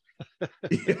Eugene.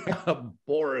 Yeah,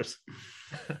 Boris,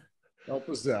 help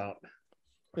us out.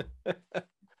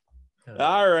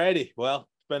 All righty. Well,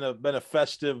 it's been a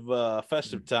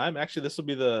festive time. Actually, this will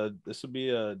be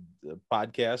a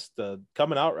podcast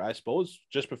coming out, I suppose,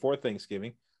 just before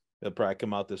Thanksgiving. It'll probably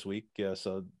come out this week.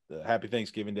 So happy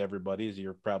Thanksgiving to everybody as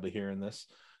you're probably hearing this.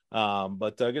 But I'm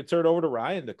gonna turn it over to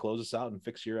Ryan to close us out and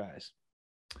fix your eyes.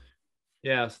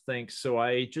 Yeah, thanks. So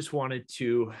I just wanted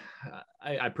to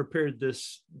I prepared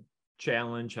this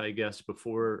challenge, I guess,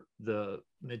 before the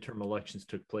midterm elections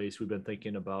took place. We've been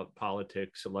thinking about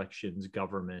politics, elections,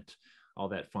 government, all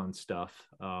that fun stuff.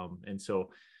 And so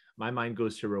my mind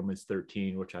goes to Romans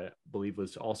 13, which I believe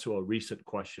was also a recent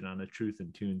question on a Truth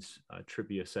and Tunes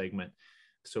trivia segment.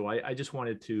 So I just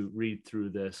wanted to read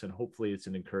through this, and hopefully it's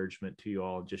an encouragement to you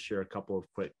all, and just share a couple of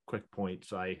quick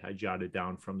points I jotted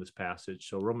down from this passage.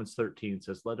 So Romans 13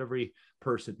 says, "Let every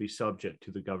person be subject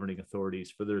to the governing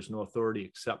authorities, for there is no authority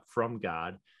except from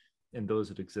God, and those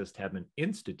that exist have been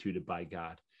instituted by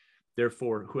God.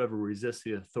 Therefore, whoever resists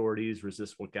the authorities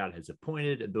resists what God has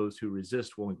appointed, and those who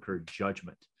resist will incur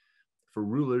judgment. For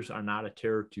rulers are not a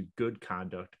terror to good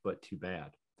conduct, but to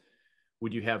bad.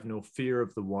 Would you have no fear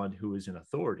of the one who is in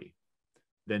authority?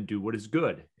 Then do what is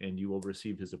good, and you will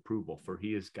receive his approval, for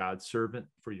he is God's servant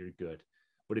for your good.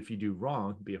 But if you do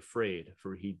wrong, be afraid,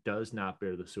 for he does not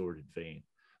bear the sword in vain.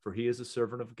 For he is a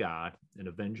servant of God, an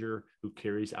avenger who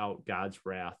carries out God's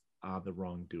wrath on the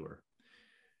wrongdoer.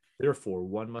 Therefore,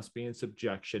 one must be in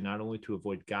subjection, not only to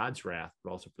avoid God's wrath, but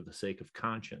also for the sake of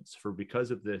conscience. For because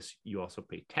of this, you also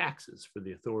pay taxes, for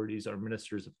the authorities are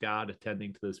ministers of God,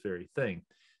 attending to this very thing.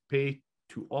 Pay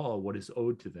to all what is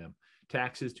owed to them.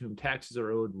 Taxes to whom taxes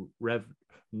are owed,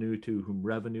 revenue to whom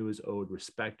revenue is owed,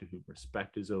 respect to whom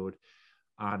respect is owed,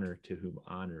 honor to whom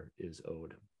honor is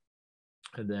owed."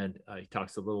 And then he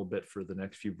talks a little bit for the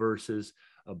next few verses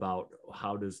about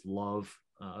how does love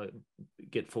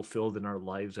get fulfilled in our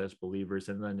lives as believers.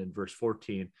 And then in verse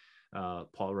 14,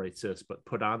 Paul writes this, "But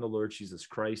put on the Lord Jesus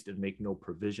Christ and make no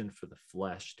provision for the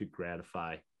flesh to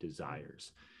gratify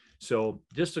desires." So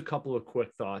just a couple of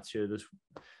quick thoughts here.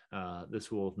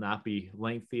 This will not be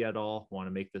lengthy at all. I want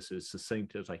to make this as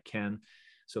succinct as I can.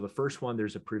 So the first one,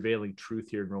 there's a prevailing truth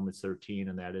here in Romans 13,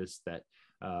 and that is that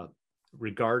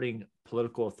regarding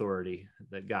political authority,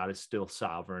 that God is still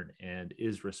sovereign and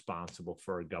is responsible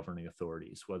for our governing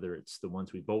authorities, whether it's the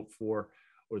ones we vote for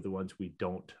or the ones we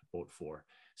don't vote for.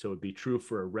 So it would be true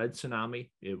for a red tsunami.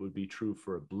 It would be true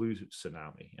for a blue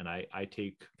tsunami. And I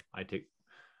take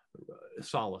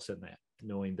solace in that,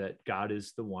 knowing that God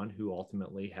is the one who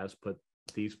ultimately has put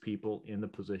these people in the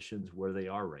positions where they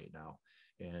are right now.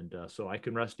 And so I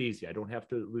can rest easy. I don't have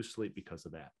to lose sleep because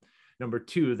of that. Number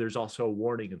two, there's also a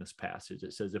warning in this passage.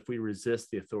 It says, if we resist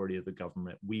the authority of the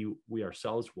government, we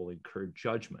ourselves will incur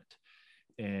judgment.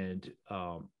 And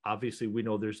obviously, we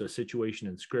know there's a situation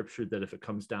in Scripture that if it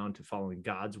comes down to following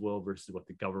God's will versus what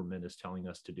the government is telling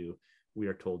us to do, we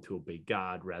are told to obey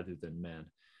God rather than men.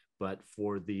 But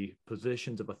for the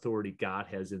positions of authority God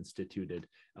has instituted,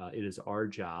 it is our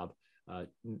job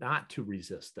not to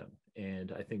resist them.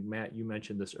 And I think, Matt, you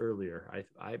mentioned this earlier.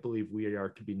 I believe we are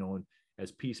to be known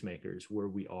as peacemakers where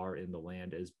we are in the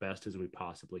land as best as we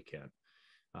possibly can.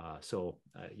 So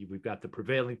we've got the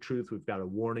prevailing truth. We've got a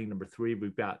warning. Number three,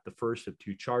 we've got the first of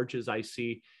two charges I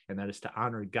see, and that is to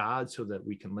honor God so that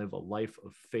we can live a life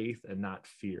of faith and not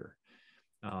fear.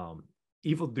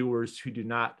 Evildoers who do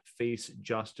not face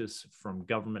justice from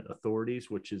government authorities,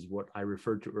 which is what I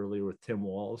referred to earlier with Tim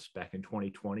Walz back in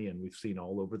 2020, and we've seen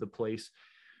all over the place,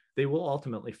 they will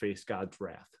ultimately face God's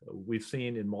wrath. We've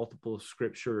seen in multiple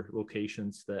scripture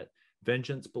locations that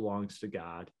vengeance belongs to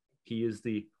God. He is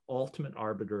the ultimate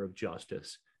arbiter of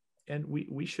justice. And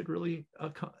we should really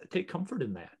take comfort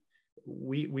in that.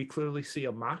 We clearly see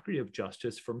a mockery of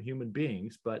justice from human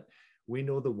beings, but we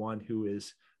know the one who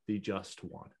is the just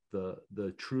one,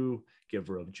 the true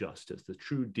giver of justice, the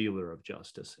true dealer of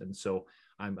justice. And so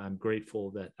I'm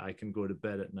grateful that I can go to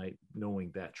bed at night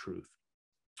knowing that truth.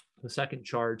 The second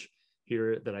charge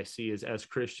here that I see is, as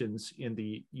Christians in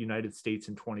the United States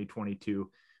in 2022,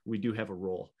 we do have a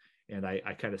role. And I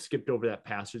kind of skipped over that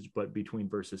passage, but between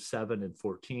verses 7 and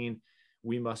 14,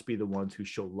 we must be the ones who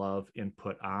show love and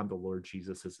put on the Lord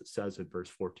Jesus, as it says in verse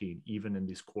 14, even in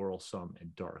these quarrelsome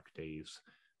and dark days.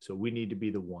 So we need to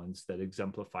be the ones that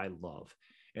exemplify love.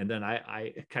 And then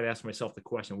I kind of asked myself the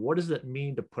question, what does it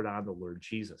mean to put on the Lord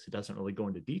Jesus? It doesn't really go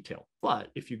into detail. But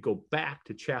if you go back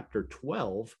to chapter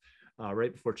 12,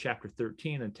 right before chapter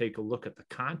 13, and take a look at the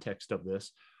context of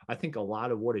this, I think a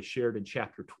lot of what is shared in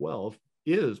chapter 12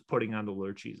 is putting on the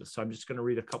Lord Jesus. So I'm just going to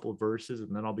read a couple of verses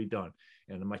and then I'll be done.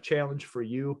 And my challenge for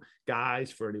you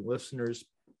guys, for any listeners,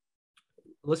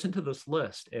 listen to this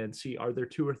list and see, are there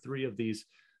two or three of these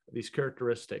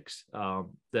characteristics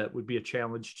that would be a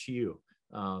challenge to you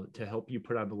to help you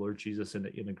put on the Lord Jesus in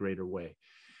a greater way.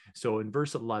 So in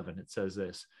verse 11, it says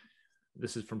this.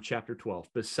 This is from chapter 12.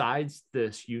 Besides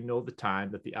this, you know the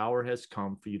time that the hour has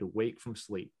come for you to wake from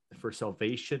sleep, for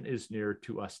salvation is nearer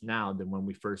to us now than when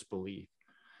we first believed.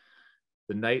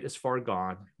 The night is far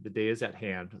gone, the day is at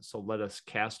hand, so let us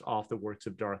cast off the works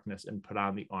of darkness and put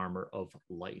on the armor of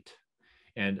light.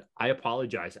 And I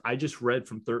apologize. I just read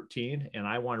from 13, and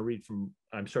I want to read from,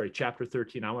 chapter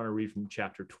 13. I want to read from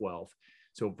chapter 12.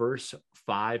 So verse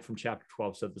 5 from chapter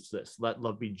 12 says this: let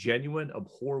love be genuine,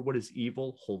 abhor what is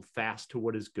evil, hold fast to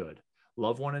what is good.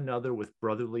 Love one another with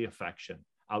brotherly affection.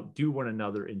 Outdo one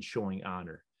another in showing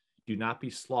honor. Do not be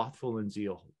slothful in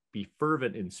zeal. Be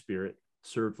fervent in spirit.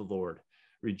 Serve the Lord.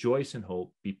 Rejoice in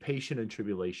hope. Be patient in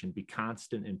tribulation. Be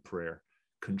constant in prayer.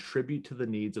 Contribute to the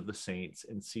needs of the saints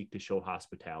and seek to show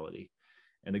hospitality.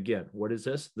 And again, what is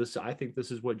this? I think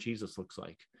this is what Jesus looks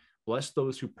like. Bless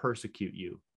those who persecute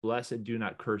you. Bless and do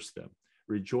not curse them.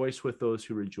 Rejoice with those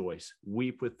who rejoice.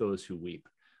 Weep with those who weep.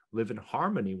 Live in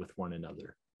harmony with one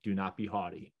another. Do not be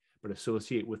haughty, but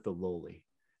associate with the lowly.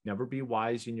 Never be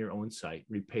wise in your own sight.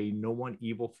 Repay no one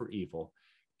evil for evil.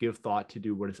 Give thought to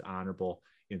do what is honorable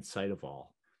in sight of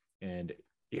all. And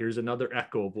here's another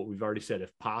echo of what we've already said.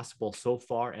 If possible, so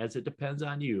far as it depends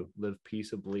on you, live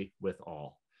peaceably with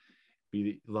all.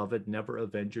 Beloved, never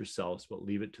avenge yourselves, but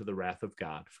leave it to the wrath of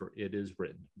God, for it is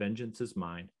written, vengeance is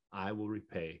mine, I will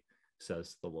repay,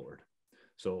 says the Lord.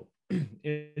 So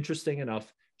interesting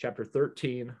enough, chapter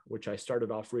 13, which I started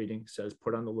off reading, says,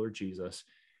 put on the Lord Jesus.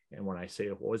 And when I say,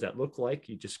 what does that look like?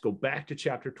 You just go back to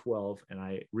chapter 12 and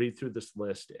I read through this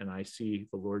list and I see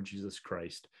the Lord Jesus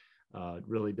Christ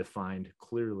really defined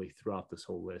clearly throughout this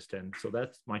whole list. And so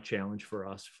that's my challenge for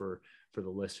us, for the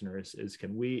listeners, is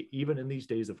can we, even in these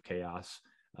days of chaos,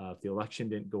 if the election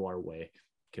didn't go our way,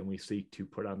 can we seek to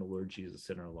put on the Lord Jesus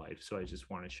in our life? So I just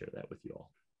want to share that with you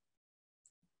all.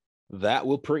 That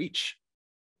will preach.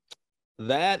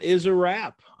 That is a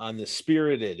wrap on the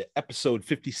Spirited episode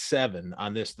 57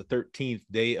 on this, the 13th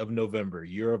day of November,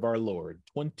 year of our Lord,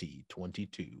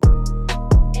 2022.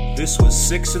 This was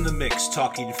Six in the Mix,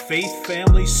 talking faith,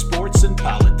 family, sports, and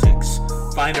politics.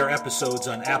 Find our episodes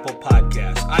on Apple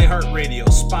Podcasts, iHeartRadio,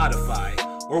 Spotify,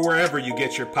 or wherever you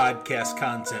get your podcast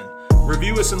content.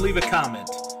 Review us and leave a comment.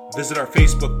 Visit our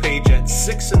Facebook page at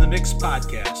Six in the Mix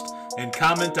Podcast, and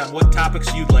comment on what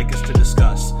topics you'd like us to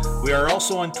discuss. We are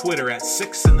also on Twitter at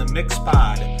 6 in the Mix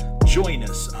Pod. Join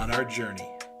us on our journey.